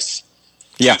advice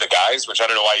to the guys, which I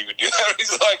don't know why you would do that.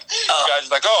 He's like, the guy's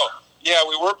like, "Oh, Yeah,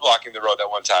 we were blocking the road that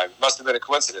one time. Must have been a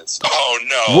coincidence. Oh,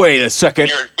 no. Wait a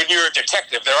second. When you're a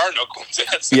detective, there are no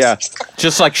coincidences. Yeah,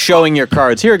 just like showing your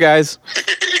cards. Here, guys.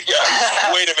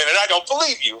 Yeah. Wait a minute, I don't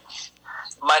believe you.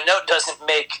 My note doesn't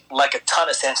make like a ton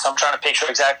of sense, so I'm trying to picture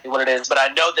exactly what it is. But I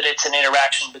know that it's an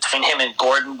interaction between him and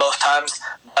Gordon both times.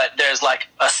 But there's like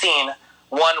a scene,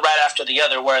 one right after the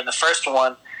other, where in the first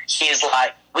one, he's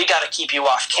like, we got to keep you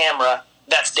off camera.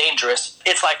 That's dangerous.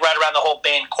 It's like right around the whole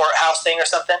Bain courthouse thing or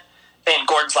something. And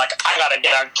Gordon's like, I got to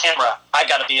get on camera. I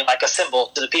got to be like a symbol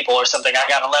to the people or something. I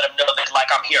got to let them know that like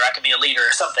I'm here. I can be a leader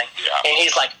or something. Yeah. And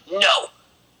he's like, no,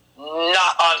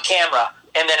 not on camera.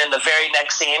 And then in the very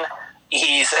next scene,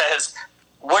 he says,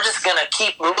 we're just going to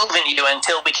keep moving you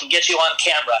until we can get you on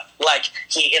camera. Like,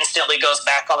 he instantly goes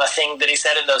back on the thing that he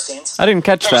said in those scenes. I didn't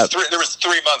catch that. There was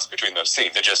 3 months between those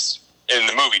scenes. It just, in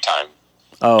the movie time.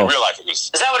 Oh. In real life, it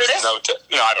was... Is that what it is?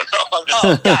 No, I don't know. I'm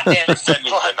just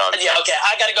goddamn. Yeah, okay.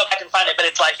 I got to go back and find it. But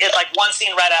it's like one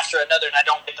scene right after another, and I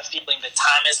don't get the feeling that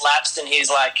time has lapsed. And he's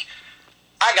like,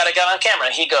 I got to get on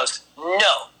camera. He goes,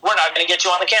 no, we're not going to get you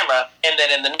on the camera. And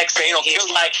then in the next scene, he's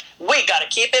like, we got to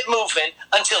keep it moving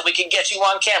until we can get you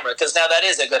on camera, because now that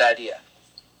is a good idea.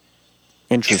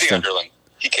 Interesting. He's the underling.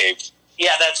 He caved.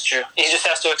 Yeah, that's true. He just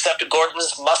has to accept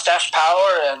Gordon's mustache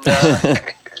power and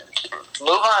move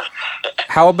on.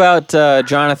 How about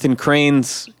Jonathan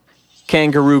Crane's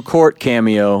Kangaroo Court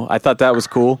cameo? I thought that was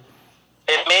cool.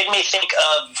 It made me think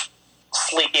of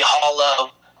Sleepy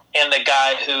Hollow and the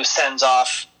guy who sends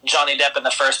off Johnny Depp in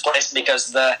the first place,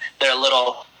 because their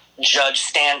little judge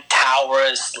stand tower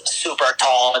is super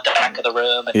tall at the back of the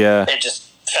room. And yeah. It just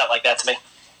felt like that to me.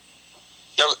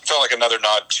 It felt like another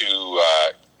nod to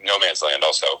No Man's Land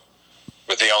also,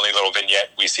 with the only little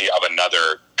vignette we see of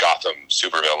another Gotham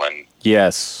supervillain.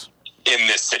 Yes. In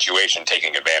this situation,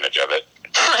 taking advantage of it.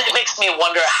 It makes me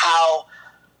wonder how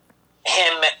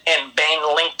him and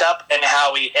Bane linked up and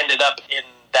how he ended up in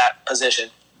that position.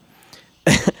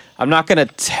 I'm not going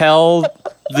to tell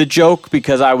the joke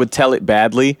because I would tell it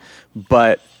badly,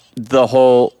 but the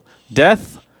whole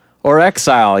death or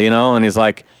exile, and he's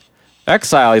like,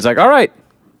 exile. He's like, all right,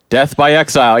 death by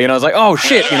exile. It's like, oh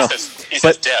shit, He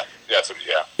says death. That's what,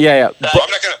 yeah. Yeah. I'm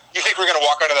not gonna. You think we're gonna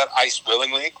walk onto that ice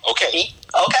willingly? Okay.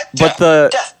 Okay.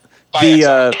 But death.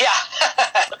 Yeah.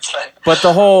 That's right. But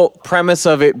the whole premise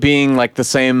of it being like the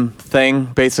same thing,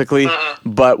 basically,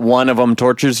 but one of them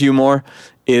tortures you more,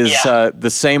 is the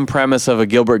same premise of a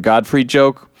Gilbert Gottfried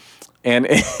joke, and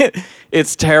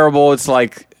it's terrible. It's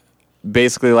like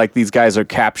basically like these guys are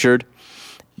captured.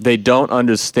 They don't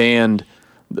understand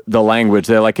the language.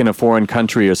 They're like in a foreign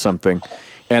country or something.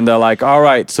 And they're like, all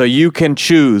right, so you can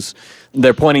choose.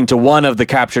 They're pointing to one of the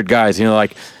captured guys,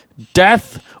 like,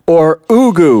 death or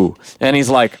Ugu. And he's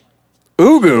like,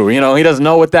 Ugu, he doesn't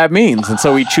know what that means. And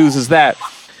so he chooses that.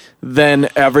 Then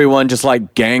everyone just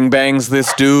like gangbangs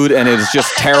this dude, and it's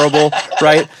just terrible,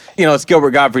 right? It's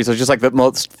Gilbert Gottfried, so it's just like the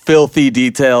most filthy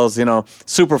details,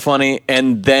 super funny.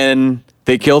 And then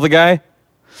they kill the guy.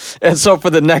 And so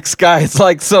for the next guy, it's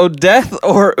like, so death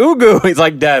or Ugu? He's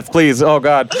like, death, please. Oh,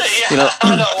 God. Yeah,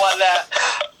 I don't want that.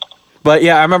 But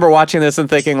yeah, I remember watching this and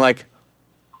thinking like,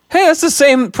 hey, that's the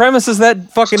same premise as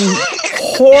that fucking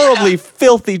horribly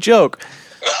filthy joke.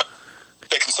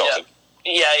 They consulted.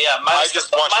 Yeah. I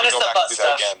just want you to go back and do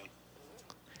that again.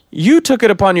 You took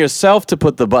it upon yourself to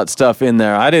put the butt stuff in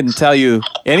there. I didn't tell you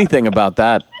anything about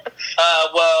that.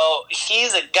 Well,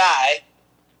 he's a guy,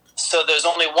 so there's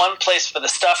only one place for the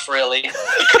stuff, really. He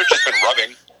could have just been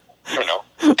rubbing. I don't know.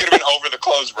 Could have been over the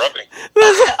clothes rubbing.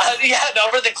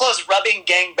 Over the clothes rubbing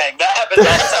gangbang. That happens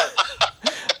all the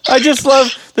time. I just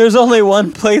love, there's only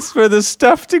one place for the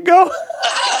stuff to go.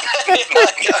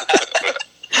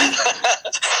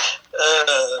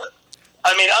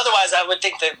 Otherwise I would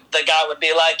think that the guy would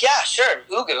be like, yeah, sure,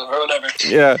 Ugu, or whatever.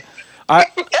 Yeah. Rub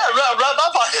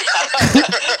up on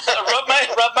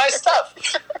it. rub my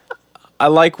stuff. I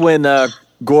like when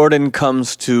Gordon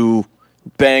comes to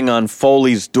bang on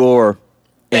Foley's door.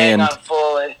 Bang on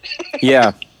Foley.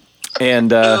 Yeah.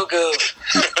 And Ugu.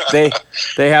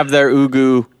 they have their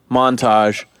Ugu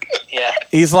montage. Yeah.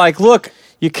 He's like, look,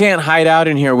 you can't hide out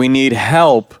in here. We need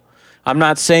help. I'm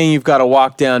not saying you've got to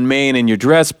walk down Main in your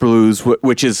dress blues,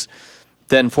 which is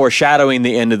then foreshadowing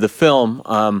the end of the film.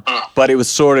 But it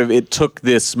was it took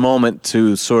this moment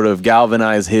to sort of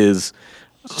galvanize his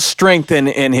strength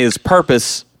and his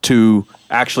purpose to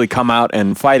actually come out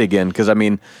and fight again. Because,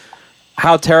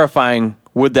 how terrifying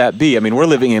would that be? We're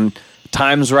living in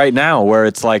times right now where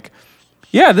it's like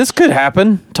yeah, this could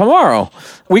happen tomorrow.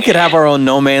 We could have our own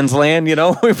no man's land, you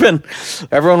know?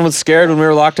 Everyone was scared when we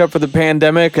were locked up for the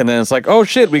pandemic, and then it's like, oh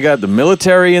shit, we got the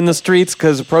military in the streets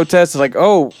because of protests. It's like,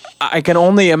 oh, I can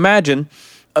only imagine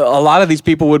a lot of these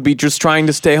people would be just trying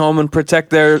to stay home and protect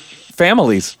their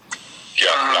families. Yeah,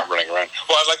 not running around.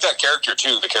 Well, I like that character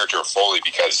too, the character of Foley,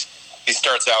 because he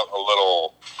starts out a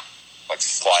little like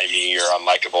slimy or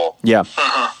unlikable. Yeah.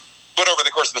 But over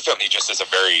the course of the film, he just is a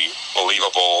very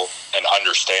believable and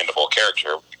understandable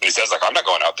character. And he says, like, I'm not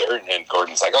going out there. And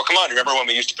Gordon's like, oh, come on, remember when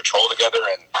we used to patrol together?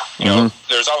 And, you know,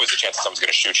 there's always a chance that someone's going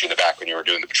to shoot you in the back when you were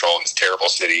doing the patrol in this terrible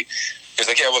city. He's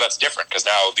like, yeah, well, that's different, because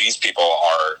now these people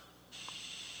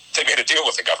they made a deal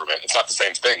with the government. It's not the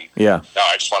same thing. Yeah. No,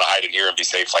 I just want to hide in here and be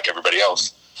safe like everybody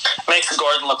else. Makes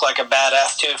Gordon look like a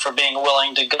badass, too, for being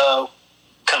willing to go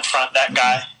confront that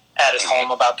guy at his home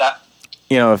about that.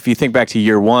 You know, if you think back to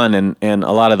year one and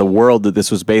a lot of the world that this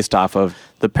was based off of,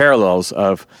 the parallels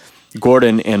of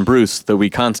Gordon and Bruce that we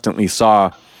constantly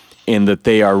saw, in that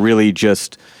they are really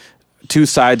just two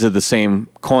sides of the same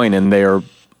coin, and they are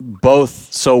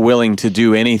both so willing to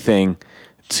do anything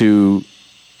to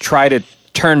try to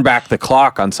turn back the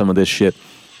clock on some of this shit.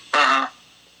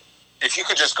 If you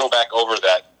could just go back over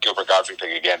that Gilbert Gottfried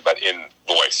thing again, but in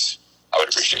voice, I would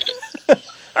appreciate it.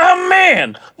 A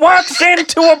man walks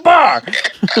into a bar.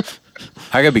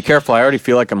 I gotta be careful. I already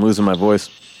feel like I'm losing my voice.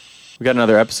 We got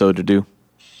another episode to do.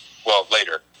 Well,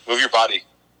 later. Move your body.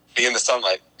 Be in the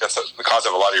sunlight. That's the cause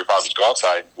of a lot of your problems. Go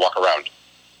outside. Walk around.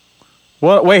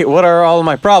 What? Wait, what are all of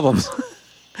my problems?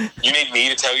 You need me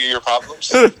to tell you your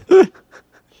problems?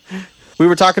 We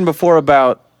were talking before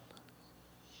about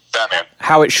Batman.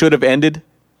 how it should have ended.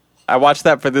 I watched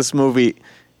that for this movie,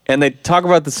 and they talk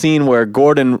about the scene where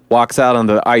Gordon walks out on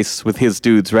the ice with his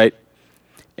dudes, right?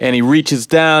 And he reaches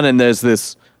down, and there's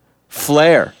this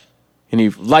flare. And he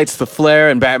lights the flare,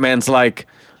 and Batman's like,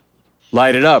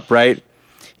 light it up, right?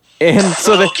 And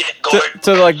so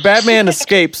like Batman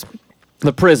escapes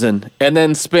the prison and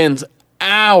then spends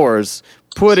hours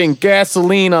putting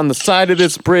gasoline on the side of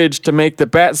this bridge to make the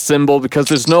bat symbol because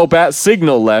there's no bat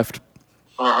signal left.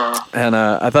 And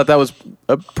I thought that was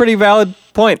a pretty valid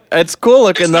point. It's cool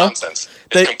looking, It's though. nonsense.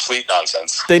 It's complete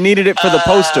nonsense. They needed it for the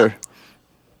poster.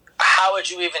 How would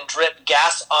you even drip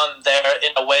gas on there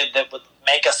in a way that would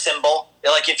make a symbol?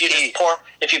 Like if you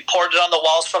poured it on the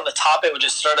walls from the top, it would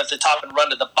just start at the top and run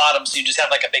to the bottom, so you just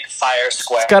have like a big fire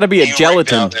square. It's got to be a He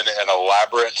gelatin. rigged out an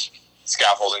elaborate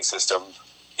scaffolding system.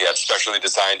 He had specially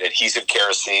designed adhesive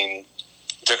kerosene.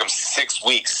 It took him 6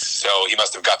 weeks, so he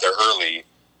must have got there early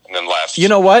and then left. You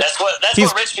know what? That's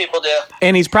what rich people do.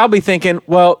 And he's probably thinking,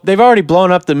 well, they've already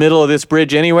blown up the middle of this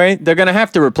bridge anyway. They're going to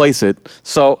have to replace it.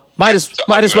 So might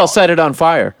as well set it on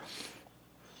fire.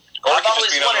 Or I've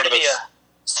always wanted to be a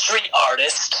street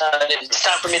artist. It's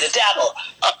time for me to dabble.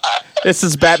 This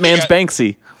is Batman's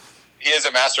Banksy. He is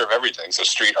a master of everything, so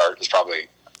street art is probably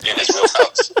in his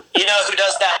wheelhouse. You know who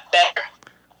does that better?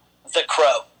 The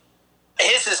Crow.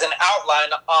 His is an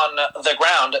outline on the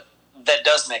ground that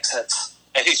does make sense.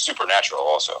 And he's supernatural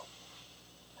also.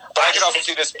 But I can also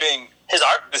see this being... His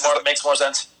art makes more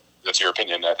sense. That's your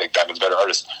opinion. I think Batman's a better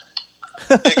artist.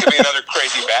 It could be another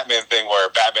crazy Batman thing where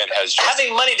Batman has just...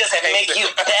 Having money doesn't make you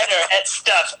better at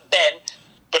stuff, Ben.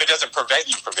 But it doesn't prevent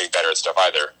you from being better at stuff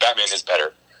either. Batman is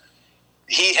better.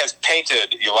 He has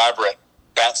painted elaborate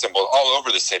bat symbols all over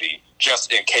the city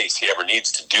just in case he ever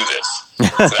needs to do this.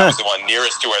 So that was the one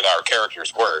nearest to where our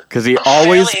characters were. Because he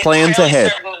always plans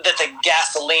ahead. Certain that the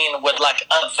gasoline would like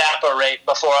evaporate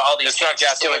before all these... It's not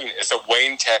gasoline. It's a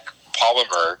Wayne Tech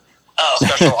polymer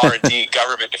special R&D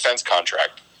government defense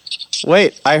contract.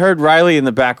 Wait, I heard Riley in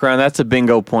the background. That's a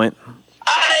bingo point.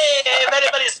 Hey, if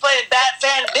anybody's playing Bat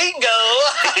Fan Bingo...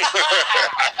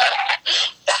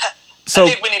 So, I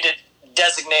think we need to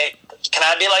designate... Can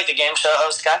I be like the game show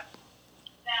host guy?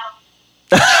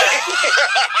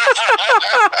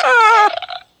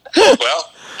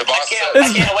 Well, the boss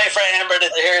I can't wait for Amber to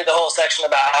hear the whole section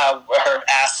about how her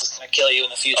ass is going to kill you in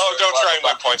the future. Oh, don't try and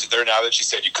win points there now that she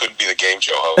said you couldn't be the game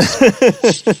show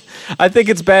host. I think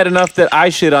it's bad enough that I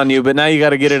shit on you, but now you got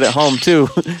to get it at home, too.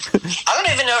 I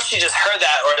don't even know if she just heard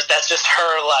that or if that's just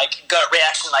her, like, gut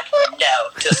reaction, like,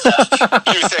 no to stuff.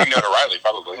 She was saying no to Riley,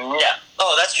 probably. Yeah.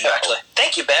 Oh, that's true, actually.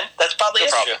 Thank you, Ben. That's probably No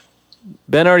it. problem.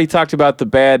 Ben already talked about the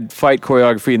bad fight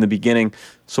choreography in the beginning,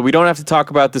 so we don't have to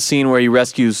talk about the scene where he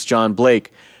rescues John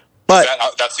Blake. But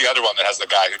That's the other one that has the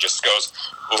guy who just goes,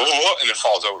 "Whoa," and then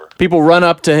falls over. people run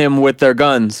up to him with their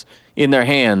guns in their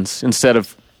hands instead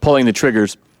of pulling the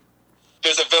triggers.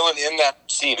 There's a villain in that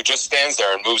scene who just stands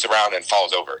there and moves around and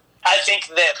falls over. I think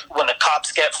that when the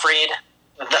cops get freed,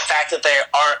 the fact that they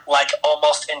aren't like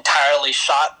almost entirely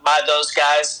shot by those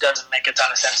guys doesn't make a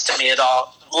ton of sense to me at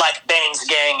all. Like Bane's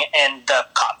gang and the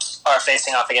cops are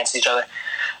facing off against each other.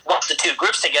 Once the two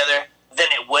groups together, then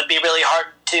it would be really hard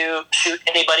to shoot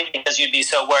anybody because you'd be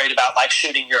so worried about like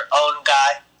shooting your own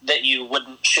guy that you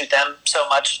wouldn't shoot them so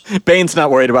much. Bane's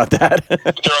not worried about that. They're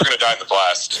all going to die in the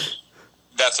blast.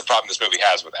 That's the problem this movie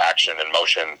has with action and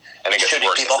motion, and it gets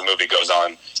worse as the movie goes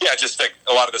on. Yeah, just like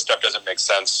a lot of this stuff doesn't make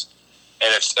sense,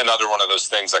 and it's another one of those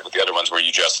things like with the other ones where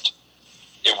you just,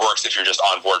 it works if you're just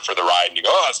on board for the ride and you go,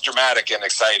 oh, it's dramatic and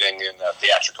exciting and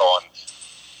theatrical, and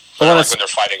like when they're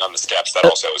fighting on the steps, that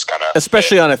also is kind of...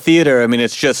 Especially on a theater, I mean,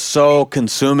 it's just so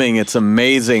consuming. It's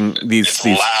amazing, these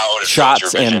loud,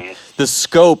 shots and the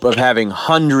scope of having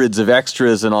hundreds of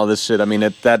extras and all this shit. I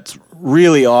mean, that's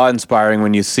really awe-inspiring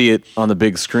when you see it on the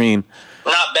big screen.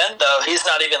 Not Ben, though. He's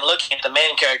not even looking at the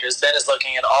main characters. Ben is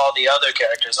looking at all the other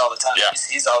characters all the time. Yeah. He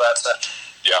sees all that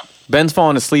stuff. Yeah. Ben's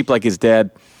falling asleep like his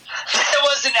dad. It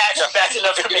wasn't action-packed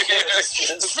enough for me. It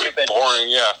was stupid. Boring,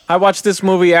 yeah. I watched this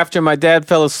movie after my dad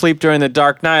fell asleep during the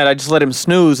Dark Knight. I just let him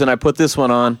snooze, and I put this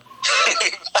one on. 3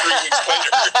 weeks later,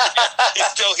 he's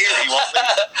still here. He won't leave.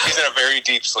 He's in a very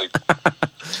deep sleep.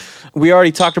 We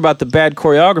already talked about the bad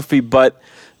choreography, but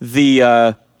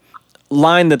the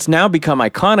line that's now become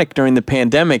iconic during the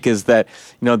pandemic is that,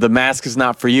 you know, the mask is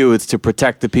not for you, it's to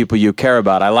protect the people you care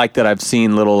about. I like that I've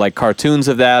seen little like cartoons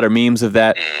of that or memes of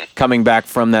that coming back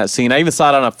from that scene. I even saw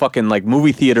it on a fucking like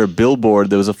movie theater billboard.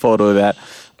 There was a photo of that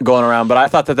going around, but I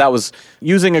thought that was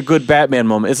using a good Batman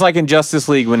moment. It's like in Justice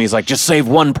League when he's like, just save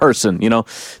one person, you know?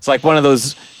 It's like one of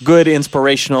those good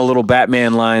inspirational little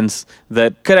Batman lines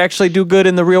that could actually do good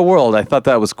in the real world. I thought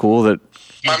that was cool. That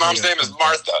My mom's name is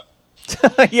Martha.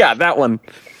 yeah, that one.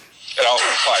 It also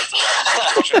applies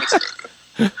to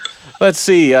that. Let's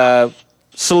see.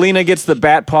 Selena gets the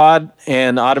Bat Pod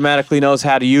and automatically knows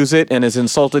how to use it and is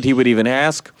insulted he would even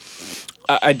ask.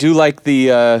 I do like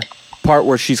the part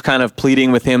where she's kind of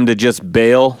pleading with him to just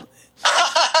bail.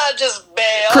 Just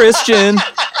bail. Christian.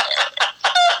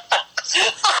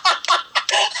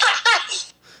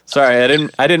 Sorry,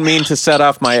 I didn't mean to set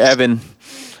off my Evan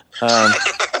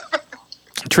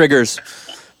triggers.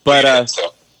 But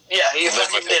yeah, you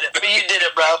fucking did it. You did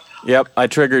it, bro. Yep, I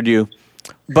triggered you.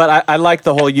 But I like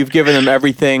the whole you've given him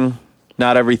everything,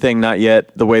 not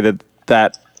yet. The way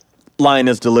that line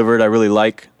is delivered, I really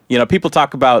like. You know, people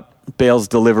talk about Bale's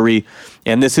delivery,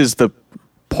 and this is the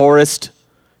poorest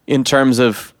in terms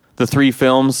of the 3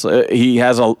 films. He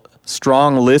has a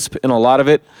strong lisp in a lot of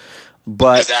it,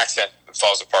 but his accent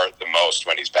falls apart the most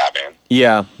when he's Batman.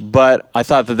 Yeah, but I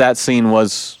thought that scene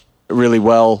was really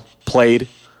well played.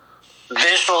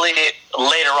 Visually,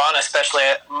 later on, especially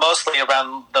mostly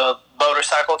around the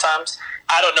motorcycle times,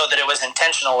 I don't know that it was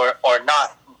intentional or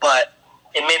not, but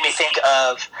it made me think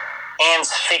of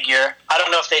Anne's figure. I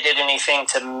don't know if they did anything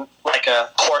to like a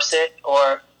corset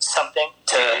or something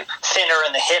to thin her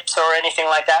in the hips or anything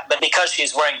like that, but because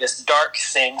she's wearing this dark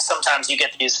thing, sometimes you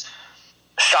get these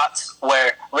shots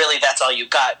where really that's all you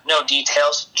got. No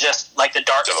details, just like the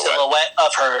dark silhouette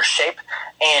of her shape,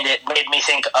 and it made me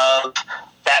think of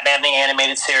Batman the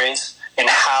Animated Series and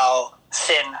how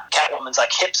thin Catwoman's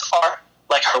like hips are,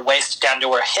 like her waist down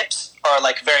to her hips are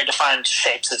like very defined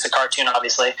shapes. It's a cartoon,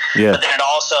 obviously, but then it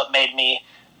also made me,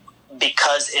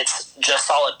 because it's just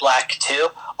solid black too,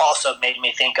 also made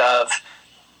me think of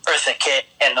Eartha Kitt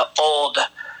and the old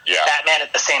Batman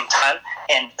at the same time,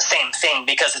 and same thing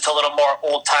because it's a little more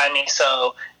old-timey,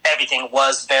 so everything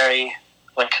was very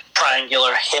like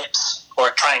triangular hips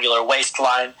or triangular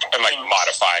waistline. And like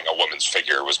modifying a woman's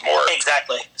figure was more...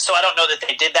 Exactly. So I don't know that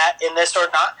they did that in this or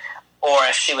not, or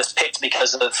if she was picked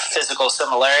because of physical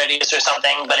similarities or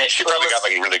something, but she probably got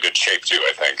like really good shape too,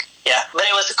 I think. Yeah, but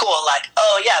it was cool, like,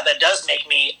 oh yeah, that does make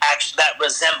me that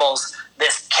resembles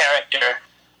this character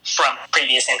from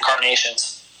previous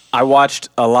incarnations. I watched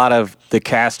a lot of the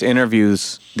cast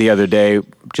interviews the other day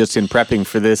just in prepping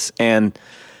for this, and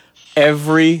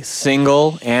every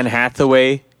single Anne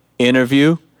Hathaway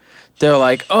interview, they're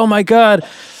like, oh my God,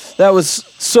 that was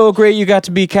so great you got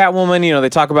to be Catwoman. You know, they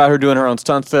talk about her doing her own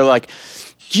stunts. They're like,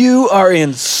 you are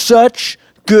in such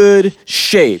good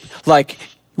shape. Like,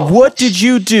 what did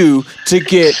you do to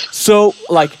get so,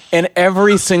 like, and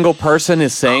every single person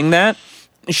is saying that.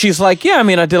 She's like, yeah, I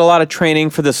mean, I did a lot of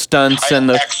training for the stunts. I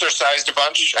exercised a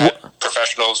bunch. I had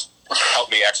professionals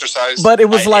help me exercise. But it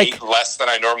was I ate less than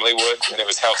I normally would, and it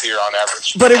was healthier on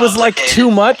average. But it was like too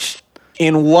much.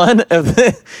 In one of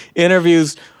the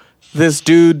interviews, this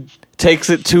dude takes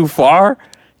it too far.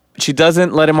 She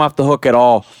doesn't let him off the hook at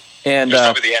all. And it was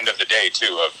probably the end of the day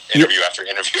too, of interview after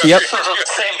interview. Yep. After interview.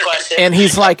 Same question. And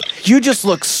he's like, you just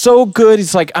look so good.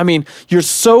 He's like, I mean, you're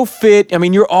so fit. I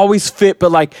mean, you're always fit,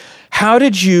 but like, how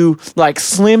did you like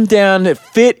slim down and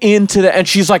fit into the? And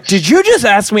she's like, did you just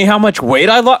ask me how much weight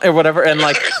I lost or whatever? And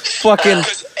like, fucking. And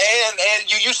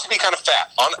you used to be kind of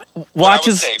fat. I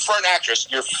Watches. would say for an actress,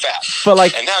 you're fat. But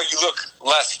like, and now you look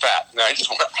less fat. And I just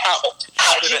wonder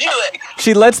how did you do it?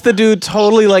 she lets the dude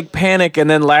totally like panic and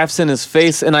then laughs in his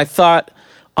face. And I thought,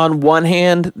 on one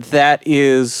hand, that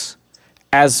is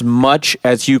as much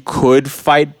as you could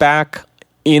fight back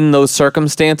in those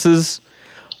circumstances.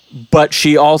 But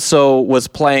she also was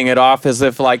playing it off as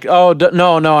if like, oh,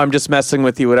 no, I'm just messing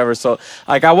with you, whatever. So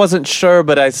like, I wasn't sure,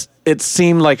 but it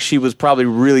seemed like she was probably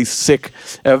really sick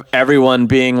of everyone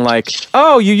being like,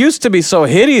 oh, you used to be so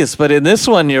hideous, but in this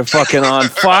one, you're fucking on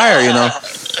fire, you know?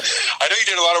 I know you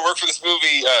did a lot of work for this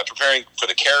movie, preparing for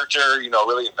the character,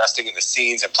 really investing in the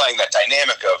scenes and playing that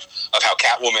dynamic of how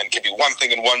Catwoman can be one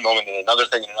thing in one moment and another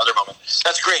thing in another moment.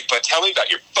 That's great, but tell me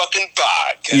about your fucking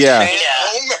bod. Yeah.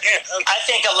 Oh, man. I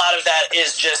think a lot of that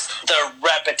is just the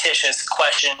repetitious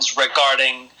questions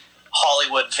regarding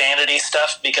Hollywood vanity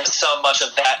stuff, because so much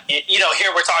of that,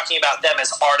 here we're talking about them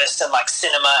as artists and like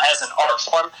cinema as an art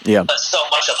form, yeah. But so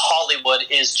much of Hollywood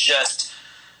is just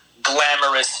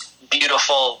glamorous,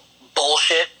 beautiful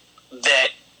bullshit that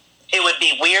it would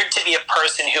be weird to be a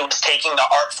person who was taking the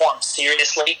art form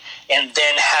seriously and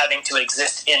then having to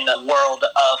exist in the world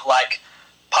of like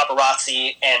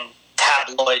paparazzi and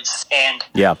tabloids, and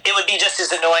it would be just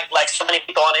as annoying. Like so many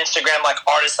people on Instagram, like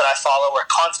artists that I follow, are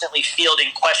constantly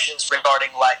fielding questions regarding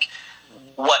like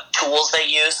what tools they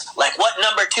use, like what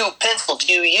number 2 pencil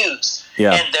do you use,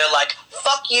 and they're like,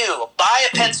 fuck you, buy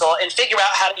a pencil and figure out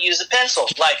how to use a pencil.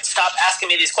 Like, stop asking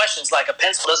me these questions. Like, a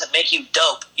pencil doesn't make you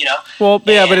dope, Well,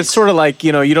 yeah, but it's sort of like,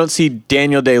 you don't see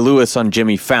Daniel Day-Lewis on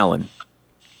Jimmy Fallon.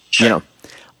 Sure.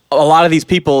 A lot of these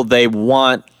people, they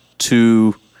want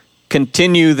to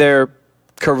continue their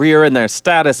career and their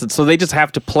status, and so they just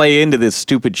have to play into this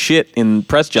stupid shit in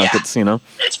press junkets,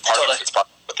 It's part of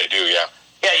what they do, yeah.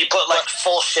 Yeah, you put like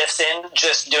full shifts in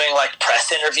just doing like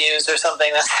press interviews or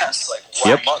something. That sounds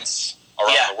like months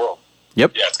around the world.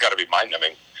 Yep. Yeah, it's got to be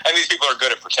mind-numbing. And these people are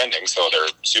good at pretending, so they're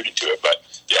suited to it.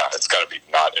 But yeah, it's got to be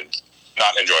not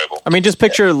enjoyable. I mean, just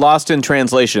picture Lost in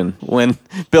Translation when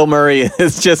Bill Murray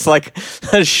is just like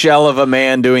a shell of a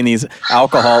man doing these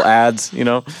alcohol ads, It's, yeah.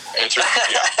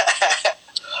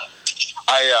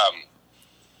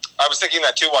 I was thinking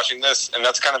that too, watching this, and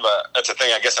that's a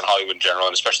thing, I guess, in Hollywood in general,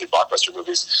 and especially blockbuster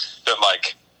movies, that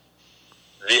like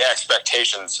the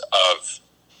expectations of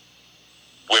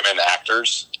women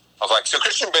actors of like, so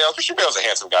Christian Bale's a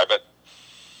handsome guy, but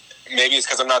maybe it's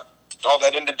because I'm not all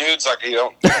that into dudes, like he's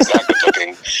not good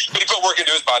looking, but he put work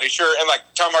into his body, sure, and like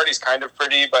Tom Hardy's kind of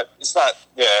pretty, but it's not,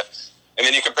 and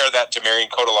then you compare that to Marion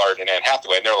Cotillard and Anne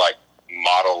Hathaway, and they're like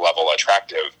model level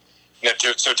attractive.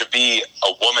 So to be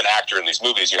a woman actor in these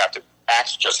movies, you have to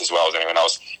act just as well as anyone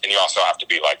else, and you also have to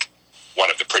be like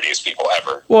one of the prettiest people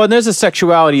ever. Well, and there's a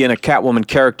sexuality in a Catwoman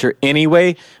character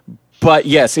anyway, but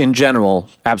yes, in general,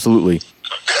 absolutely.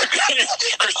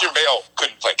 Christian Bale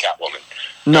couldn't play Catwoman.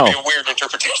 No. That'd be a weird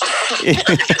interpretation.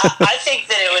 I think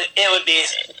that it would be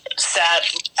sad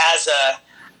as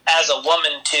a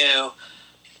woman to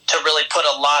really put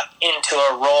a lot into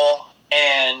a role.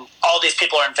 And all these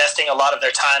people are investing a lot of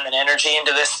their time and energy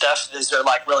into this stuff. These are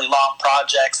like really long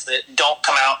projects that don't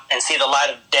come out and see the light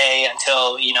of day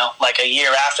until, like a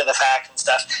year after the fact and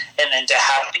stuff. And then to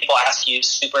have people ask you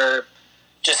stupid,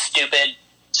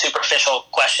 superficial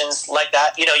questions like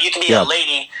that. You can be a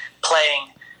lady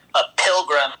playing a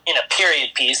pilgrim in a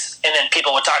period piece, and then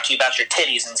people would talk to you about your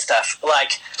titties and stuff.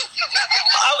 Like,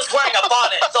 I was wearing a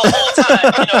bonnet the whole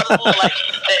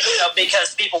time,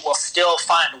 because people will still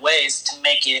find ways to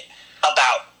make it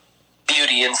about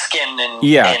beauty and skin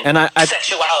and I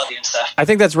sexuality and stuff. I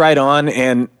think that's right on,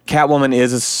 and Catwoman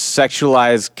is a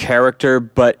sexualized character,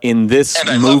 but in this and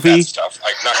I movie, love that stuff.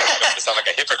 I'm not going to sound like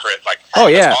a hypocrite. Like,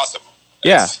 that's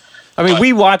awesome. I mean,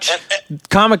 we watch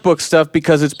comic book stuff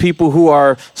because it's people who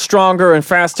are stronger and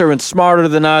faster and smarter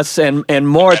than us and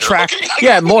more attractive.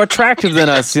 Yeah, more attractive than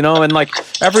us, and like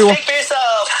everyone. Speak for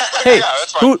yourself. Hey,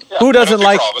 who doesn't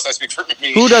like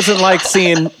who doesn't like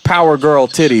seeing Power Girl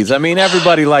titties? I mean,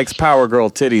 everybody likes Power Girl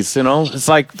titties, It's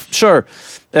like, sure,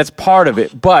 that's part of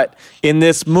it, but in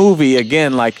this movie,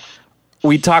 again, like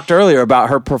we talked earlier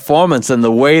about her performance and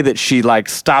the way that she like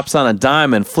stops on a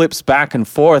dime and flips back and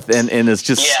forth and is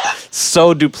just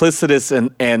so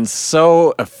duplicitous and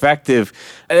so effective.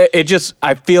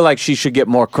 I feel like she should get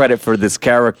more credit for this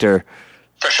character.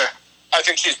 For sure. I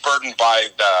think she's burdened by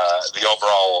the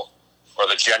overall or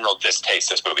the general distaste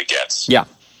this movie gets. Yeah.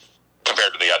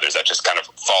 Compared to the others, that just kind of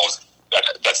falls,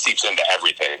 that seeps into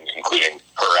everything, including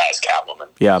her as Catwoman.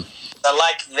 Yeah. I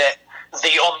like that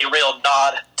the only real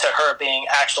nod to her being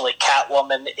actually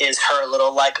Catwoman is her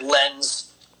little, like,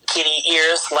 lens kitty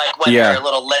ears, like when her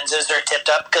little lenses are tipped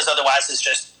up, because otherwise it's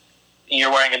just you're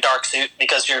wearing a dark suit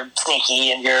because you're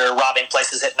sneaky and you're robbing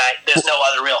places at night. There's no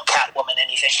other real Catwoman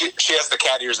anything. She has the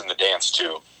cat ears in the dance,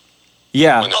 too.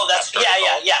 Yeah. Oh, that's,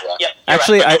 yeah.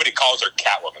 Actually, right. Nobody calls her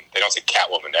Catwoman. They don't say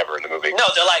Catwoman ever in the movie. No,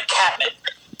 they're like Catman.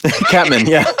 Catman,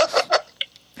 yeah.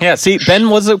 Yeah, see, Ben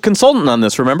was a consultant on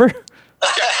this, remember?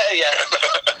 Yeah.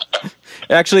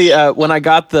 Actually, when I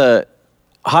got the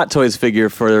Hot Toys figure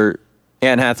for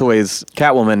Anne Hathaway's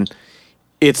Catwoman,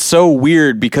 it's so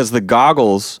weird because the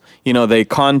goggles, you know, they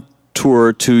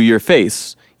contour to your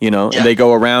face, you know, and they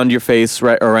go around your face,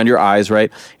 right, around your eyes,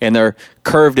 right, and they're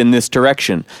curved in this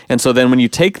direction. And so then when you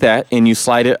take that and you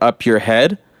slide it up your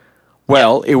head,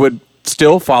 well, it would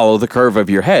still follow the curve of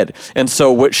your head. And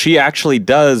so what she actually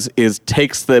does is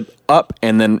takes the up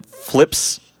and then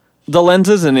flips the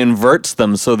lenses and inverts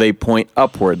them so they point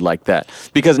upward like that,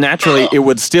 because naturally it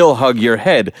would still hug your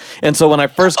head. And so when I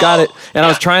first got it and I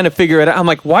was trying to figure it out, I'm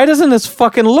like, why doesn't this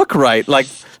fucking look right? Like,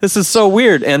 this is so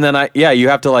weird. And then you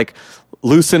have to like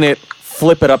loosen it,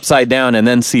 flip it upside down, and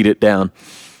then seat it down.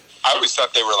 I always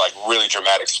thought they were like really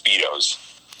dramatic Speedos,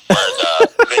 where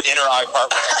the inner eye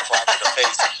part was like flat to the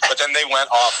face, but then they went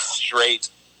off straight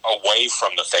away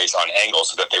from the face on angles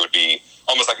so that they would be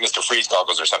almost like Mr. Freeze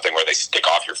goggles or something, where they stick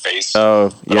off your face,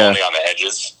 but only on the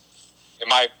edges. In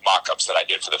my mock-ups that I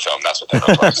did for the film, that's what they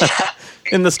looked like.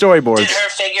 In the storyboards. Did her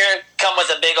figure come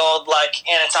with a big old, like,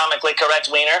 anatomically correct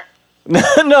wiener?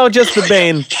 No, just the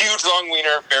Bane. Huge long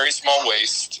wiener, very small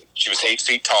waist. She was 8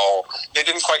 feet tall. They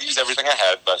didn't quite use everything I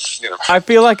had, but, you know. I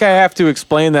feel like I have to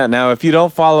explain that now. If you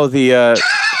don't follow the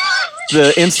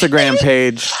Instagram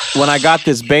page, when I got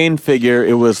this Bane figure,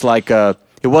 it was like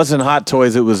it wasn't Hot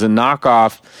Toys, it was a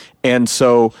knockoff, and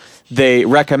so they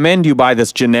recommend you buy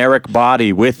this generic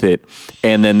body with it,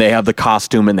 and then they have the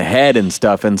costume and the head and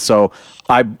stuff, and so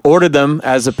I ordered them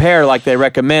as a pair like they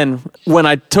recommend. When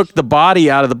I took the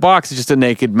body out of the box, it's just a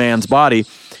naked man's body,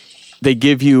 they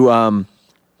give you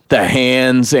the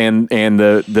hands and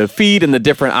the feet and the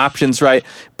different options, right?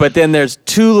 But then there's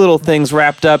two little things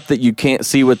wrapped up that you can't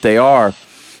see what they are,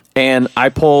 and I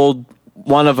pulled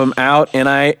one of them out, and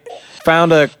I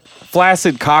found a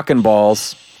flaccid cock and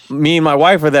balls. Me and my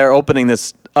wife were there opening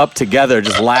this up together,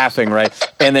 just laughing, right?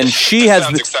 And then she has.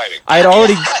 Sounds exciting. I had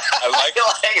already. I like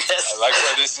this. I like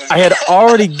where this is. I had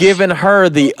already given her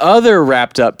the other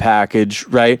wrapped up package,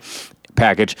 right?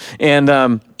 And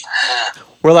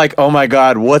we're like, oh my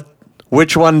god,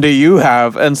 which one do you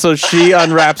have? And so she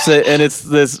unwraps it, and it's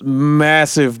this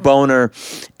massive boner.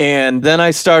 And then I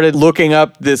started looking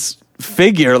up this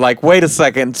figure, like, wait a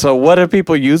second, so what are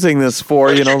people using this for?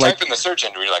 What you know, like type in the search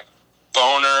engine, you're like,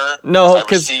 boner. No, I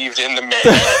received in the mail.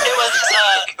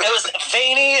 It was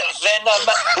veiny venom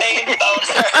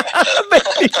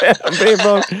Bane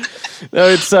boner. No,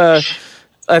 it's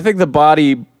I think the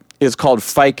body is called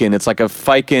Fiken. It's like a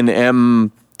Fiken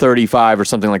M35 or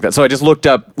something like that. So I just looked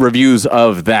up reviews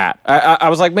of that. I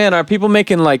was like, man, are people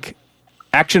making like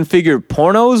action figure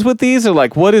pornos with these, or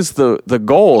like what is the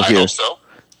goal here? I hope so.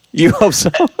 You hope so?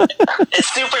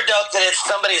 It's super dope that it's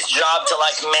somebody's job to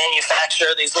like manufacture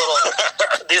these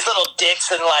little dicks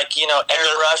and like, you know,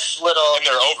 airbrush little. And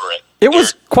they're over it. It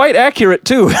was quite accurate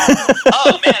too.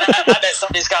 Oh man, I bet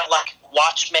somebody's got like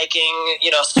watchmaking,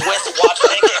 you know, Swiss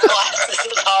watchmaking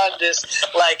glasses on,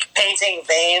 just like painting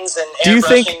veins and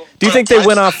airbrushing. Do you think they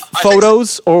went off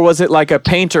photos, or was it like a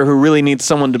painter who really needs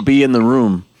someone to be in the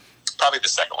room? Probably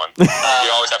the second one. You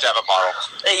always have to have a model.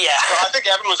 Yeah. Well, I think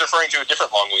Evan was referring to a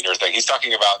different long wiener thing. He's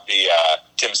talking about the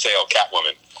Tim Sale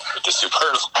Catwoman with the super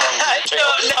long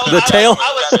tail.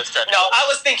 I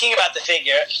was thinking about the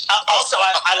figure. Also,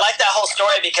 I like that whole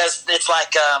story because it's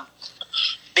like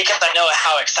because I know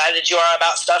how excited you are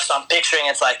about stuff, so I'm picturing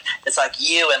it's like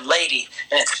you and Lady,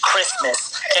 and it's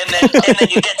Christmas, and then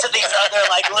you get to these other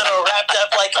like little wrapped up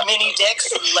like mini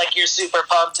dicks, and like you're super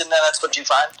pumped, and then that's what you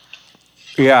find.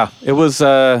 Yeah, it was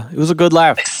a good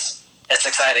laugh. It's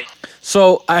exciting.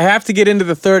 So I have to get into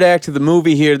the third act of the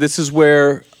movie here. This is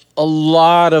where a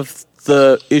lot of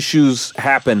the issues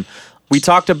happen. We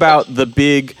talked about the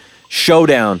big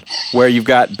showdown where you've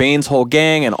got Bane's whole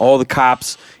gang and all the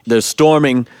cops. They're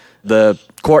storming the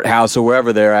courthouse or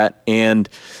wherever they're at, and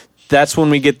that's when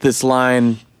we get this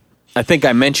line I think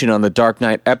I mentioned on the Dark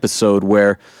Knight episode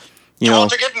where, you know,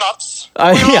 want to get nuts?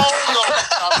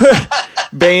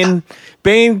 Bane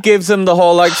Bane gives him the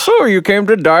whole, like, so you came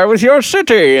to die with your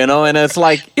city, you know? And it's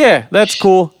like, yeah, that's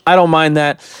cool. I don't mind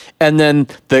that. And then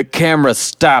the camera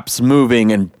stops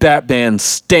moving and Batman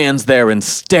stands there and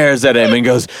stares at him and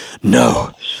goes,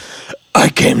 no, I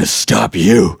came to stop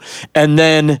you. And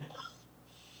then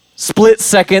split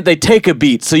second, they take a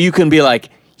beat so you can be like,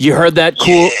 you heard that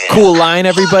cool line,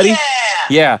 everybody?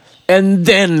 Yeah. And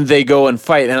then they go and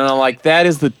fight. And I'm like, that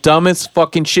is the dumbest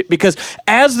fucking shit. Because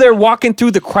as they're walking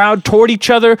through the crowd toward each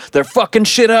other, they're fucking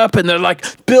shit up and they're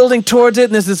like building towards it.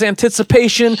 And there's this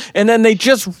anticipation. And then they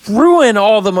just ruin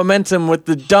all the momentum with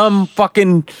the dumb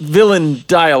fucking villain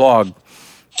dialogue.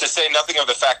 To say nothing of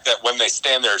the fact that when they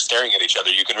stand there staring at each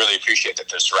other, you can really appreciate that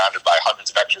they're surrounded by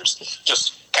hundreds of actors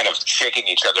just kind of shaking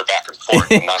each other back and forth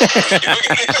and not really doing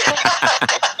anything.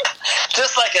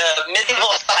 Just like a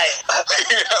medieval fight.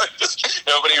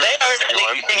 Nobody resents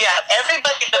anyone. Yeah,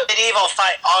 everybody in the medieval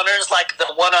fight honors like the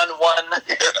one-on-one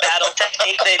battle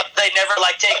technique. They never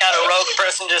like take out a rogue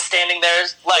person just standing there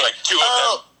like two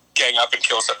of them gang up and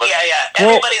kill somebody. Yeah.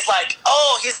 Everybody's like,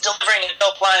 oh, he's delivering a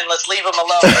dope line. Let's leave him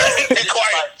alone. Be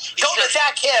quiet. Don't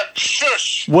attack him.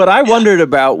 Shush. What I wondered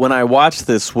about when I watched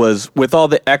this was, with all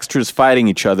the extras fighting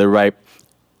each other, right?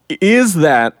 Is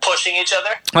that pushing each other?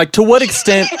 Like, to what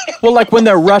extent? Well, like when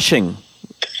they're rushing,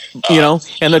 you know,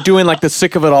 and they're doing like the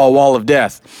sick of it all wall of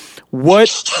death. What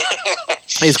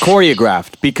is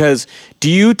choreographed? Because do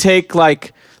you take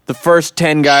like the first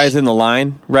 10 guys in the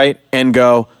line, right, and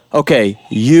go, okay,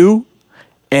 you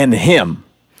and him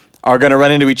are going to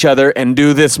run into each other and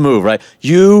do this move, right?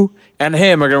 You and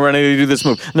him are going to run into and do this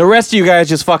move. And the rest of you guys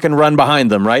just fucking run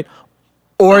behind them, right?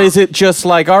 Or is it just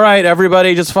like, all right,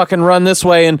 everybody just fucking run this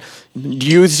way and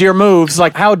use your moves?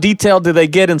 Like, how detailed do they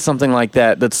get in something like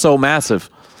that that's so massive?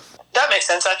 That makes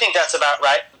sense. I think that's about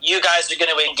right. You guys are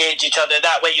going to engage each other.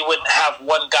 That way you wouldn't have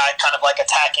one guy kind of like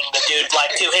attacking the dude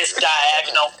like to his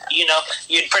diagonal. You know,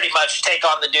 you'd pretty much take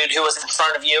on the dude who was in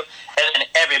front of you, and then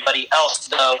everybody else,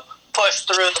 though, push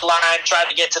through the line, try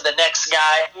to get to the next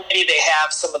guy. Maybe they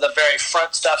have some of the very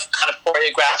front stuff kind of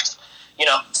choreographed. You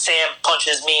know, Sam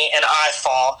punches me and I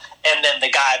fall, and then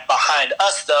the guy behind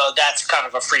us, though, that's kind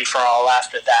of a free-for-all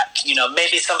after that. You know,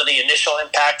 maybe some of the initial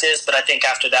impact is, but I think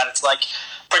after that it's like,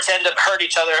 pretend to hurt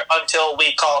each other until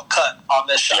we call cut on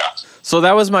this shot. Yeah. So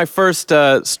that was my first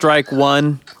strike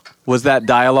one, was that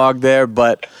dialogue there,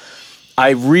 but I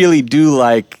really do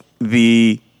like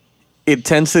the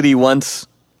intensity once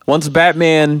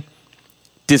Batman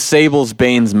disables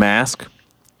Bane's mask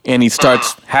and he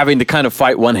starts having to kind of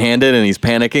fight one-handed and he's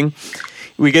panicking.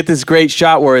 We get this great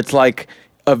shot where it's like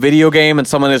a video game and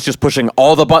someone is just pushing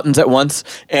all the buttons at once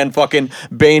and fucking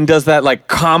Bane does that like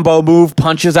combo move,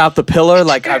 punches out the pillar.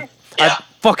 Like I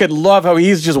fucking love how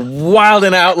he's just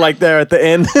wilding out like there at the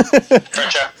end. For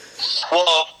sure.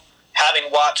 Well,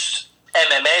 having watched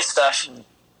MMA stuff,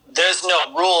 there's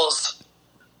no rules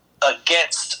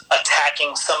against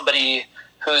attacking somebody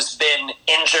who's been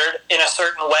injured in a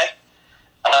certain way.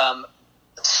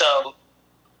 So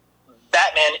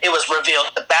Batman, it was revealed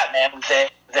to Batman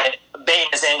that Bane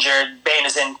is injured, Bane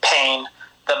is in pain,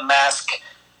 the mask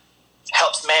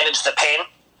helps manage the pain.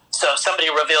 So if somebody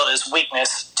revealed his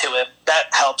weakness to him, that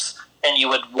helps, and you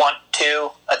would want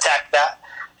to attack that.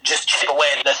 Just chip away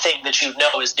the thing that you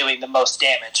know is doing the most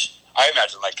damage. I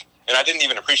imagine, like, and I didn't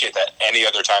even appreciate that any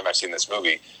other time I've seen this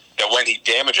movie, that when he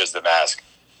damages the mask,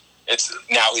 it's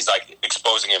now he's like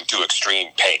exposing him to extreme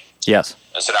pain. Yes.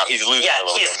 And so now he's losing a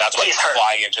little bit, and that's why he's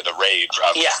flying into the rage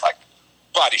of just like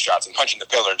body shots and punching the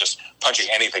pillar and just punching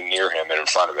anything near him and in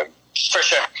front of him. For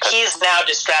sure. He's now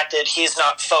distracted. He's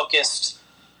not focused.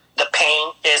 The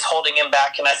pain is holding him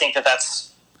back, and I think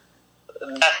that's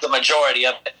the majority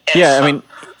of it. And I mean,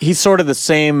 he's sort of the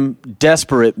same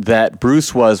desperate that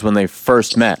Bruce was when they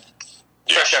first met.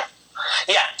 For sure.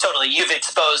 Yeah, totally. You've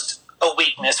exposed a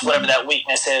weakness, whatever that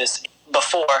weakness is.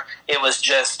 Before, it was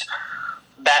just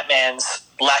Batman's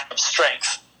lack of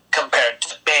strength compared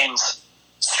to Bane's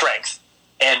strength.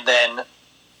 And then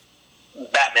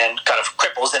Batman kind of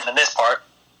cripples him in this part,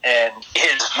 and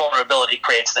his vulnerability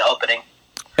creates the opening.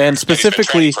 And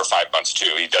specifically, he's been training for 5 months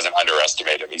too. He doesn't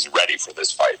underestimate him. He's ready for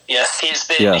this fight. Yes, he's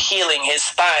been healing his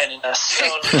spine in a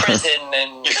stone prison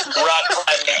and rock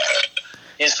climbing.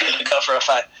 He's good to go for a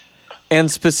fight. And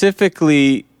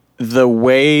specifically, the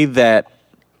way that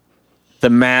the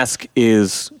mask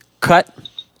is cut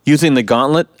using the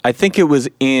gauntlet. I think it was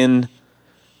in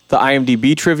the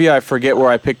IMDb trivia. I forget where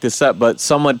I picked this up, but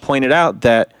someone pointed out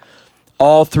that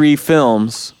all three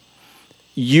films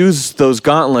use those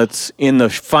gauntlets in the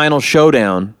final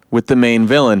showdown with the main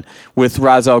villain. With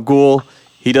Ra's al Ghul,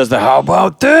 he does the "how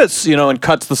about this," and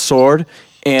cuts the sword.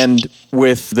 And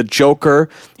with the Joker,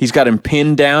 he's got him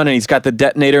pinned down and he's got the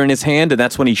detonator in his hand, and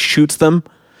that's when he shoots them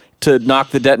to knock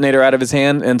the detonator out of his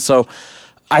hand. And so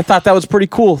I thought that was pretty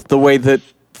cool, the way that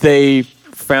they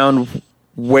found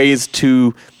ways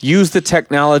to use the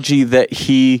technology that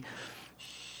he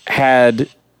had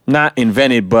not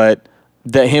invented, but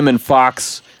that him and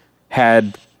Fox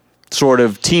had sort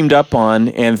of teamed up on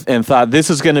and thought this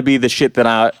is going to be the shit that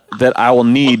I will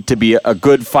need to be a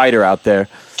good fighter out there.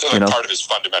 So part of his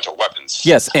fundamental weapons.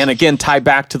 Yes, and again, tie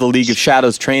back to the League of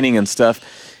Shadows training and stuff,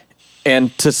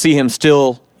 and to see him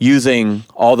still using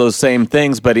all those same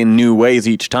things, but in new ways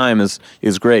each time is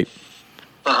great.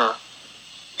 Uh-huh.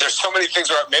 There's so many things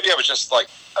where maybe I was just like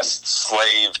a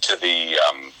slave to the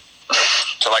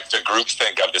the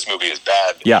groupthink of this movie is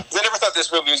bad. Yeah, I never thought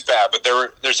this movie was bad, but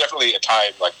there's definitely a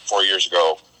time like 4 years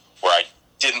ago where I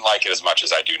didn't like it as much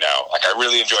as I do now. Like I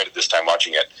really enjoyed it this time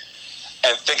watching it.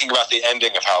 And thinking about the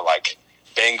ending of how, like,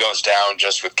 Bane goes down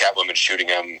just with Catwoman shooting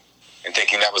him and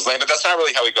thinking that was lame, but that's not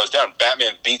really how he goes down.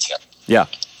 Batman beats him. Yeah.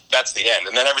 That's the end.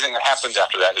 And then everything that happens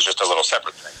after that is just a little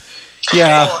separate thing.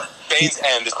 Yeah. Bane's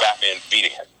end is Batman beating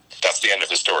him. That's the end of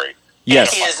his story.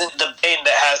 Yes. And he isn't the Bane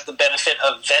that has the benefit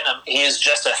of Venom. He is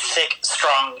just a thick,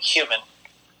 strong human.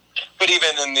 But even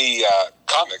in the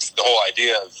comics, the whole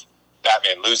idea of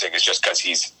Batman losing is just because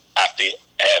he's at the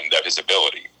end of his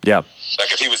ability. Yeah.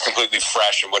 Like, if he was completely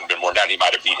fresh and wouldn't have been worn down, he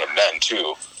might have beat him then,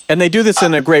 too. And they do this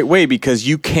in a great way because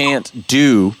you can't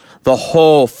do the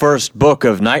whole first book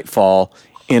of Nightfall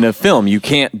in a film. You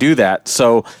can't do that.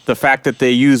 So the fact that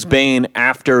they use Bane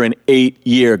after an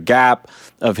 8-year gap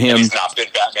of him he's not been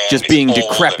Batman, just being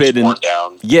decrepit and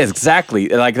down. Yes, exactly.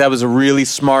 Like, that was a really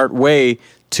smart way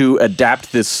to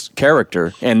adapt this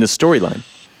character and the storyline.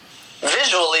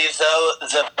 Visually, though,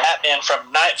 the Batman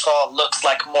from Nightfall looks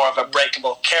like more of a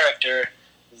breakable character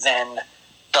than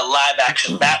the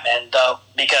live-action Batman, though,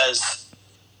 because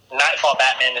Nightfall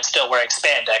Batman is still wearing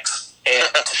spandex. And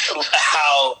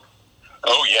how...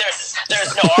 Oh, yes.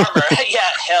 There's no armor. Yeah,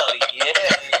 hell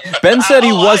yeah. Ben said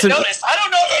he wasn't... I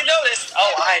don't know if you noticed.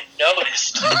 Oh, I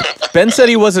noticed. Ben said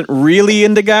he wasn't really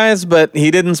into guys, but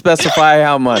he didn't specify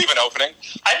how much. Leave an opening.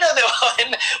 I know that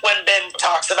when Ben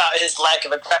talks about his lack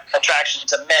of attraction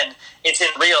to men, it's in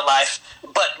real life,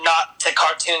 but not to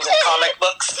cartoons and comic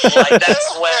books. Like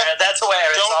that's where it's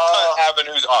Don't all. cut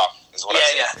avenues off. Is what I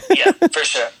say. Yeah, for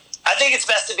sure. I think it's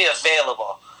best to be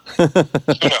available.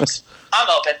 Who knows? I'm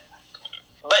open,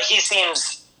 but he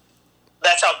seems.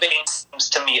 That's how Bane seems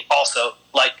to me. Also,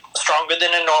 like stronger than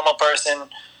a normal person,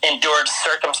 endured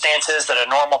circumstances that a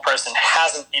normal person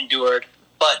hasn't endured,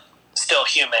 but still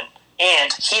human.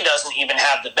 And he doesn't even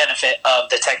have the benefit of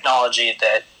the technology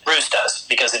that Bruce does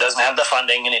because he doesn't have the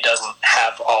funding and he doesn't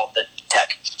have all the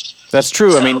tech. That's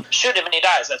true. So, I mean, shoot him and he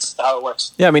dies. That's how it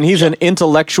works. Yeah, I mean, he's an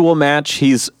intellectual match.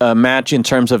 He's a match in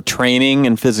terms of training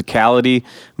and physicality.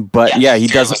 But yeah, he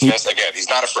doesn't. Again, he's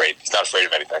not afraid. He's not afraid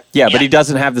of anything. Yeah, but he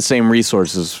doesn't have the same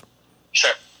resources.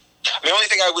 Sure. The only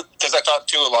thing I would, because I thought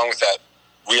too, along with that,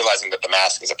 realizing that the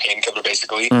mask is a painkiller,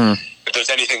 basically. If there's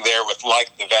anything there with,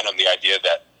 like the Venom, the idea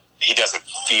that he doesn't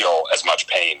feel as much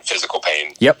pain, physical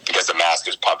pain. Yep. Because the mask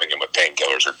is pumping him with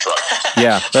painkillers or drugs.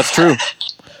 Yeah, that's true.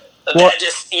 Well,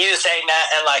 just you saying that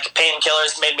and like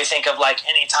painkillers made me think of like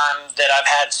any time that I've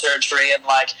had surgery and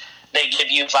like they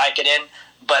give you Vicodin,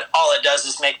 but all it does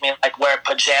is make me like wear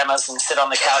pajamas and sit on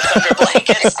the couch under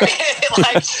blankets.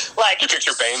 like you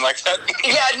picture Bane like that?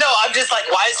 Yeah, no, I'm just like,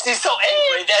 why is he so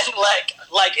angry? Then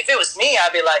like if it was me,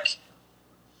 I'd be like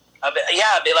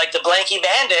the Blanky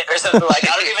Bandit or something. Like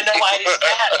I don't even know why he's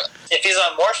mad. If he's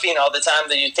on morphine all the time,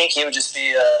 then you'd think he would just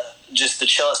be just the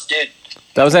chillest dude.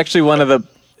 That was actually one of the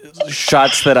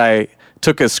shots that I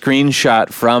took a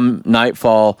screenshot from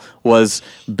Nightfall was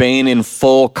Bane in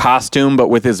full costume but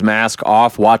with his mask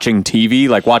off watching TV,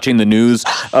 like watching the news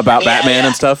about Batman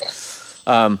and stuff.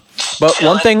 But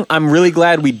one thing I'm really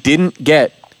glad we didn't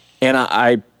get, and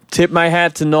I tip my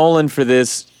hat to Nolan for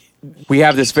this, we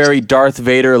have this very Darth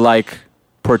Vader-like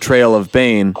portrayal of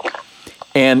Bane,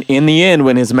 and in the end,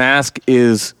 when his mask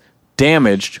is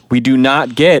damaged, we do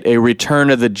not get a Return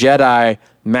of the Jedi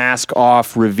mask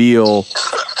off reveal,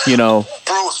 you know.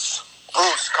 Bruce,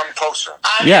 come closer.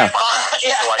 Yeah. So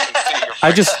I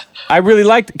can see your I really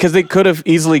liked, because they could have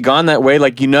easily gone that way.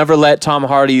 Like, you never let Tom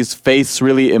Hardy's face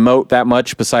really emote that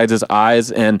much besides his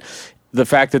eyes, and the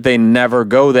fact that they never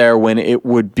go there when it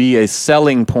would be a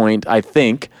selling point, I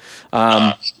think.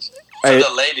 For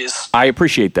the ladies. I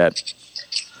appreciate that.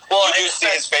 Well, you do see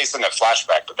his face in the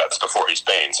flashback, but that's before he's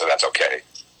Bane, so that's okay.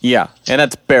 Yeah, and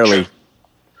that's barely.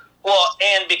 Well,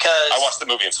 and because... I watched the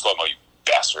movie in slow-mo, you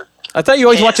bastard. I thought you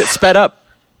always watch it sped up.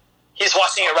 He's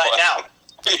watching it right now.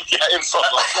 Yeah, in front.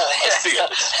 I see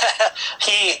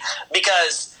it.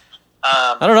 Because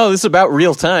I don't know. This is about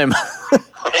real time.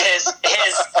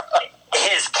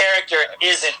 his character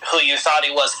isn't who you thought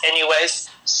he was, anyways.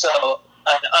 So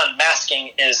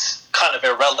unmasking is kind of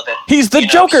irrelevant. He's the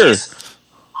Joker.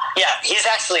 He's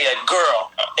actually a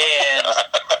girl, and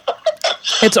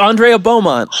it's Andrea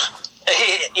Beaumont.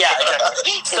 Exactly.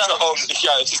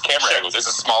 It's just camera angles. There's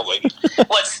a small lady.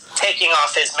 What's taking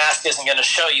off his mask isn't going to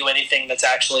show you anything that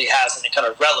actually has any kind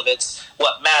of relevance.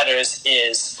 What matters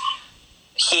is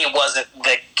he wasn't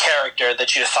the character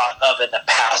that you thought of in the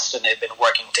past, and they've been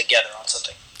working together on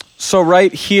something. So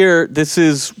right here, this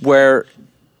is where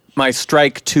my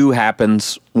strike 2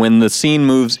 happens, when the scene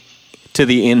moves to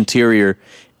the interior.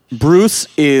 Bruce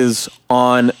is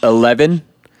on 11.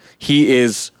 He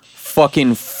is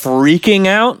fucking freaking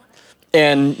out.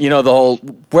 And, you know, the whole,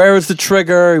 where is the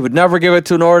trigger? He would never give it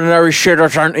to an ordinary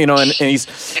shitter, you know, and he's,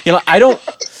 you know, I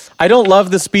don't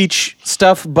love the speech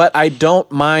stuff, but I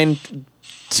don't mind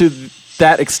to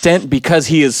that extent because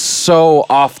he is so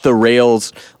off the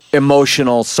rails,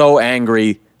 emotional, so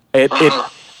angry.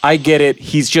 I get it.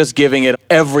 He's just giving it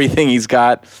everything he's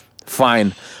got.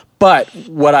 Fine. But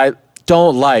what I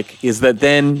don't like is that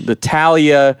then the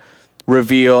Talia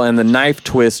reveal and the knife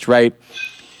twist, right?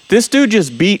 This dude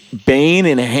just beat Bane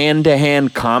in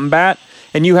hand-to-hand combat,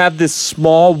 and you have this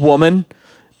small woman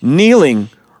kneeling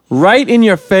right in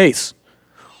your face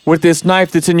with this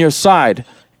knife that's in your side,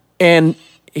 and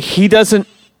he doesn't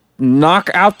knock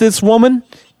out this woman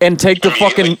and take the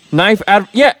fucking knife out.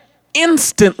 Yeah,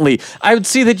 instantly. I would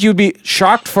see that you'd be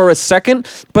shocked for a second,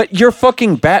 but you're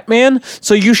fucking Batman,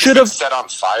 so you should have set on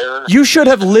fire. You should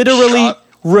have literally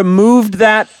removed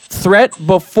that threat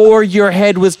before your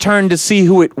head was turned to see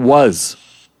who it was.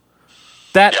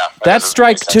 That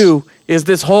strike 2 is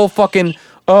this whole fucking,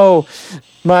 oh,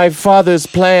 my father's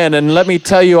plan, and let me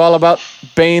tell you all about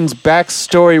Bane's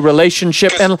backstory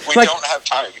relationship. And we like, don't have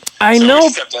time. I know,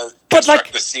 but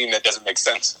like the scene that doesn't make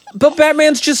sense. But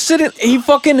Batman's just sitting.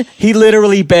 He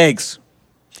literally begs.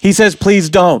 He says,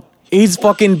 "Please don't." He's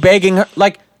fucking begging her,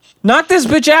 like, knock this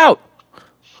bitch out.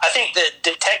 I think the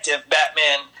detective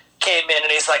Batman came in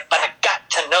and he's like, but I got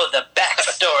to know the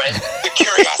backstory. The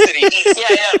curiosity.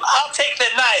 I'll take the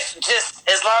knife just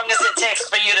as long as it takes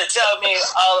for you to tell me.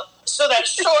 So that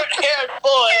short-haired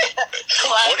boy.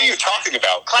 What are you talking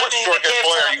about? What short-haired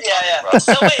boy are you talking about?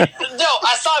 So wait, no,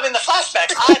 I saw him in the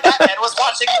flashbacks. Batman was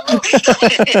watching the movie.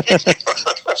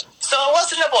 So it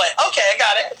wasn't a boy. Okay, I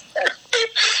got it.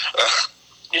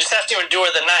 You just have to endure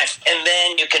the knife, and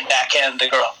then you can backhand the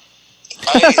girl.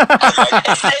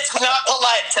 It's not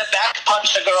polite to back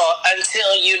punch a girl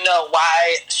until you know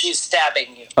why she's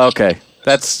stabbing you. Okay,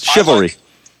 that's chivalry.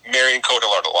 I like Marion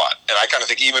Cotillard a lot, and I kind of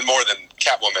think even more than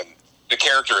Catwoman, the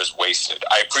character is wasted.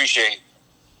 I appreciate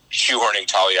shoehorning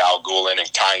Talia al Ghul in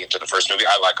and tying it to the first movie.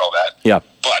 I like all that. Yeah.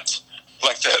 But,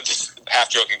 like, this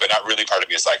half-joking but not really part of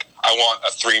me is like, I want a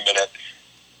 3-minute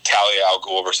Talia al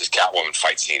Ghul versus Catwoman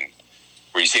fight scene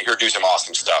where you see her do some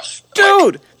awesome stuff.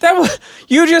 Dude,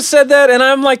 you just said that, and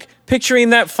I'm like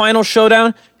picturing that final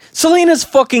showdown. Selina's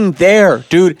fucking there,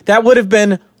 dude. That would have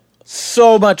been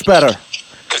so much better.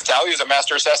 Because Talia's a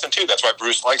master assassin too. That's why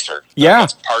Bruce likes her. Yeah,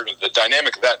 that's part of the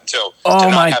dynamic of that. Until oh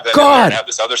my god, and have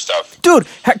this other stuff, dude.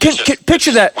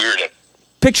 Picture that. Weird.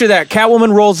 Picture that.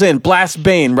 Catwoman rolls in, blasts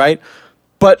Bane, right?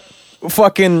 But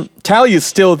fucking Talia's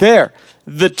still there.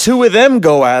 The two of them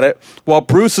go at it while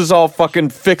Bruce is all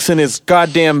fucking fixing his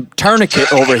goddamn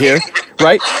tourniquet over here,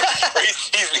 right?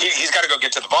 He's got to go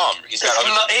get to the bomb. He's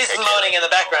moaning in the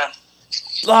background.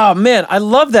 Oh man, I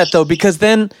love that though, because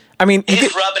then I mean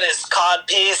he's rubbing his cod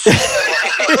piece.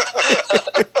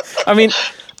 I mean,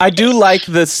 I do like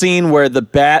the scene where the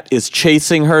Bat is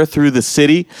chasing her through the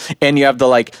city, and you have the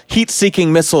like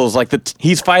heat-seeking missiles, like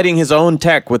he's fighting his own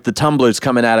tech with the tumblers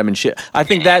coming at him and shit. I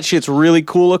think that shit's really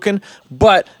cool looking,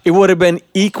 but it would have been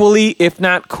equally, if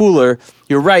not cooler.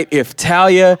 You're right. If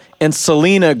Talia and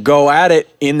Selina go at it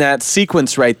in that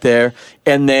sequence right there,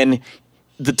 and then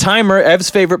the timer, Ev's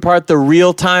favorite part, the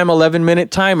real-time 11-minute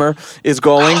timer is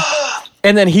going.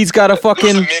 And then he's got a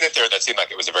fucking... There was a minute there that seemed like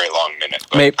it was a very long minute.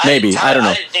 Maybe. I don't know.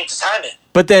 I didn't think to time it.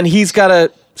 But then he's got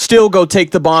to still go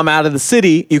take the bomb out of the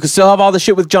city. You can still have all the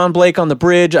shit with John Blake on the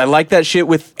bridge. I like that shit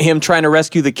with him trying to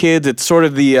rescue the kids. It's sort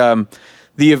of the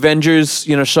Avengers,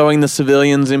 showing the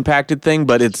civilians impacted thing,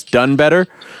 but it's done better.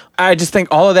 I just think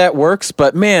all of that works.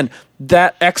 But, man,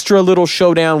 that extra little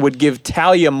showdown would give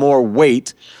Talia more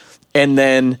weight. And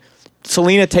then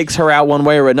Selina takes her out one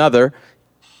way or another.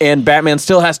 And Batman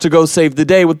still has to go save the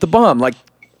day with the bomb. Like,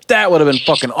 that would have been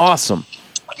fucking awesome.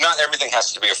 Not everything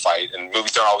has to be a fight, and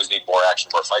movies don't always need more action,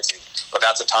 more fight scenes. But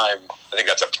that's a time I think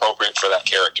that's appropriate for that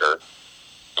character.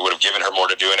 It would have given her more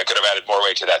to do, and it could have added more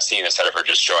weight to that scene instead of her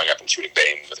just showing up and shooting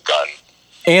Bane with a gun.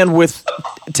 And with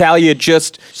Talia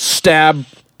just stab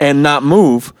and not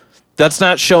move, that's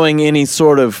not showing any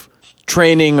sort of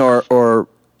training or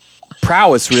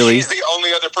prowess, really. She's the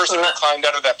only other person who climbed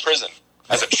out of that prison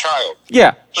as a child.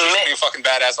 Yeah. She should be a fucking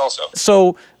badass also.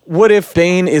 So what if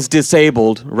Bane is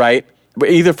disabled, right?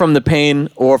 Either from the pain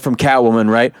or from Catwoman,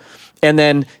 right? And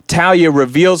then Talia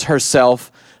reveals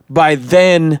herself by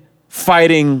then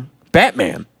fighting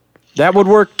Batman. That would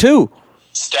work too.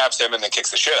 Stabs him and then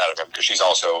kicks the shit out of him because she's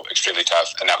also extremely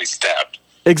tough, and now he's stabbed.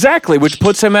 Exactly, which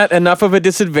puts him at enough of a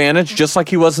disadvantage, just like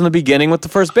he was in the beginning with the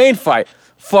first Bane fight.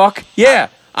 Fuck yeah,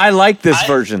 I like this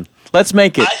version. Let's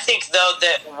make it. I think, though,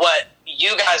 that what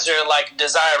you guys are, like,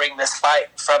 desiring this fight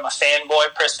from a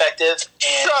fanboy perspective.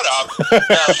 And Shut up.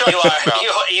 No,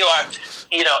 you are,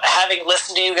 you know, having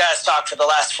listened to you guys talk for the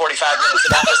last 45 minutes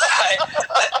about this fight,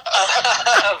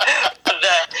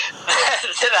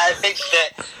 that I think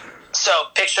that, so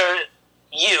picture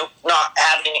you not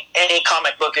having any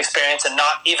comic book experience and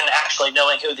not even actually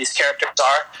knowing who these characters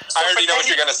are. So I already know what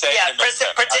you're going to say.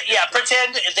 Yeah,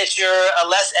 pretend that you're a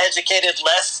less educated,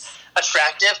 less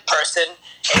attractive person,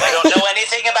 and you don't know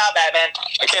anything about Batman.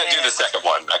 I can't do the second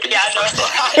one. I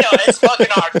know, it's fucking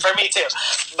hard for me too.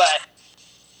 But,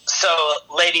 so,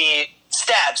 lady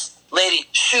stabs, lady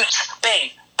shoots,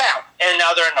 bang, bam, and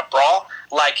now they're in a brawl.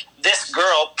 Like, this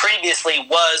girl previously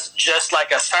was just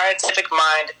like a scientific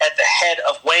mind at the head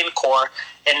of Wayne Corps,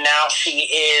 and now she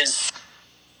is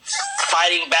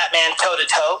fighting Batman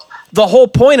toe-to-toe. The whole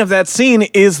point of that scene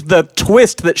is the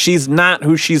twist that she's not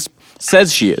who she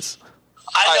says she is.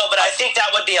 I know, but I think that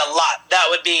would be a lot.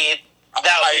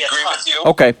 I agree with you.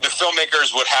 Okay. The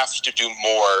filmmakers would have to do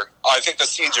more. I think the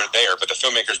seeds are there, but the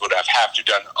filmmakers would have to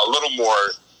done a little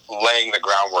more laying the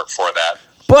groundwork for that.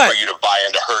 But, for you to buy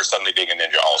into her suddenly being a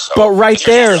ninja also. But right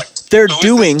there, they're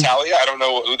doing... Is this Talia? I don't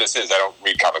know who this is. I don't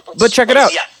read comic books. But check it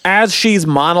out. Yeah. As she's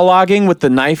monologuing with the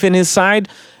knife in his side,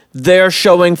 they're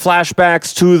showing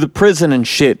flashbacks to the prison and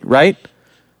shit, right?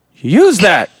 Use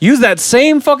that. Use that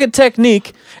same fucking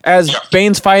technique as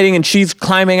Bane's fighting and she's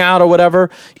climbing out or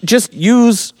whatever. Just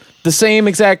use the same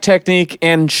exact technique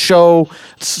and show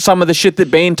some of the shit that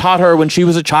Bane taught her when she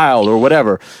was a child or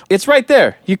whatever. It's right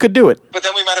there. You could do it. But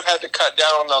then we might have had to cut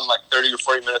down on like 30 or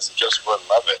 40 minutes of Joseph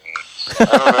Gordon-Levitt. I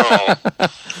don't know.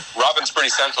 Robin's pretty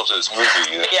central to this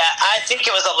movie. Yeah, I think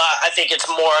it was a lot. I think it's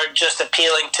more just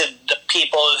appealing to the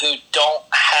people who don't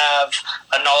have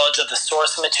a knowledge of the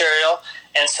source material.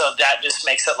 And so that just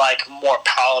makes it like more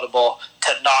palatable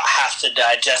to not have to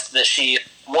digest that she,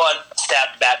 1,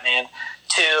 stabbed Batman,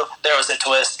 2, there was a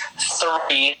twist,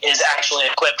 3 is actually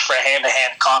equipped for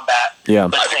hand-to-hand combat between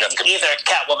either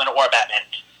Catwoman or Batman.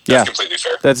 That's completely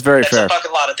fair. That's very fair. It's a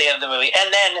fucking lot at the end of the movie.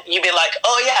 And then you'd be like,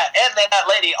 oh yeah, and then that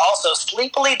lady also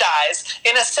sleepily dies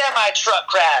in a semi-truck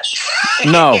crash.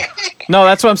 No,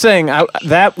 that's what I'm saying.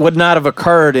 That would not have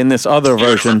occurred in this other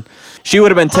version. She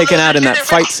would have been taken out in that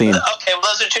fight scene. Okay, well,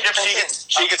 those are two different things.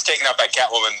 She gets taken out by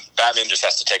Catwoman. Batman just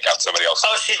has to take out somebody else.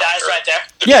 Oh, she dies right there?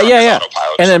 Yeah.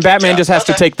 And then Batman just has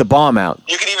to take the bomb out.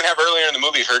 You could even have earlier in the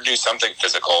movie her do something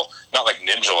physical, not like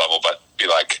ninja level, but be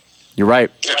like... You're right.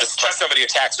 Just somebody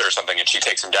attacks her or something, and she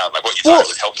takes him down. Like what you thought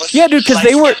was helpless. Yeah, dude, because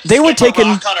like they were taken.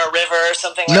 Rock on a river or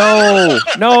something.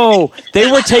 No,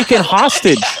 they were taken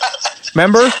hostage.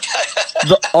 Remember,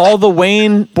 all the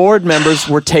Wayne board members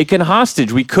were taken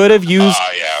hostage. We could have used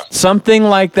something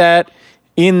like that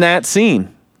in that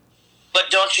scene. But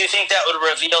don't you think that would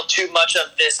reveal too much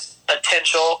of this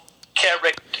potential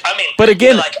character? I mean, but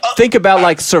again, think about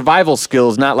like survival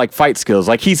skills, not like fight skills.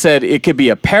 Like he said, it could be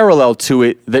a parallel to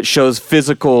it that shows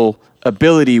physical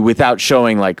ability without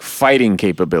showing like fighting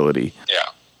capability. Yeah.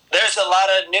 There's a lot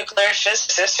of nuclear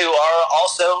physicists who are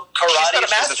also karate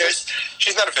masters.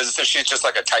 She's not a physicist. She's just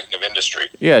like a titan of industry.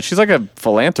 Yeah, she's like a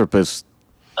philanthropist.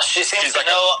 She seems to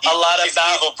know a lot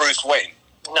about... evil Bruce Wayne.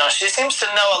 No, she seems to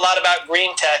know a lot about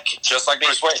green tech. Just like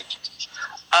Bruce Wayne.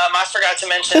 I forgot to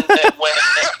mention that when...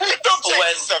 Don't change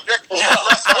the subject.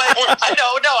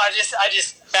 I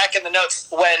just back in the notes,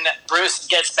 when Bruce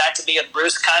gets back to being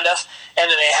Bruce, kind of, and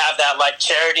then they have that, like,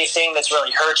 charity thing that's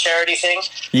really her charity thing.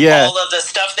 Yeah. All of the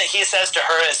stuff that he says to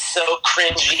her is so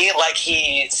cringy, like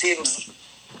he seems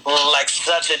like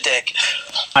such a dick.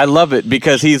 I love it,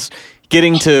 because he's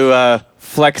getting to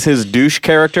flex his douche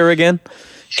character again.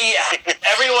 Yeah.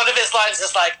 Every one of his lines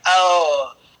is like,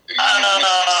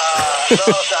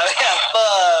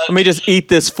 let me just eat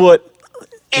this foot.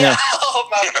 Yeah. Oh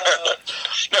my God.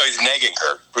 No, he's nagging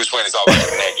her. Bruce Wayne is all about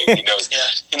nagging. He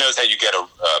knows how you get a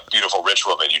beautiful rich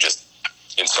woman. You just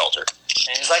insult her.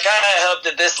 And he's like, I hope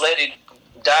that this lady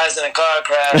dies in a car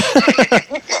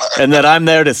crash. And that I'm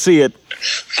there to see it.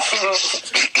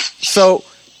 So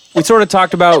we sort of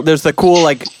talked about there's the cool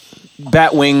like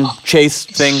Batwing chase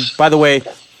thing. By the way,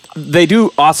 they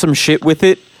do awesome shit with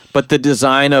it, but the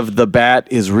design of the bat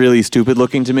is really stupid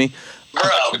looking to me.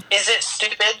 Bro, is it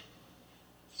stupid?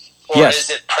 Or Yes. is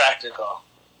it practical?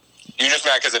 You're just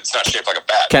mad because it's not shaped like a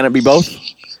bat. Can it be both?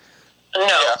 No,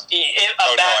 a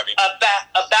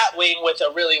bat wing with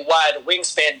a really wide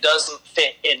wingspan doesn't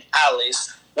fit in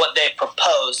alleys. What they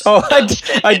propose does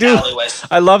fit I in do. alleyways.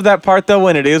 I love that part though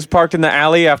when it is parked in the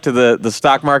alley after the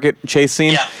stock market chase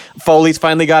scene. Yeah. Foley's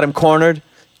finally got him cornered.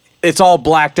 It's all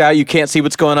blacked out. You can't see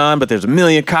what's going on, but there's a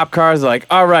million cop cars. Like,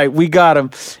 all right, we got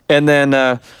him. And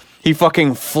then he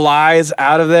fucking flies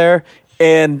out of there,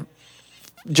 and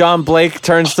John Blake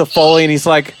turns to Foley and he's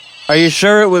like, "Are you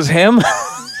sure it was him?" Yeah.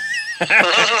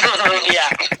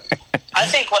 I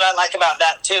think what I like about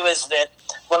that too is that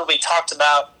when we talked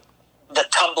about the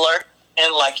tumbler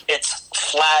and like its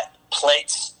flat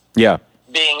plates Yeah.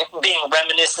 being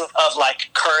reminiscent of like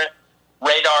current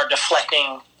radar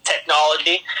deflecting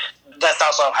technology, that's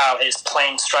also how his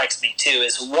plane strikes me too.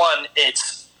 Is one,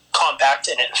 it's compact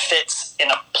and it fits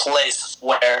in a place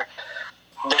where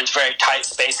there's very tight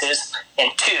spaces,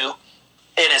 and two,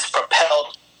 it is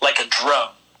propelled like a drone.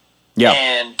 Yeah.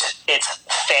 And it's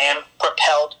fan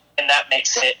propelled, and that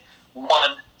makes it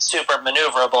one, super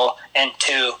maneuverable, and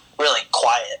two, really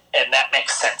quiet, and that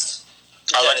makes sense.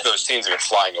 I like those scenes of it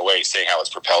flying away, seeing how it's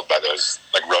propelled by those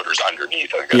like rotors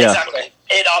underneath. Yeah. Exactly.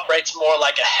 It operates more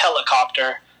like a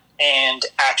helicopter, and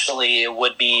actually it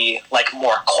would be like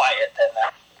more quiet than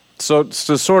that. So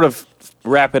to sort of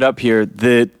wrap it up here,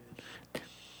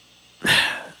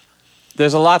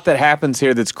 there's a lot that happens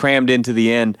here that's crammed into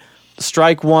the end.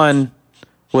 Strike one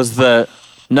was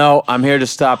no, I'm here to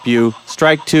stop you.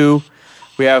 Strike two,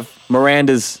 we have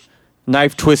Miranda's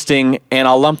knife twisting, and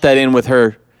I'll lump that in with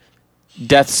her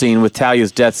death scene, with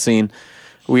Talia's death scene.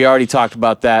 We already talked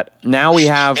about that. Now we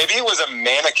have... Maybe it was a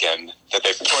mannequin that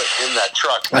they put in that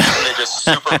truck, and they just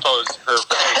superposed her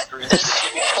face.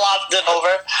 Flopped it over.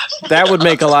 That would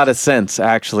make a lot of sense,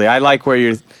 actually. I like where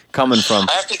you're coming from.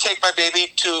 I have to take my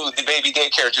baby to the baby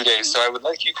daycare 2 days, so I would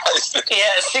like you guys to...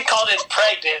 Yeah, she called it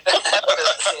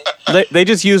pregnant. They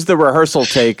just used the rehearsal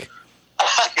take.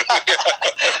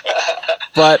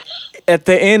 But at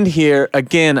the end here,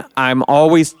 again, I'm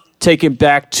always taken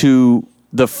back to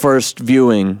the first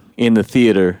viewing in the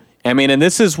theater. I mean, and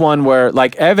this is one where,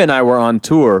 like, Ev and I were on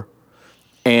tour,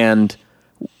 and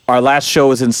our last show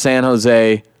was in San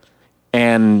Jose,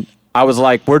 and I was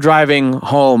like, we're driving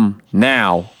home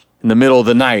now in the middle of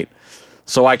the night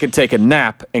so I can take a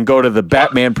nap and go to the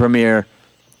Batman premiere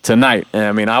tonight. And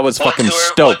I mean, I was fucking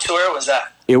stoked. What tour was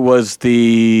that? It was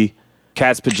the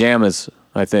Cat's Pajamas,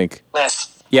 I think. Nice.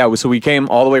 Yeah, so we came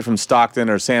all the way from Stockton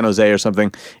or San Jose or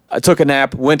something. I took a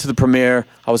nap, went to the premiere.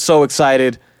 I was so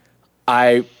excited.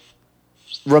 I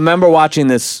remember watching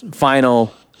this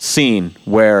final scene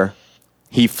where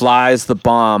he flies the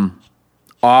bomb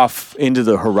off into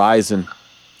the horizon.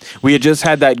 We had just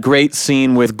had that great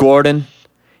scene with Gordon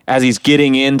as he's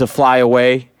getting in to fly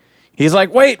away. He's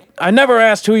like, wait, I never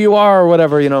asked who you are or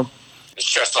whatever, you know.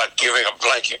 It's just like giving a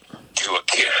blanket to a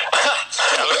kid.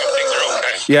 Tell him things are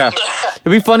okay. Yeah.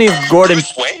 It'd be funny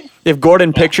if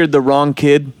Gordon pictured the wrong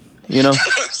kid, you know.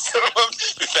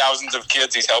 The thousands of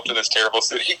kids he's helped in this terrible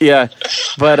city. Yeah.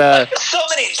 But so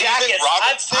many jackets.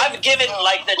 I've given,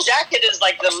 like, the jacket is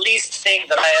like the least thing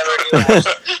that I ever do.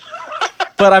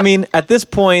 but I mean, at this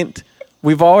point,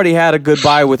 we've already had a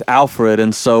goodbye with Alfred,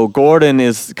 and so Gordon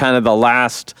is kind of the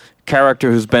last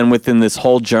character who's been within this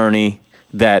whole journey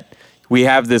that we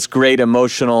have this great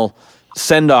emotional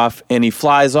send-off, and he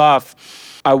flies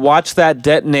off. I watched that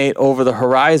detonate over the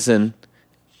horizon,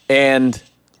 and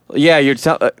yeah, you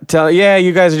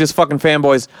guys are just fucking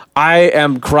fanboys. I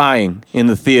am crying in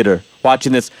the theater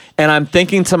watching this, and I'm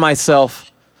thinking to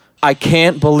myself, I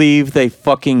can't believe they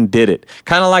fucking did it.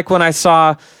 Kind of like when I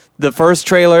saw the first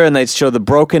trailer and they show the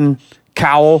broken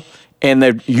cowl and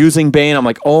they're using Bane. I'm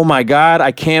like, oh my God,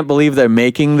 I can't believe they're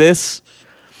making this.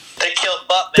 They killed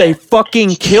Buttman. They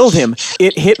fucking killed him.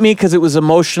 It hit me because it was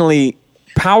emotionally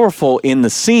powerful in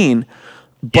the scene,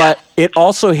 but it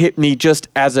also hit me just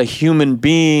as a human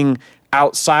being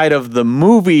outside of the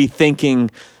movie, thinking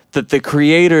that the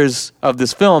creators of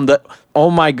this film, that, oh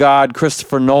my God,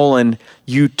 Christopher Nolan,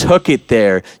 you took it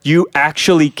there. You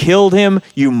actually killed him.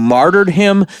 You martyred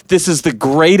him. This is the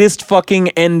greatest fucking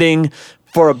ending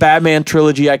for a Batman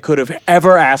trilogy I could have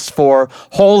ever asked for.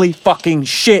 Holy fucking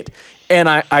shit. And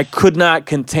I could not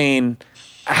contain,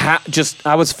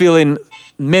 I was feeling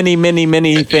many, many,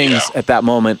 many things at that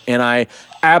moment, and I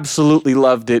absolutely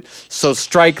loved it. So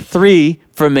strike 3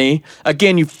 for me.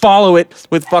 Again, you follow it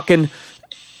with fucking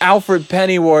Alfred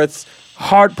Pennyworth's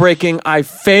heartbreaking "I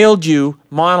failed you"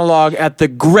 monologue at the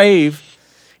grave,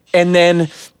 and then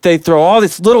they throw all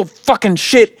this little fucking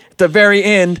shit at the very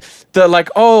end. They're like,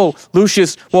 "Oh,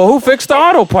 Lucius, well, who fixed the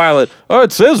autopilot? Oh,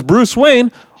 it says Bruce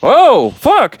Wayne. Oh,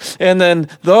 fuck." And then,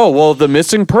 the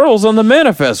missing pearls on the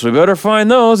manifest. We better find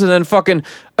those. And then fucking,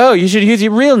 "Oh, you should use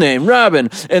your real name, Robin."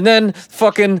 And then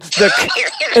fucking,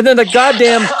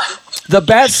 the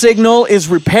bat signal is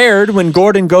repaired when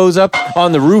Gordon goes up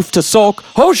on the roof to sulk.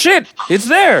 Oh, shit, it's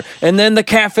there. And then the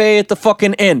cafe at the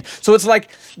fucking end. So it's like,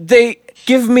 they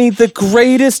give me the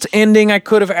greatest ending I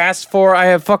could have asked for. I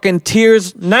have fucking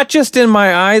tears, not just in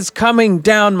my eyes, coming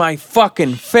down my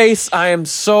fucking face. I am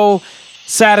so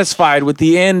satisfied with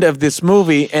the end of this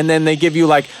movie, and then they give you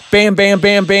like bam, bam,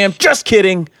 bam, bam. Just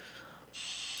kidding.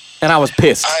 And I was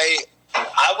pissed.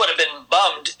 I would have been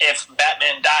bummed if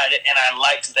Batman died, and I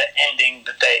liked the ending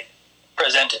that they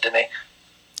presented to me.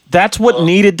 That's what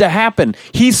needed to happen.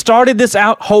 He started this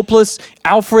out hopeless.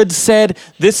 Alfred said,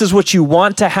 "This is what you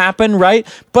want to happen," right?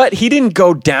 But he didn't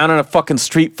go down in a fucking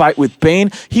street fight with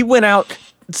Bane. He went out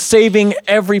saving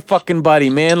every fucking buddy,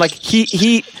 man. Like,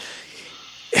 he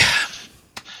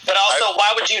But also,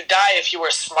 why would you die if you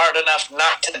were smart enough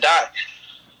not to die?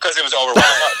 Because it was overwhelming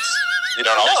us. You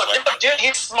don't know. No, dude,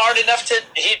 he's smart enough to.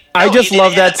 I just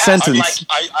love that sentence.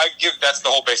 I give that's the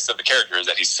whole basis of the character, is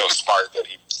that he's so smart that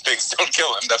things don't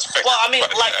kill him. That's fair. Well, I mean,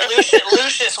 like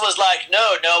Lucius was like, no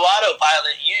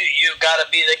autopilot. You gotta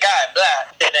be the guy. Blah.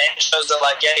 And then it shows that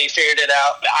like, yeah, he figured it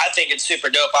out. I think it's super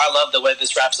dope. I love the way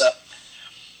this wraps up.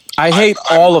 I hate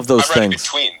all of those I'm right in things.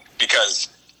 between, because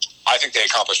I think they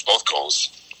accomplished both goals.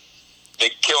 They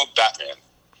killed Batman.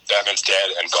 Batman's dead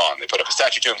and gone. They put up a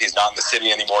statue to him. He's not in the city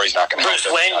anymore. He's not going to help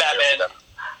them. Bruce Wayne Batman.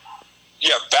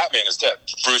 Yeah, Batman is dead.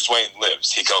 Bruce Wayne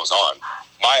lives. He goes on.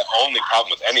 My only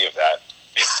problem with any of that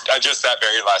is just that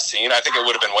very last scene. I think it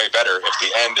would have been way better if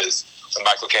the end is when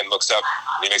Michael Caine looks up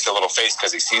and he makes a little face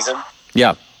because he sees him.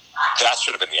 Yeah. That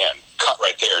should have been the end. Cut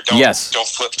right there. Don't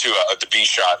flip to the B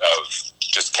shot of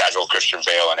just casual Christian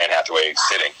Bale and Anne Hathaway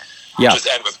sitting. Yeah. Just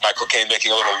end with Michael Caine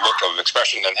making a little look of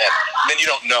expression and then you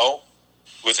don't know.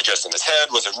 Was it just in his head?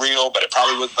 Was it real? But it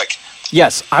probably was like...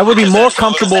 Yes, I would be more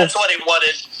comfortable... That's what he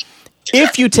wanted.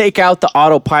 If you take out the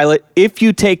autopilot, if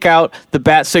you take out the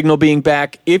bat signal being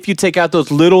back, if you take out those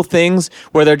little things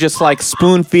where they're just like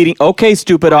spoon feeding, okay,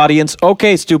 stupid audience,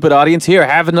 here,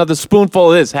 have another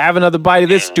spoonful of this, have another bite of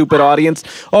this, stupid audience.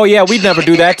 Oh yeah, we'd never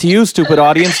do that to you, stupid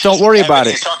audience, don't worry about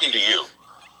it. He's talking to you.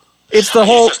 It's the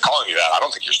whole... He's just calling you that. I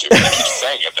don't think you're stupid. He's just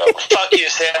saying it though. Fuck you,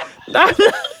 Sam.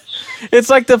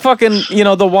 It's like the fucking,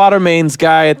 the water mains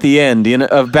guy at the end,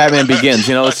 of Batman Begins.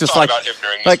 It's just like,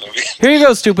 here you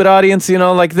go, stupid audience.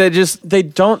 They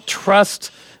don't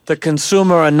trust the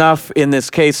consumer enough in this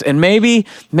case. And maybe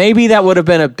that would have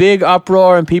been a big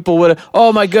uproar and people would have,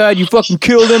 oh my God, you fucking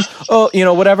killed him. Oh,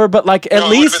 whatever. But at least. It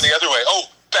would have been the other way. Oh,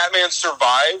 Batman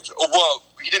survived. Oh, well,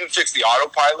 he didn't fix the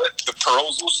autopilot. The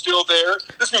pearls were still there.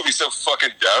 This movie's so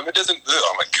fucking dumb. It doesn't...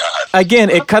 Oh, my God.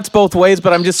 Again, it cuts both ways,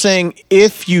 but I'm just saying,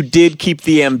 if you did keep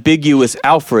the ambiguous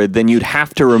Alfred, then you'd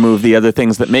have to remove the other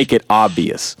things that make it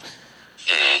obvious.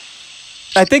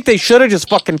 I think they should have just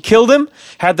fucking killed him,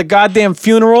 had the goddamn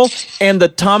funeral, and the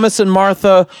Thomas and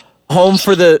Martha home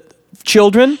for the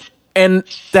children, and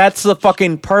that's the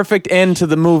fucking perfect end to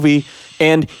the movie,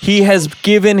 and he has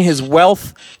given his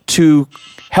wealth to...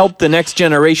 help the next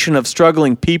generation of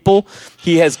struggling people.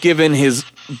 He has given his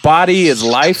body, his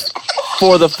life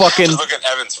for the fucking... Just look at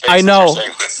Evan's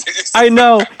face. I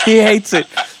know. He hates it.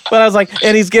 But I was like,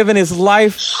 and he's given his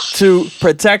life to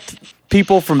protect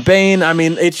people from Bane. I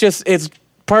mean, it's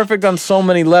perfect on so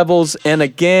many levels. And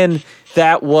again,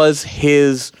 that was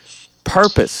his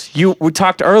purpose. We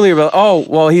talked earlier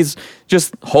about, he's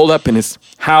just holed up in his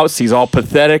house. He's all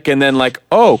pathetic. And then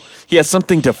he has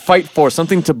something to fight for,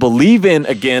 something to believe in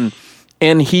again.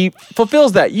 And he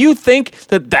fulfills that. You think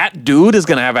that dude is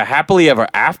going to have a happily ever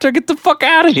after? Get the fuck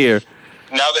out of here.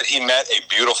 Now that he met a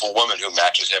beautiful woman who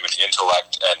matches him in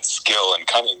intellect and skill and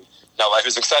cunning, now life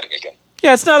is exciting again.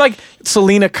 Yeah, it's not like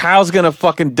Selena Kyle's going to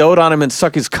fucking dote on him and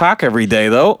suck his cock every day,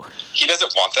 though. He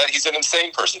doesn't want that. He's an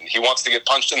insane person. He wants to get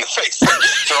punched in the face,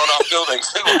 thrown off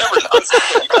buildings, and whatever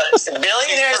nonsense.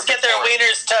 Billionaires get their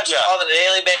wieners touched on a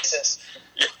daily basis.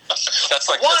 Yeah, that's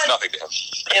nothing to him.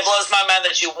 It blows my mind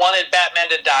that you wanted Batman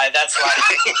to die. That's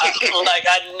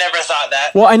I never thought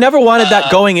that. Well, I never wanted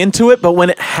that going into it, but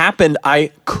when it happened,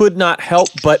 I could not help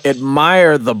but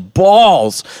admire the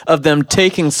balls of them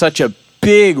taking such a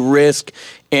big risk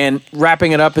and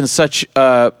wrapping it up in such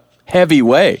a heavy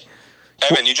way.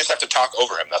 Evan, you just have to talk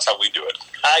over him. That's how we do it.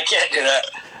 I can't do that.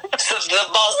 So the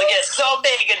balls that get so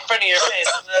big in front of your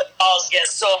face, and the balls get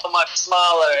so much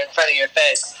smaller in front of your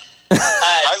face.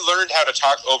 I learned how to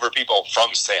talk over people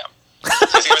from Sam.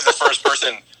 Because he was the first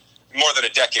person more than a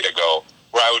decade ago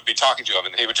where I would be talking to him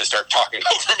and he would just start talking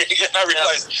over me. And I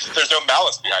realized there's no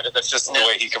malice behind it. That's just the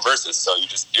way he converses. So you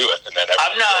just do it. And then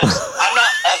I'm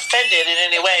not offended in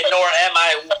any way, nor am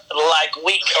I like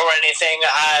weak or anything.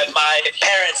 My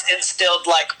parents instilled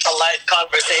like polite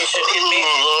conversation in me.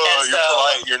 You're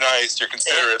polite, you're nice, you're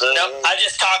considerate. Nope, I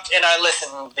just talked and I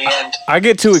listened. The end. I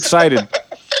get too excited.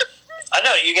 I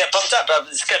know, you get pumped up.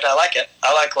 It's good. I like it.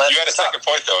 I like letting You had a second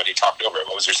point, though, and he talked over it.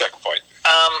 What was your second point?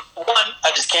 One,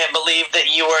 I just can't believe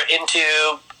that you were into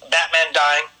Batman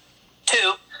dying.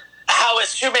 Two, how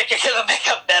is Shoemaker going to make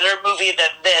a better movie than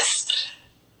this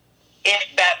if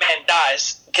Batman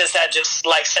dies? Because that just,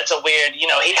 like, sets a weird, he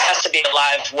has to be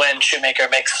alive when Shoemaker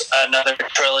makes another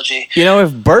trilogy.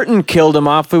 If Burton killed him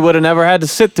off, we would have never had to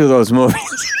sit through those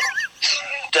movies.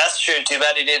 That's true. Too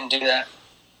bad he didn't do that.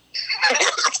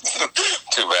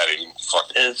 Too bad he didn't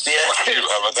fucking you.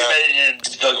 How about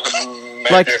that?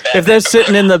 Like if they're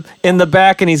sitting in the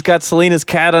back and he's got Selina's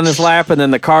cat on his lap, and then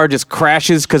the car just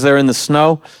crashes because they're in the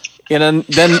snow, then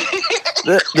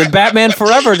the Batman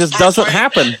Forever just doesn't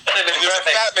happen. There's a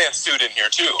Batman suit in here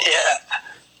too. Yeah.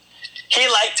 He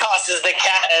tosses the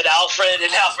cat at Alfred,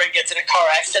 and Alfred gets in a car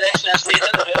accident. And that's the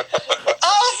end of it.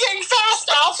 Oh, think fast,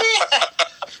 Alfie!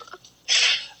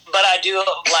 But I do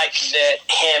like that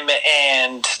him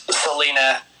and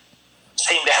Selina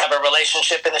seem to have a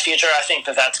relationship in the future. I think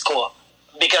that that's cool.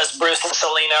 Because Bruce and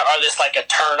Selina are this, like,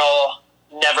 eternal,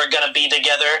 never gonna be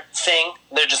together thing.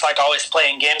 They're just, like, always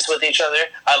playing games with each other.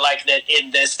 I like that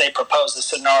in this they propose a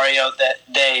scenario that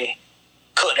they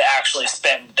could actually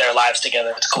spend their lives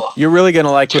together. It's cool. You're really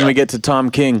gonna like when we get to Tom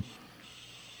King.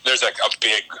 There's, like, a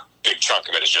big chunk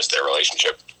of it is just their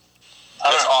relationship.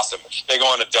 It's awesome. They go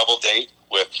on a double date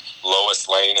with Lois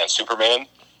Lane and Superman,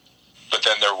 but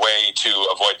then their way to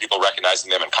avoid people recognizing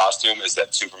them in costume is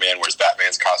that Superman wears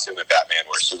Batman's costume and Batman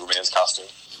wears Superman's costume.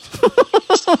 Wow.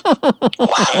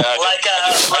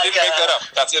 I didn't make that up.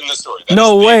 That's in the story.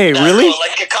 No way, really?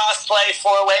 Like a cosplay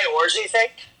 4-way orgy thing?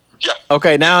 Yeah.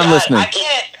 Okay, now I'm listening. I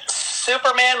can't.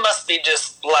 Superman must be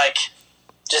just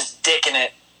dicking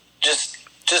it. Just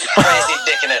crazy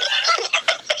dicking it.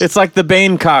 It's like the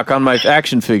Bane cock on my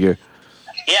action figure.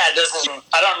 Yeah,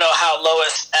 I don't know how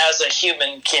Lois, as a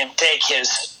human, can take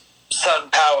his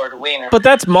sun-powered wiener. But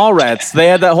that's Mallrats. They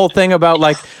had that whole thing about,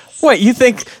 like, what, you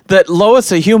think that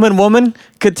Lois, a human woman,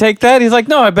 could take that? He's like,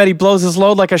 no, I bet he blows his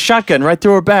load like a shotgun right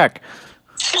through her back.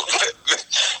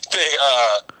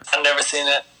 I've never seen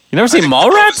it. You never seen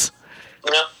Mallrats?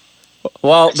 No.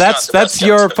 Well, that's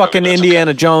your fucking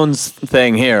Indiana Jones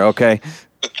thing here, okay?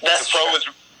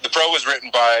 The Pro was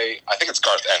written by, I think it's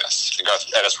Garth Ennis. And Garth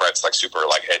Ennis writes like super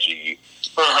like edgy,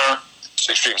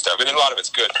 extreme stuff. And a lot of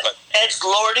it's good. But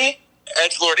Edgelordy,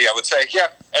 I would say, yeah.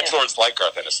 Edgelords like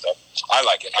Garth Ennis stuff. I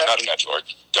like it. I'm not an edgelord.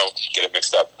 Don't get it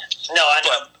mixed up. No,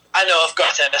 I know of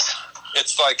Garth Ennis.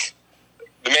 It's like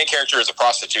the main character is a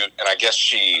prostitute, and I guess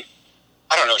she's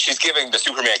giving the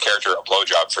Superman character a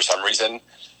blowjob for some reason. And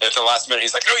at the last minute,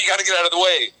 he's like, no, you got to get out of the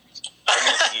way.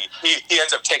 And he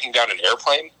ends up taking down an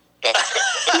airplane.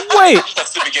 Wait.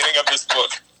 That's the beginning of this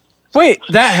book. Wait,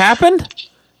 that happened?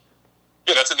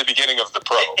 Yeah, that's in the beginning of the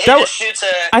Pro. He shoots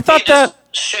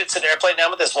an airplane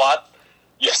down with his wad.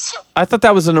 Yes. I thought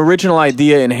that was an original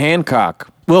idea in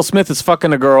Hancock. Will Smith is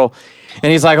fucking a girl,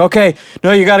 and he's like, okay,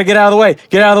 no, you got to get out of the way.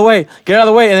 Get out of the way. Get out of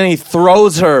the way. And then he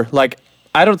throws her, like,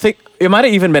 I don't think, it might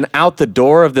have even been out the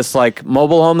door of this, like,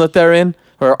 mobile home that they're in,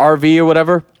 or RV or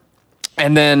whatever.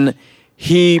 And then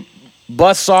he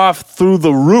busts off through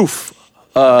the roof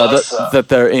that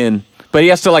they're in. But he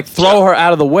has to, like, throw her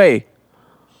out of the way.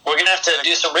 We're going to have to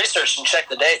do some research and check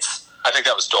the dates. I think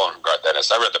that was stolen from Garth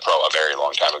Ennis. I read the Pro a very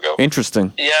long time ago.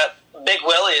 Interesting. Yeah, Big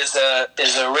Willie is a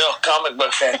real comic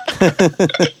book fan.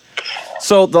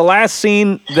 So the last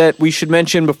scene that we should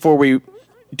mention before we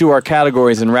do our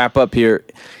categories and wrap up here,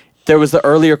 there was the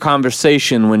earlier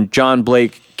conversation when John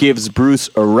Blake gives Bruce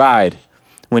a ride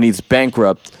when he's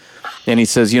bankrupt. And he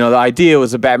says, the idea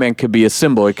was that Batman could be a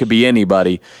symbol. It could be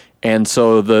anybody. And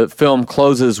so the film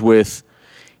closes with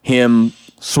him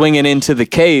swinging into the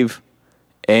cave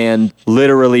and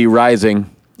literally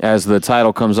rising as the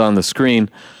title comes on the screen.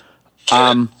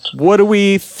 What do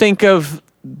we think of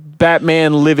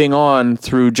Batman living on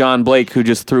through John Blake, who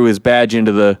just threw his badge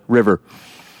into the river?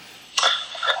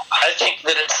 I think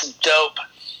that it's dope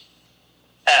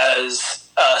as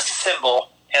a symbol,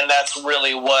 and that's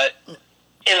really what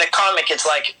in the comic, it's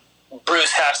like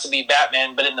Bruce has to be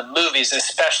Batman, but in the movies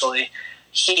especially,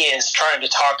 he is trying to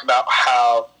talk about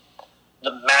how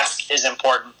the mask is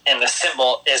important and the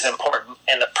symbol is important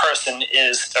and the person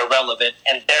is irrelevant,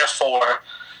 and therefore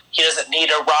he doesn't need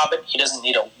a Robin, he doesn't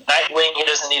need a Nightwing, he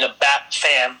doesn't need a Bat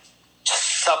Fan.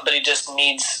 Somebody just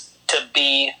needs to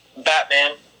be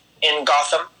Batman in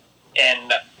Gotham,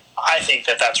 and I think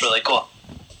that that's really cool.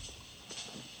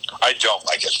 I don't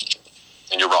like it,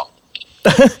 and you're wrong.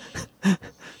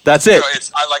 That's it. You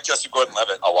know, I like Joseph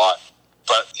Gordon-Levitt a lot,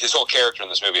 but his whole character in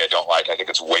this movie I don't like. I think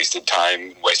it's wasted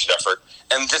time, wasted effort,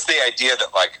 and just the idea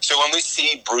that, like, so when we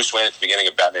see Bruce Wayne at the beginning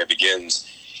of Batman Begins,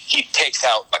 he takes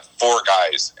out like 4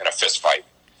 guys in a fist fight.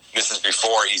 This is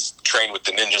before he's trained with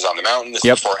the ninjas on the mountain. This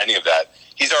is before any of that.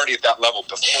 He's already at that level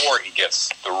before he gets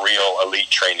the real elite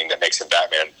training that makes him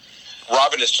Batman.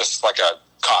 Robin is just like a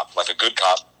cop, like a good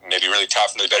cop, maybe really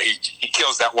tough, but he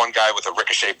kills that one guy with a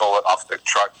ricochet bullet off the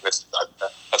truck. That's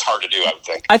hard to do, I would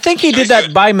think. I think he did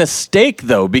that by mistake,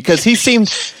 though, because he seemed,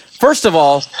 first of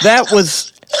all,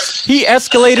 he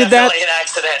escalated that. Definitely an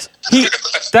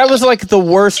accident. That was like the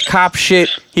worst cop shit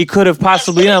he could have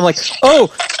possibly done. I'm like,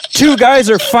 oh, 2 guys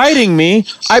are fighting me.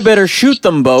 I better shoot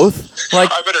them both. Like,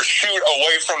 I better shoot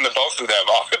away from the both of them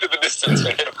off into the distance and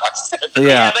hit them by center.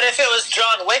 Yeah, but if it was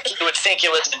John Wick, you would think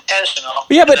it was intentional.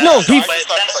 Yeah, but no,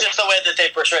 that's just the way that they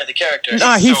portray the character.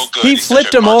 Nah, he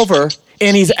flipped him over,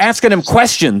 and he's asking him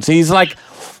questions. He's like,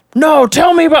 no,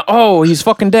 tell me about... Oh, he's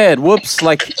fucking dead. Whoops.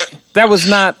 Like, that was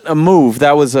not a move.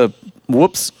 That was a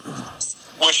whoops.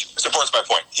 Which supports my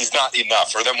point. He's not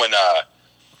enough. Or then when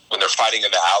they're fighting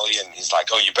in the alley, and he's like,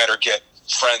 oh, you better get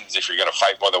friends if you're going to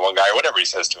fight more than one guy, or whatever he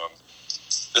says to him.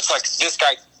 It's like, this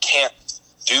guy can't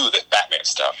do the Batman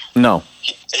stuff. No.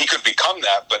 He could become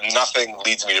that, but nothing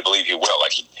leads me to believe he will.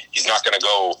 Like, he's not going to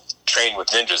go train with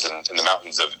ninjas in the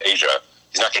mountains of Asia.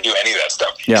 He's not going to do any of that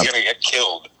stuff. He's going to get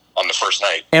killed on the first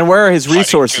night. And where are his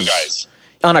resources?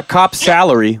 On a cop's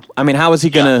salary, I mean, how is he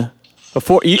going to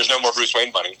afford... There's no more Bruce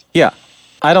Wayne money. Yeah.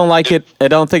 I don't like it. I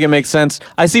don't think it makes sense.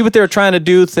 I see what they're trying to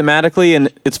do thematically,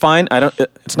 and it's fine.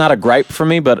 It's not a gripe for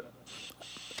me, but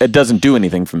it doesn't do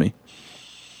anything for me.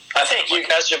 I think you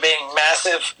guys are being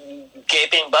massive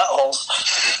gaping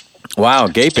buttholes. Wow,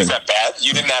 gaping. Is that bad?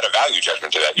 You didn't add a value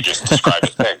judgment to that. You just described a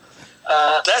thing.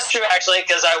 That's true, actually,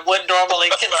 because I would normally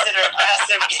consider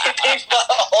massive gaping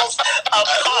buttholes a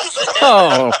positive.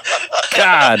 Oh,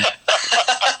 God.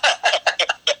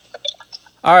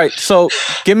 All right, so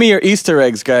give me your Easter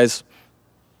eggs, guys.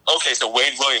 Okay, so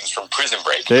Wade Williams from Prison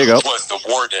Break was the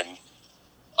warden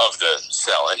of the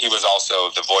cell, and he was also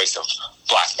the voice of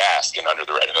Black Mask in Under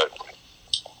the Red Hood.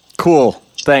 Cool,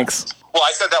 thanks. Well,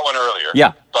 I said that one earlier.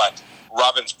 Yeah. But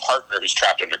Robin's partner, who's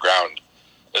trapped underground,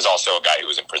 is also a guy who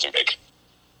was in Prison Break.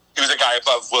 He was a guy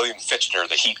above William Fichtner,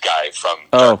 the Heat guy from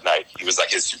Dark Knight. He was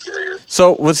like his superior.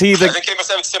 So was he the... I think they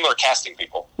must have similar casting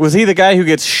people. Was he the guy who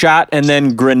gets shot and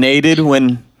then grenaded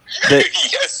when...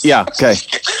 Yes. Yeah, okay.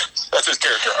 That's his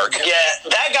character arc. Yeah,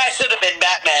 that guy should have been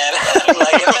Batman.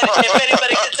 Like, if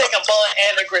anybody could take a bullet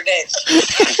and a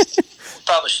grenade,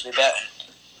 probably should be Batman.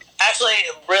 Actually,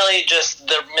 really just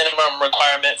the minimum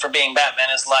requirement for being Batman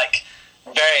is like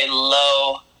very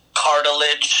low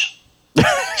cartilage in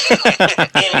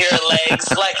your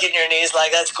legs, like in your knees.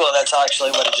 Like, that's cool. That's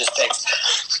actually what it just takes.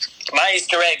 My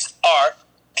Easter eggs are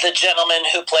the gentleman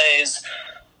who plays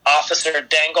Officer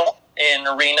Dangle in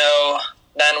Reno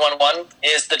 911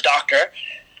 is the doctor.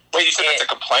 Wait, you said that's a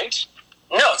complaint?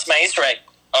 No, it's my Easter egg.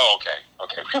 Oh, okay.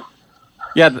 Okay. Whew.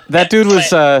 Yeah, that dude was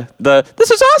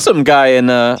this is awesome guy in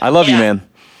I Love You, Man.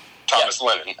 Thomas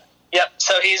Lennon. Yep,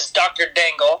 so he's Dr.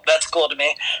 Dangle. That's cool to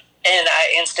me. And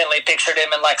I instantly pictured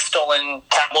him in, like, stolen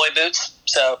cowboy boots.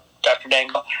 So, Dr.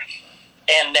 Dangle.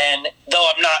 And then, though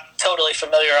I'm not totally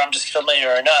familiar, I'm just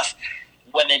familiar enough,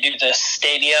 when they do the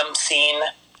stadium scene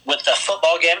with the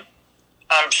football game,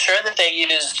 I'm sure that they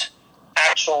used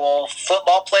actual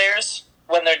football players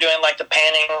when they're doing, like, the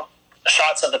panning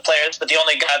shots of the players. But the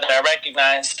only guy that I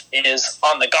recognized is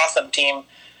on the Gotham team,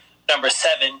 number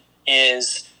 7,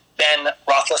 is Ben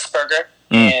Roethlisberger.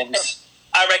 And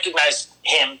I recognize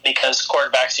him because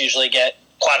quarterbacks usually get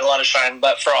quite a lot of shine,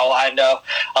 but for all I know,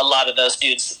 a lot of those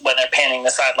dudes, when they're panning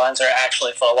the sidelines, are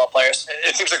actually football players.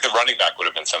 It seems like the running back would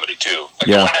have been somebody, too. Like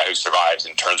the one guy who survives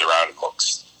and turns around and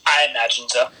looks. I imagine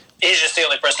so. He's just the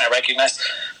only person I recognize.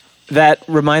 That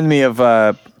reminds me of,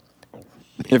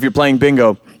 if you're playing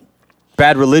bingo,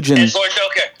 Bad Religion. It's Lord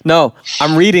Joker. No,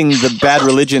 I'm reading the Bad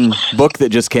Religion book that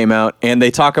just came out, and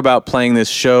they talk about playing this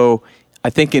show, I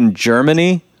think in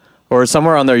Germany, or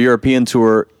somewhere on their European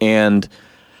tour, and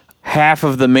half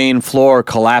of the main floor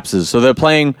collapses. So they're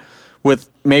playing with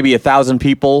maybe 1,000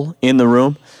 people in the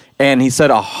room, and he said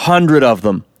 100 of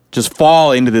them just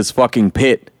fall into this fucking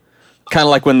pit. Kind of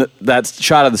like when that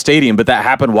shot of the stadium, but that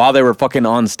happened while they were fucking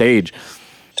on stage.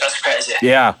 That's crazy.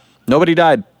 Yeah. Nobody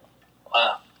died.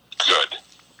 Wow. Good.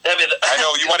 I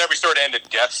know you want every story to end in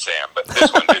death, Sam, but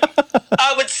this one didn't.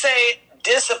 I would say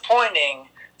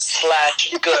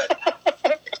disappointing/good.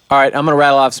 All right, I'm going to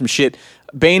rattle off some shit.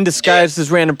 Bane disguised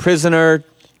as random prisoner,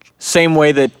 same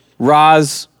way that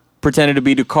Roz pretended to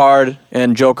be Ducard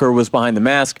and Joker was behind the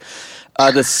mask.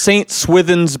 The St.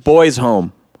 Swithin's Boys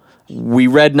Home. We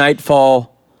read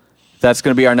Nightfall. That's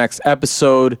going to be our next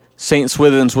episode. St.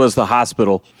 Swithin's was the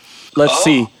hospital. Let's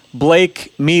see.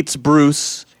 Blake meets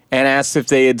Bruce and asks if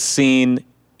they had seen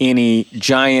any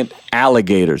giant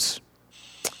alligators.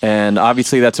 And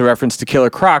obviously that's a reference to Killer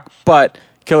Croc, but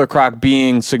Killer Croc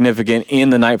being significant in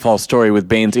the Nightfall story with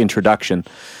Bane's introduction.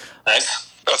 Nice.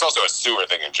 That's also a sewer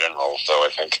thing in general, though, I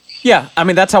think. Yeah, I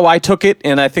mean, that's how I took it,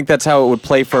 and I think that's how it would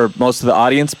play for most of the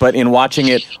audience, but in watching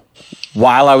it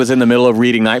while I was in the middle of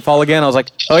reading Nightfall again, I was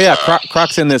like, oh yeah,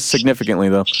 Croc's in this significantly,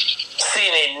 though.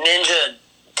 Seen a ninja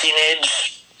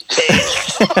teenage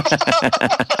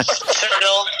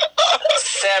turtle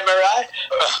samurai.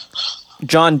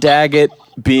 John Daggett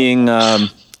being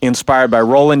inspired by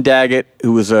Roland Daggett,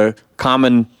 who was a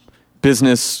common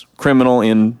business criminal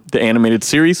in the animated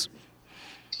series.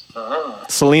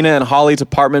 Selena and Holly's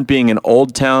apartment being in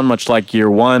Old Town, much like Year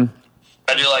One.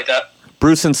 I do like that.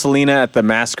 Bruce and Selena at the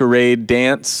masquerade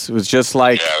dance. It was just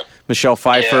like Michelle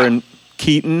Pfeiffer and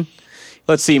Keaton.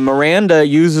 Let's see. Miranda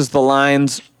uses the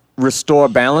lines restore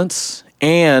balance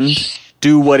and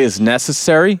do what is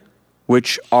necessary,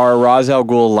 which are Ra's al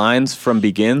Ghul lines from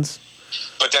Begins.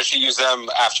 But does she use them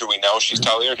after we know she's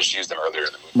Tully, or does she use them earlier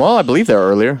in the movie? Well, I believe they're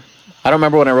earlier. I don't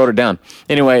remember when I wrote it down.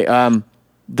 Anyway,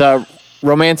 the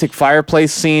romantic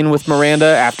fireplace scene with Miranda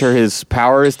after his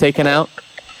power is taken out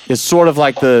is sort of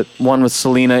like the one with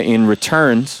Selena in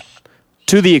Returns,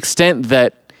 to the extent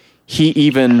that he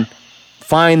even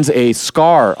finds a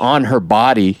scar on her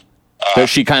body that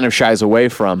she kind of shies away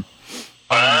from.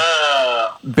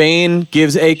 Bane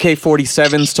gives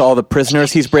AK-47s to all the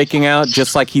prisoners he's breaking out,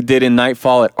 just like he did in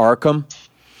Nightfall at Arkham.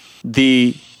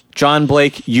 The John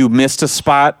Blake, you missed a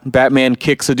spot, Batman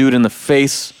kicks a dude in the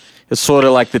face, is sort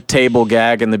of like the table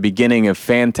gag in the beginning of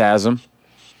Phantasm.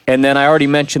 And then I already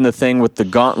mentioned the thing with the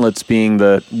gauntlets being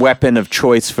the weapon of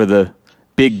choice for the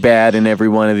big bad in every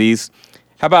one of these.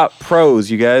 How about pros,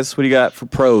 you guys? What do you got for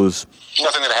pros?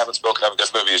 Nothing that I haven't spoken of.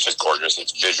 This movie is just gorgeous.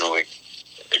 It's visually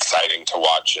exciting to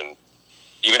watch, and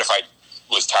even if I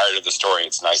was tired of the story,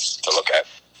 it's nice to look at.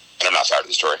 And I'm not tired of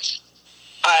the story.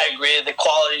 I agree. The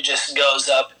quality just goes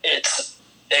up. It's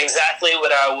exactly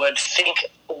what I would think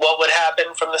what would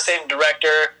happen from the same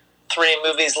director 3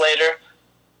 movies later,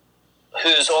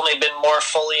 who's only been more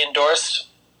fully endorsed.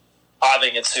 I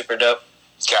think it's super dope.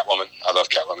 Catwoman. I love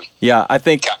Catwoman. Yeah, I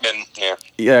think Catman. Yeah.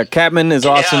 Yeah, Catman is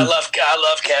awesome. Yeah, I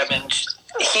love Catman.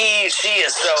 She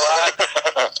is so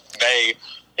hot. They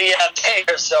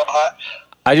are so hot.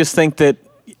 I just think that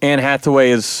Anne Hathaway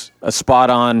is a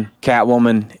spot-on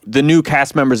Catwoman. The new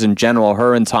cast members in general,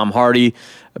 her and Tom Hardy,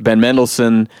 Ben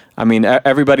Mendelsohn, I mean,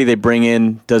 everybody they bring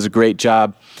in does a great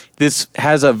job. This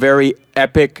has a very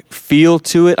epic feel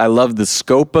to it. I love the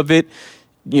scope of it.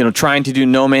 You know, trying to do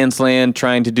No Man's Land,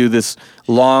 trying to do this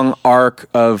long arc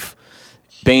of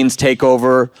Bane's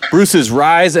takeover, Bruce's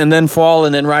rise and then fall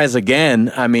and then rise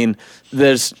again. I mean,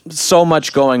 there's so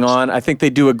much going on. I think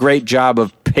they do a great job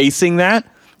of pacing that.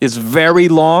 It's very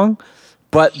long,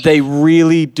 but they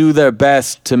really do their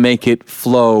best to make it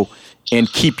flow and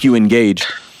keep you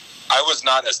engaged. I was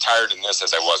not as tired in this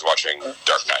as I was watching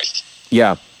Dark Knight.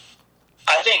 Yeah.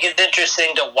 I think it's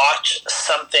interesting to watch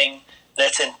something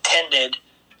that's intended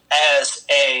as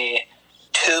a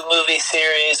 2-movie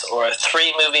series or a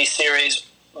 3-movie series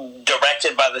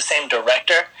directed by the same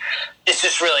director. It's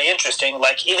just really interesting.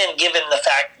 Like, even given the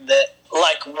fact that,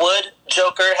 like, would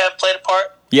Joker have played a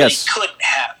part? Yes. But he couldn't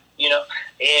have, you know?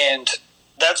 And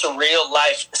that's a real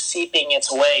life seeping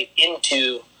its way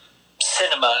into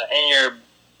cinema and your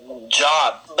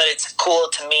job. But it's cool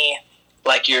to me,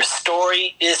 like, your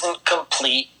story isn't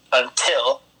complete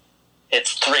until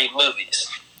it's 3 movies.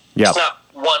 Yeah. It's not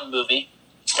 1 movie.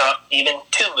 It's not even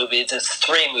 2 movies. It's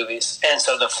 3 movies. And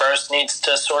so the first needs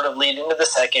to sort of lead into the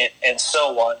second and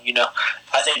so on, you know.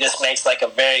 I think this makes like a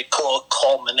very cool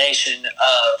culmination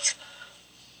of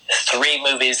 3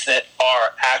 movies that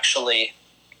are actually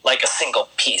like a single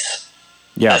piece.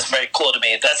 Yeah. That's very cool to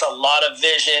me. That's a lot of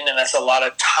vision, and that's a lot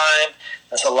of time.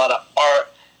 That's a lot of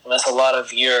art, and that's a lot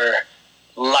of your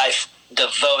life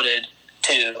devoted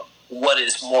to what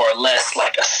is more or less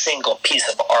like a single piece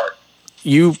of art.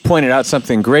 you pointed out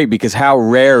something great, because how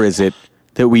rare is it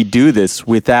that we do this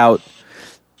without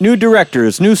new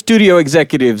directors, new studio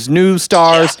executives, new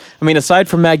stars? Yeah. I mean, aside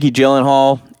from Maggie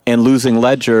Gyllenhaal and losing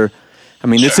Ledger, I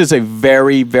mean, this is a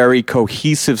very, very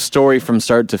cohesive story from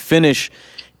start to finish.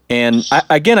 And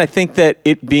I think that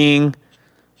it being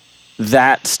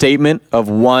that statement of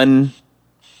one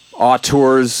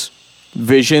auteur's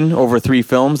vision over 3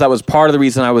 films, that was part of the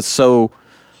reason I was so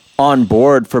on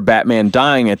board for Batman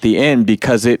dying at the end,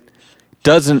 because it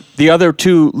doesn't, the other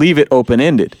 2 leave it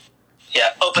open-ended. Yeah,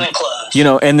 open and closed. You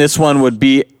know, and this one would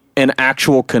be an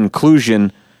actual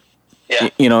conclusion. Yeah.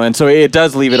 You know, and so it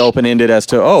does leave it open-ended as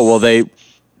to, oh, well, they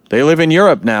live in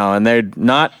Europe now, and they're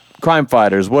not crime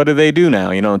fighters. What do they do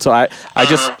now? You know, and so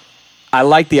I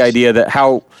like the idea that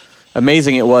how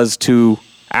amazing it was to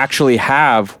actually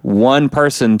have one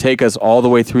person take us all the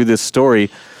way through this story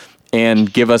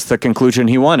and give us the conclusion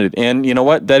he wanted. And you know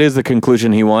what? That is the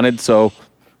conclusion he wanted, so,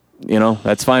 you know,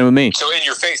 that's fine with me. So in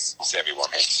your face, Sammy Warm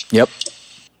Hands. Yep.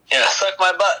 Yeah, suck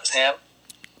my butt, Sam.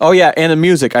 Oh, yeah, and the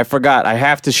music. I forgot. I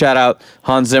have to shout out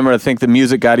Hans Zimmer. I think the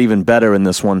music got even better in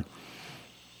this one.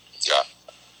 Yeah.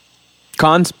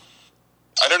 Cons?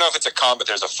 I don't know if it's a con, but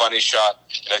there's a funny shot,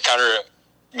 and it kind of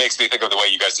makes me think of the way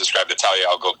you guys described the Talia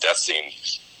al Ghul death scene,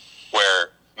 where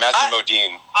Matthew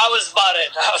Modine... I was spotted.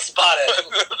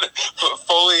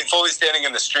 Foley standing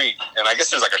in the street, and I guess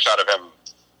there's like a shot of him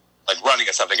like running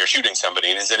at something or shooting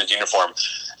somebody, and he's in his uniform,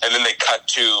 and then they cut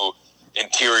to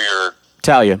interior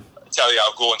Talia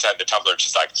al Ghul inside the tumbler,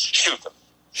 just like, shoot them.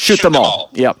 Shoot them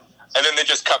all. Yep. And then they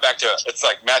just cut back to, it's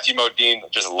like Matthew Modine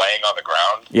just laying on the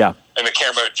ground. Yeah. And the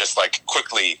camera just like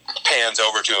quickly pans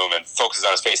over to him and focuses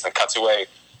on his face and then cuts away.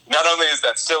 Not only is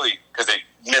that silly, because they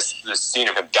missed the scene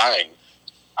of him dying,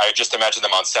 I just imagine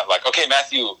them on set like, okay,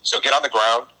 Matthew, so get on the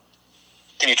ground.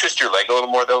 Can you twist your leg a little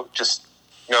more, though? Just,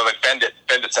 you know, like bend it.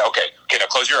 Okay, now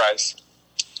close your eyes.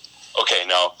 Okay,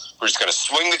 now we're just going to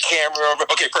swing the camera over.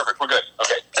 Okay, perfect, we're good.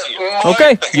 Okay, see you.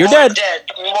 Okay, you're dead.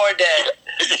 More dead.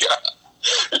 Yeah.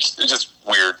 It's just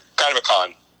weird. Kind of a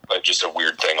con, but just a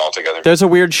weird thing altogether. There's a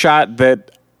weird shot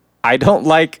that I don't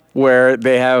like where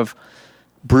they have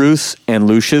Bruce and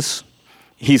Lucius.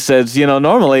 He says, you know,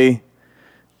 normally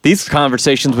these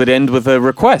conversations would end with a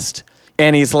request.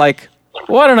 And he's like,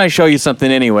 why don't I show you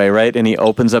something anyway, right? And he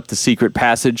opens up the secret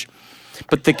passage.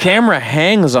 But the camera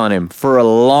hangs on him for a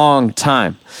long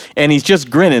time. And he's just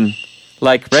grinning,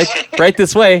 like right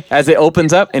this way as it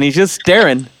opens up. And he's just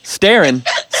staring.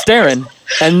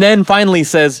 And then finally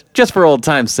says, just for old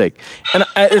time's sake. And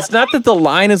it's not that the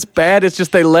line is bad. It's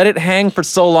just they let it hang for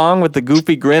so long with the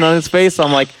goofy grin on his face.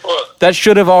 I'm like, that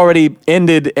should have already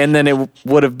ended, and then it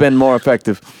would have been more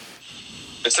effective.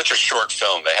 It's such a short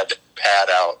film. They had to pad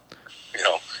out, you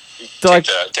know, take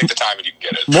the time and you can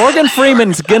get it. Morgan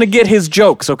Freeman's going to get his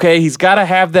jokes, okay? He's got to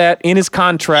have that in his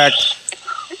contract.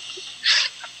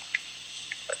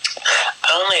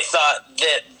 I only thought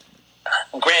that,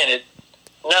 granted,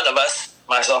 none of us,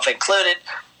 myself included,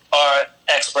 are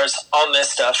experts on this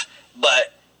stuff,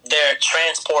 but they're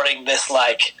transporting this,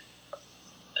 like,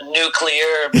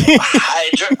 nuclear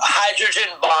hydrogen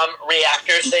bomb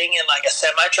reactor thing in, like, a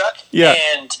semi-truck. Yeah.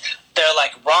 And they're,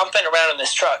 like, romping around in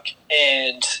this truck.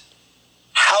 And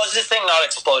how is this thing not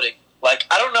exploding? Like,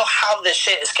 I don't know how this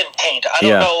shit is contained. I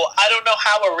don't know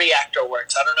how a reactor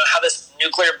works. I don't know how this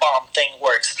nuclear bomb thing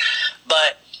works.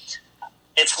 But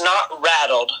it's not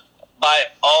rattled by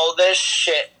all this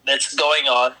shit that's going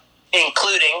on,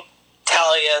 including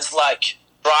Talia's, like,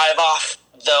 drive off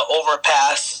the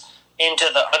overpass into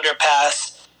the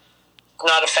underpass,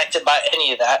 not affected by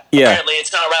any of that. Yeah. Apparently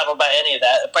it's not rattled by any of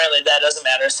that. Apparently that doesn't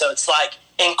matter. So it's, like,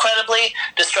 incredibly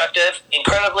destructive,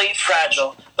 incredibly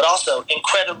fragile, but also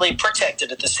incredibly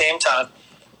protected at the same time.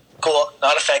 Cool,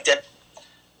 not affected.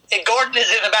 And Gordon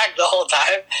is in the back the whole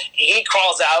time. He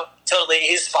crawls out, totally,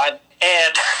 he's fine.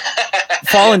 And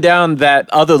falling down that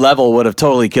other level would have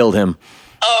totally killed him.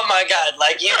 Oh my God!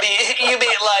 Like you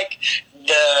be like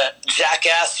the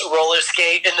jackass roller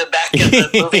skate in the back of the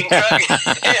moving truck.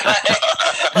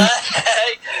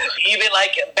 You'd be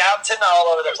like bouncing all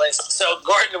over the place. So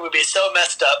Gordon would be so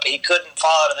messed up he couldn't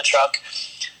fall out of the truck.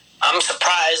 I'm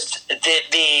surprised that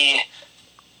the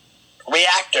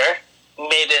reactor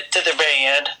made it to the very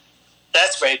end.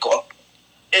 That's very cool.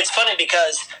 It's funny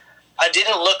because I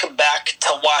didn't look back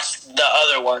to watch the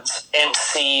other ones and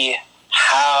see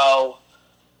how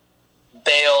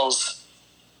Bale's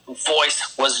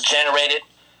voice was generated.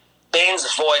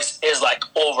 Bane's voice is like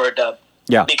overdub.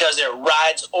 Yeah. Because it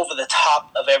rides over the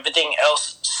top of everything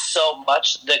else so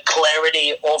much. The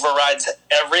clarity overrides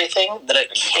everything that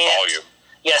it can't. Volume.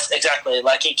 Yes, exactly.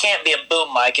 Like it can't be a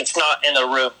boom mic. It's not in the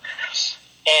room.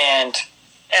 And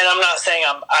and I'm not saying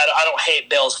I don't hate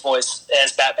Bale's voice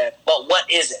as Batman, but what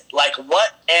is it? Like,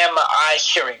 what am I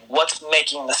hearing? What's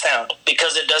making the sound?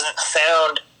 Because it doesn't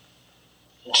sound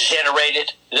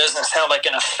generated. It doesn't sound like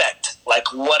an effect.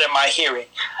 Like, what am I hearing?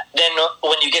 Then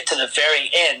when you get to the very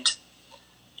end,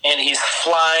 and he's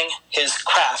flying his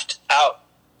craft out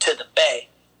to the bay,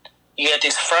 you get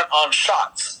these front-on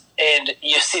shots, and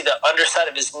you see the underside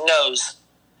of his nose,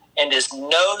 and his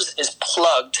nose is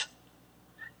plugged.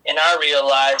 And I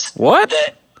realized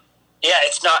that,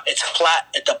 it's flat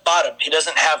at the bottom. He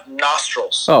doesn't have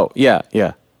nostrils. Oh, yeah.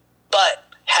 But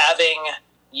having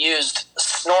used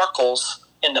snorkels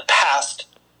in the past...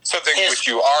 Something which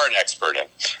you are an expert in.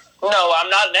 No, I'm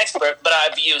not an expert, but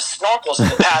I've used snorkels in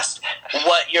the past.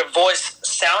 What your voice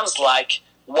sounds like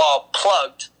while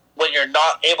plugged, when you're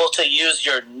not able to use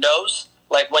your nose,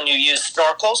 like when you use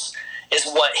snorkels, is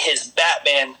what his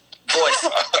Batman voice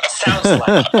sounds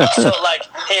like. So, like,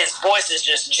 his voice is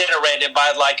just generated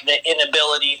by, like, the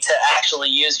inability to actually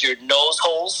use your nose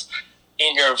holes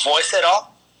in your voice at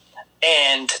all.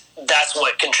 And that's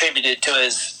what contributed to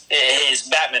his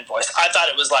Batman voice. I thought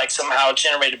it was, like, somehow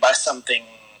generated by something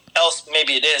else.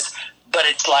 Maybe it is, but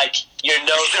it's like your nose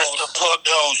holes. Just the plugged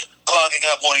nose clogging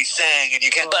up what he's saying, and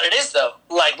you can't. But it is, though.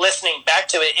 Like, listening back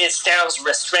to it, it sounds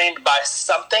restrained by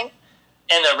something.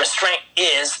 And the restraint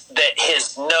is that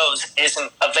his nose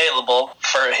isn't available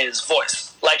for his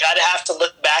voice. Like, I'd have to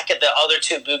look back at the other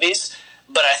two movies,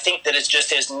 but I think that it's just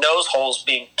his nose holes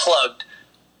being plugged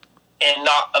and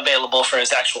not available for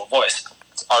his actual voice.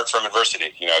 It's art from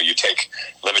adversity. You know, you take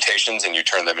limitations and you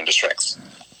turn them into strengths.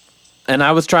 And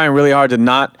I was trying really hard to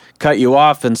not cut you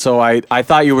off, and so I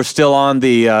thought you were still on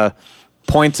the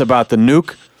points about the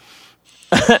nuke.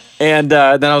 And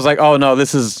then I was like, oh, no,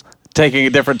 this is taking a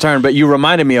different turn. But you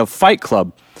reminded me of Fight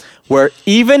Club, where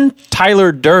even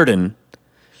Tyler Durden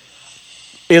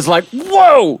is like,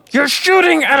 whoa, you're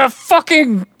shooting at a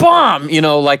fucking bomb. You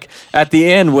know, like at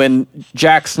the end when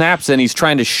Jack snaps and he's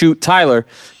trying to shoot Tyler,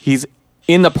 he's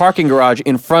in the parking garage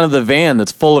in front of the van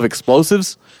that's full of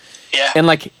explosives. Yeah. And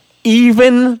like,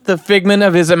 even the figment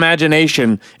of his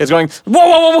imagination is going,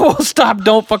 whoa, stop,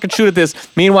 don't fucking shoot at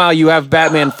this. Meanwhile, you have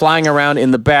Batman flying around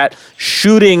in the Bat,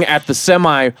 shooting at the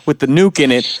semi with the nuke in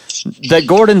it, that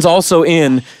Gordon's also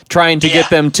in, trying to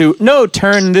get them to, no,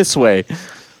 turn this way.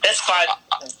 That's fine.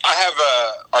 I have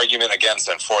an argument against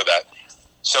and for that.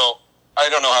 So, I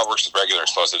don't know how it works with regular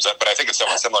explosives, but I think it's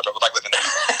somewhat similar. But like with the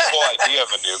whole idea of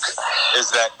a nuke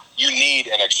is that you need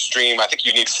an extreme. I think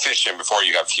you need fission before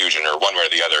you have fusion, or one way or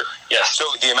the other. Yeah. So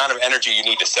the amount of energy you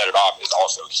need to set it off is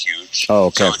also huge.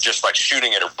 Oh, okay. So just like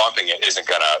shooting it or bumping it isn't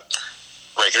gonna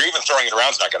break it, or even throwing it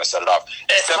around is not gonna set it off.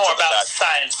 It's more about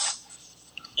science.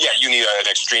 Yeah, you need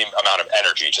an extreme amount of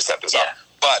energy to set this up.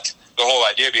 But the whole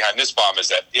idea behind this bomb is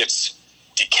that it's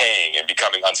decaying and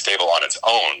becoming unstable on its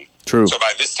own. True. So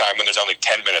by this time, when there's only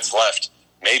 10 minutes left,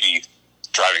 maybe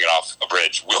driving it off a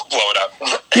bridge will blow it up.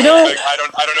 You know, like, I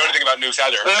don't know anything about nukes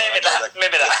either.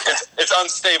 Maybe not. It's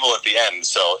unstable at the end,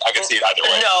 so I can see it either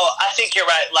way. No, I think you're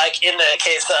right. Like in the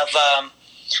case of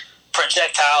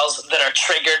projectiles that are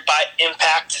triggered by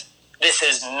impact, this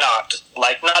is not.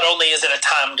 Like, not only is it a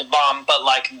timed bomb, but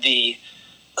like the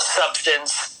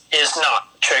substance is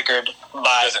not triggered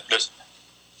by.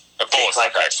 The bullet's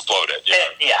like that exploded,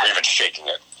 or even shaking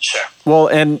it. Sure. Well,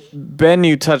 and Ben,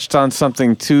 you touched on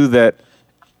something too that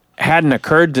hadn't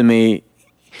occurred to me.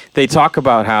 They talk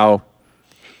about how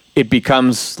it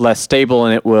becomes less stable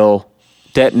and it will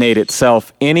detonate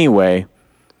itself anyway.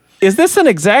 Is this an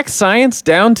exact science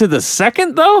down to the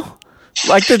second, though?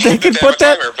 Like that they could put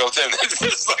that timer built in.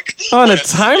 on a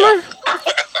timer?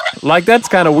 Like, that's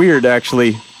kind of weird,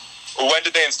 actually. When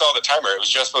did they install the timer? It was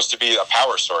just supposed to be a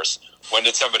power source. When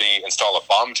did somebody install a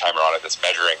bomb timer on it that's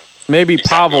measuring? Maybe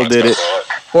exactly Pavel did it.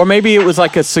 Or maybe it was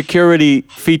like a security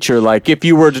feature. Like, if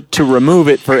you were to remove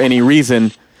it for any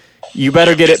reason, you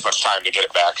better get it. Much time to get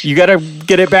it back. You got to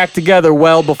get it back together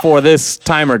well before this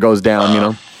timer goes down, you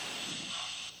know?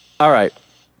 All right.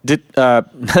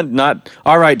 Not,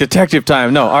 all right, detective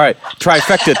time. No, all right,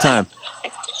 trifecta time.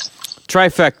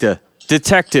 Trifecta.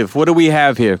 Detective, what do we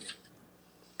have here?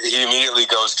 He immediately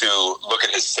goes to look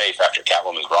at his safe after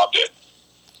Catwoman's robbed it.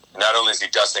 Not only is he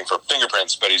dusting for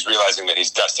fingerprints, but he's realizing that he's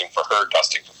dusting for her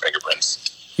dusting for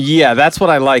fingerprints. Yeah, that's what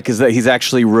I like, is that he's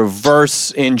actually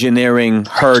reverse engineering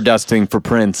her dusting for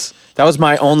prints. That was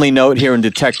my only note here in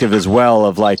Detective as well,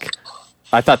 of like,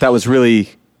 I thought that was really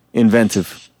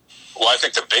inventive. Well, I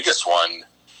think the biggest one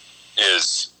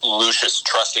is Lucius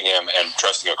trusting him and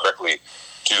trusting him correctly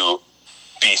to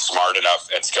be smart enough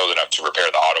and skilled enough to repair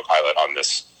the autopilot on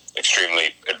this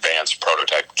extremely advanced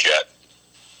prototype jet.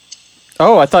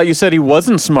 Oh, I thought you said he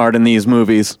wasn't smart in these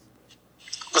movies.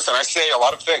 Listen, I say a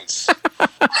lot of things.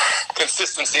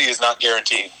 Consistency is not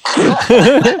guaranteed.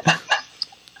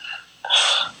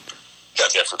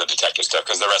 That's it for the detective stuff,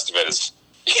 because the rest of it is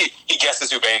he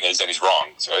guesses who Bane is and he's wrong,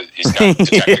 so he's not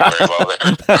detecting very well there.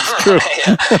 That's true.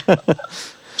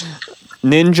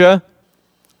 Ninja.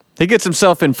 He gets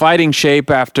himself in fighting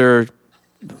shape after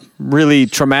really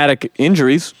traumatic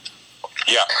injuries.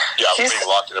 Yeah, being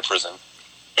locked in a prison.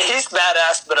 He's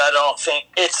badass, but I don't think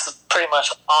it's pretty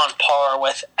much on par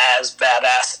with as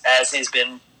badass as he's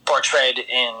been portrayed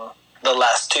in the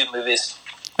last two movies.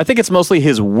 I think it's mostly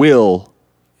his will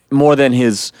more than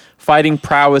his fighting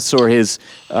prowess or his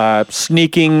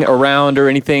sneaking around or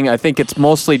anything. I think it's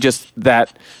mostly just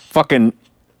that fucking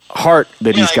heart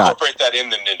that he's got. I incorporate that in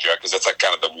the ninja because that's like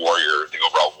kind of the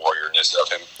overall warriorness of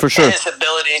him. For sure. His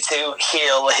ability to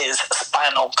heal his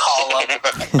spinal column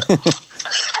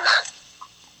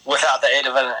without the aid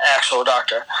of an actual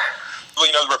doctor.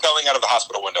 Well, rappelling out of the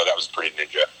hospital window, that was pretty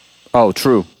ninja. Oh,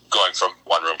 true. Going from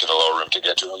one room to the lower room to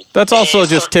get to him. That's also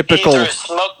just typical. He threw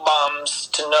smoke bombs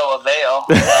to no avail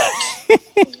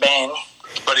at Bane.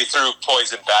 But he threw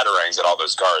poison batarangs at all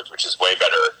those guards, which is way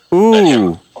better Ooh. than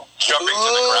him jumping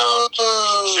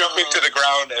to the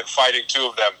ground and fighting two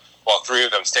of them while three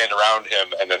of them stand around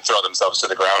him and then throw themselves to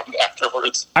the ground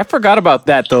afterwards. I forgot about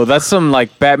that, though. That's some,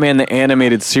 like, Batman the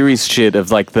Animated Series shit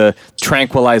of, like, the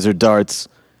tranquilizer darts.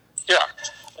 Yeah.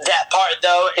 That part,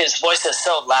 though, his voice is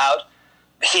so loud.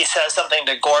 He says something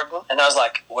to Gordon, and I was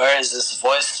like, where is this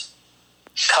voice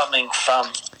coming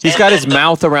from? He's got his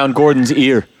mouth around Gordon's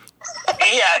ear.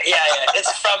 Yeah.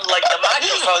 It's from, like, the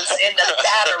microphones in the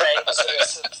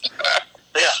batarangs.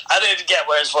 Yeah, I didn't get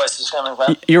where his voice was coming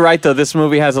from. You're right, though. This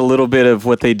movie has a little bit of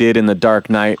what they did in The Dark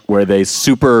Knight, where they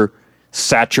super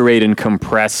saturate and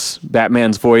compress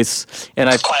Batman's voice. And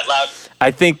It's quite loud.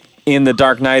 I think in The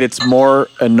Dark Knight, it's more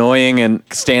annoying and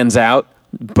stands out.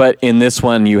 But in this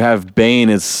one, you have Bane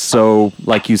is so,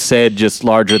 like you said, just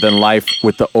larger than life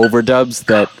with the overdubs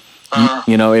that,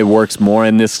 it works more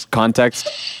in this context.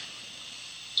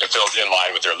 It feels in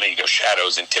line with their League of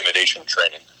Shadows intimidation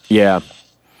training. Yeah.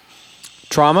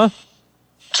 Trauma?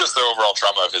 Just the overall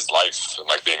trauma of his life, and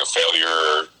like being a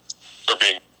failure or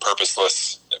being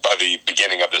purposeless by the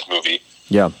beginning of this movie.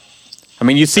 Yeah. I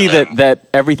mean, you see that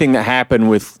everything that happened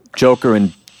with Joker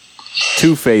and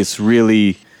Two-Face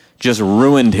really just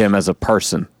ruined him as a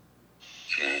person.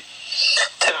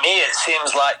 To me, it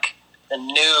seems like a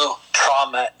new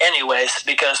trauma anyways,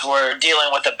 because we're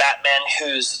dealing with a Batman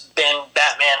who's been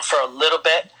Batman for a little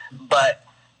bit, but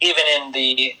even in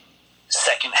the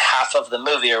second half of the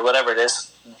movie or whatever it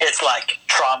is, it's like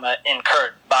trauma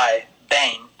incurred by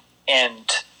Bane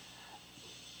and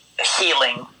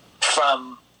healing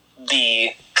from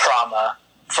the trauma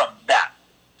from that.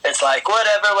 It's like,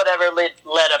 whatever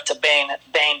led up to Bane.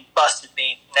 Bane busted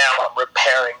me. Now I'm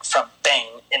repairing from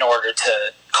Bane in order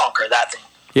to conquer that thing.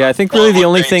 Yeah, I think really the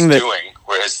only thing that... doing,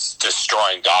 where it's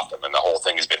destroying Gotham, and the whole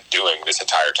thing has been doing this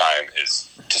entire time is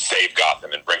to save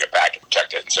Gotham and bring it back and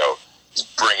protect it. And so he's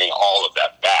bringing all of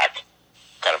that back,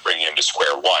 kind of bringing him to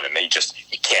square one, and he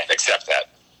can't accept that.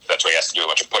 That's why he has to do a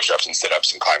bunch of push-ups and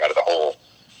sit-ups and climb out of the hole,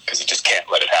 because he just can't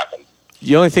let it happen.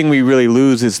 The only thing we really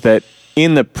lose is that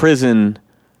in the prison,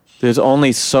 there's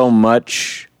only so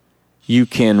much you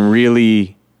can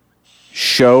really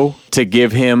show to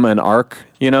give him an arc,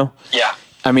 Yeah.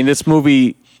 I mean, this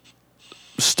movie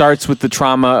starts with the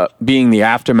trauma being the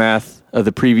aftermath of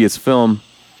the previous film,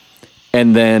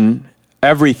 and then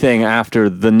everything after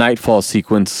the Nightfall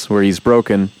sequence where he's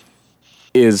broken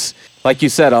is, like you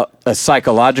said, a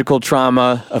psychological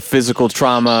trauma, a physical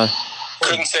trauma.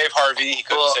 Couldn't save Harvey, he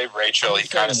couldn't save Rachel, he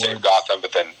kind of saved Gotham,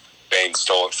 but then Bane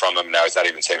stole it from him, now he's not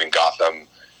even saving Gotham, and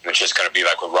it's just going to be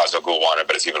like what Ra's al Ghul wanted,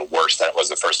 but it's even worse than it was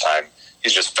the first time.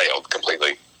 He's just failed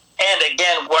completely. And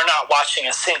again, we're not watching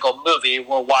a single movie,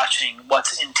 we're watching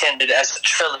what's intended as a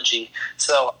trilogy.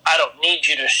 So I don't need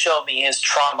you to show me his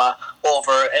trauma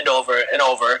over and over and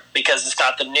over, because it's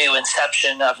not the new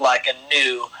inception of like a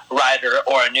new writer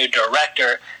or a new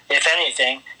director. If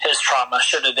anything, his trauma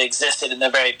should have existed in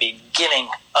the very beginning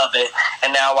of it,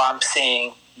 and now I'm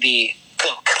seeing the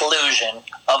conclusion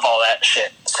of all that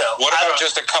shit. So what about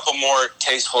just a couple more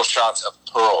tasteful shots of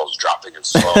pearls dropping in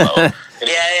slow-mo?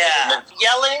 Yeah.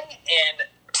 Yelling and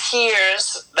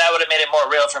tears, that would have made it more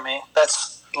real for me.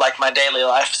 That's like my daily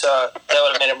life, so that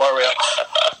would have made it more real.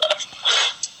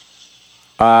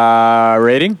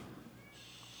 Rating?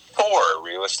 4,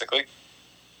 realistically.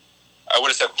 I would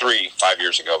have said 3 5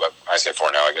 years ago, but I say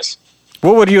 4 now, I guess.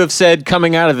 What would you have said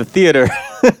coming out of the theater? 5.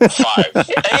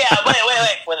 Yeah, wait.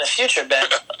 When the future, Ben.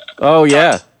 Oh,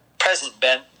 yeah. Present,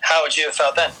 Ben. How would you have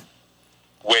felt then?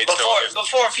 Wait,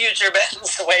 Before future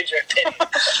Ben's wager opinion.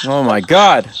 Oh my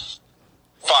God.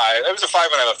 5. It was a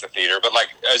 5 when I left the theater, but like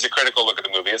as a critical look at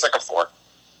the movie, it's like a 4.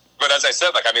 But as I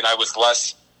said, like I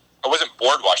wasn't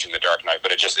bored watching The Dark Knight,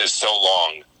 but it just is so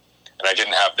long, and I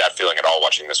didn't have that feeling at all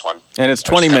watching this one. And it's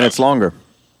 20 minutes longer.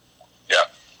 Yeah.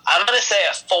 I'm going to say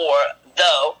a 4,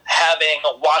 though, having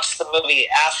watched the movie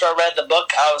after I read the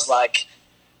book, I was like,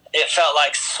 it felt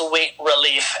like sweet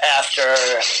relief after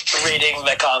reading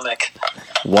the comic.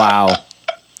 Wow.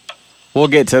 We'll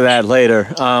get to that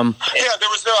later. I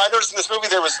noticed in this movie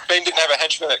Bane didn't have a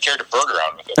henchman that carried a bird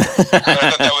around with him.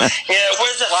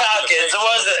 Where's the Falcons?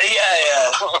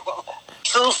 Yeah.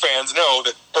 True fans know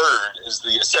that Bird is the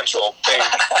essential Bane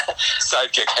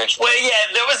sidekick henchman. Well, yeah,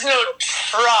 there was no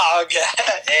Trog.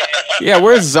 Yeah,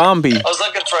 where's Zombie? I was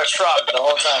looking for a Trog the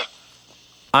whole time.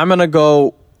 I'm going to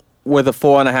go with a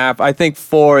 4.5. I think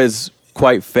 4 is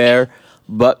quite fair,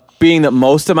 but being that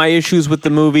most of my issues with the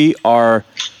movie are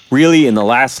really in the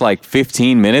last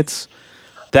 15 minutes,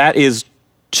 that is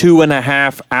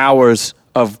 2.5 hours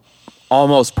of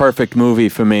almost perfect movie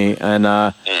for me.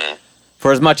 And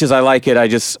for as much as I like it, I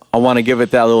want to give it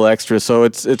that little extra. So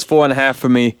it's 4.5 for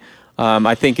me.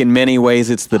 I think in many ways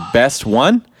it's the best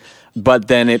one, but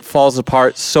then it falls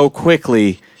apart so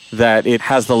quickly that it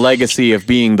has the legacy of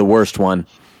being the worst one.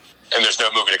 And there's no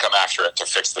movie to come after it to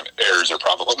fix the errors or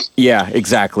problems. Yeah,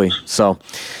 exactly. So,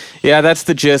 yeah, that's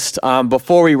the gist.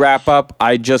 Before we wrap up,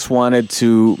 I just wanted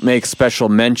to make special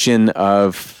mention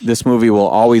of this movie will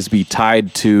always be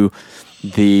tied to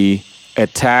the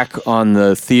attack on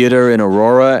the theater in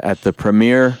Aurora at the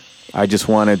premiere. I just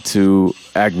wanted to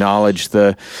acknowledge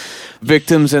the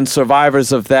victims and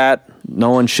survivors of that.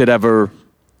 No one should ever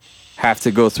have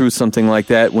to go through something like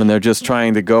that when they're just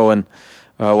trying to go and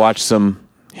watch some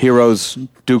heroes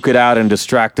duke it out and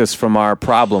distract us from our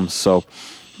problems. So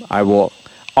I will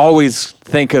always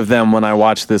think of them when I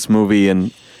watch this movie,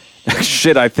 and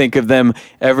shit, I think of them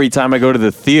every time I go to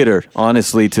the theater,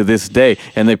 honestly, to this day.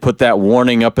 And they put that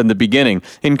warning up in the beginning.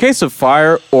 In case of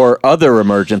fire or other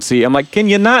emergency, I'm like, can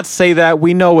you not say that?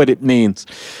 We know what it means.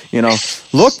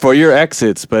 Look for your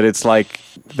exits. But it's like,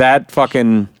 that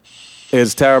fucking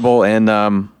is terrible, and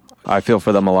I feel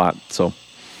for them a lot. So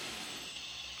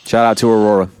shout out to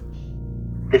Aurora.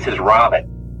 This is Robin.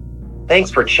 Thanks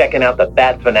for checking out the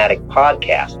Bat Fan Addict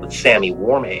podcast with Sammy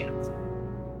Warm Hands.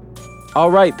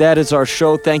 All right, that is our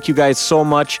show. Thank you guys so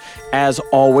much, as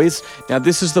always. Now,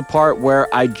 this is the part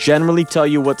where I generally tell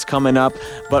you what's coming up,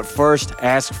 but first,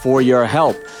 ask for your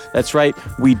help. That's right,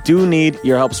 we do need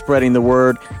your help spreading the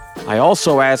word. I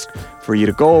also ask for you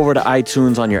to go over to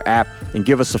iTunes on your app and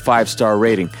give us a 5-star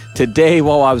rating. Today,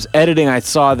 while I was editing, I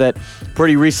saw that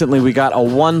pretty recently we got a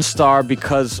 1-star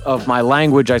because of my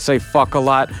language. I say fuck a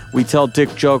lot. We tell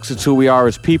dick jokes. It's who we are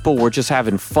as people. We're just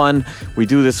having fun. We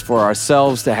do this for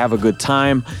ourselves to have a good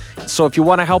time. So if you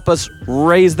want to help us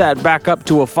raise that back up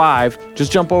to a 5,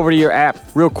 just jump over to your app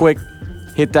real quick.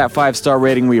 Hit that 5-star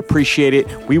rating. We appreciate it.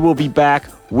 We will be back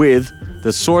with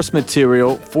the source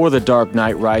material for The Dark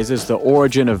Knight Rises, the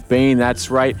origin of Bane. That's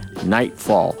right,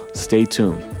 Nightfall. Stay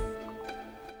tuned.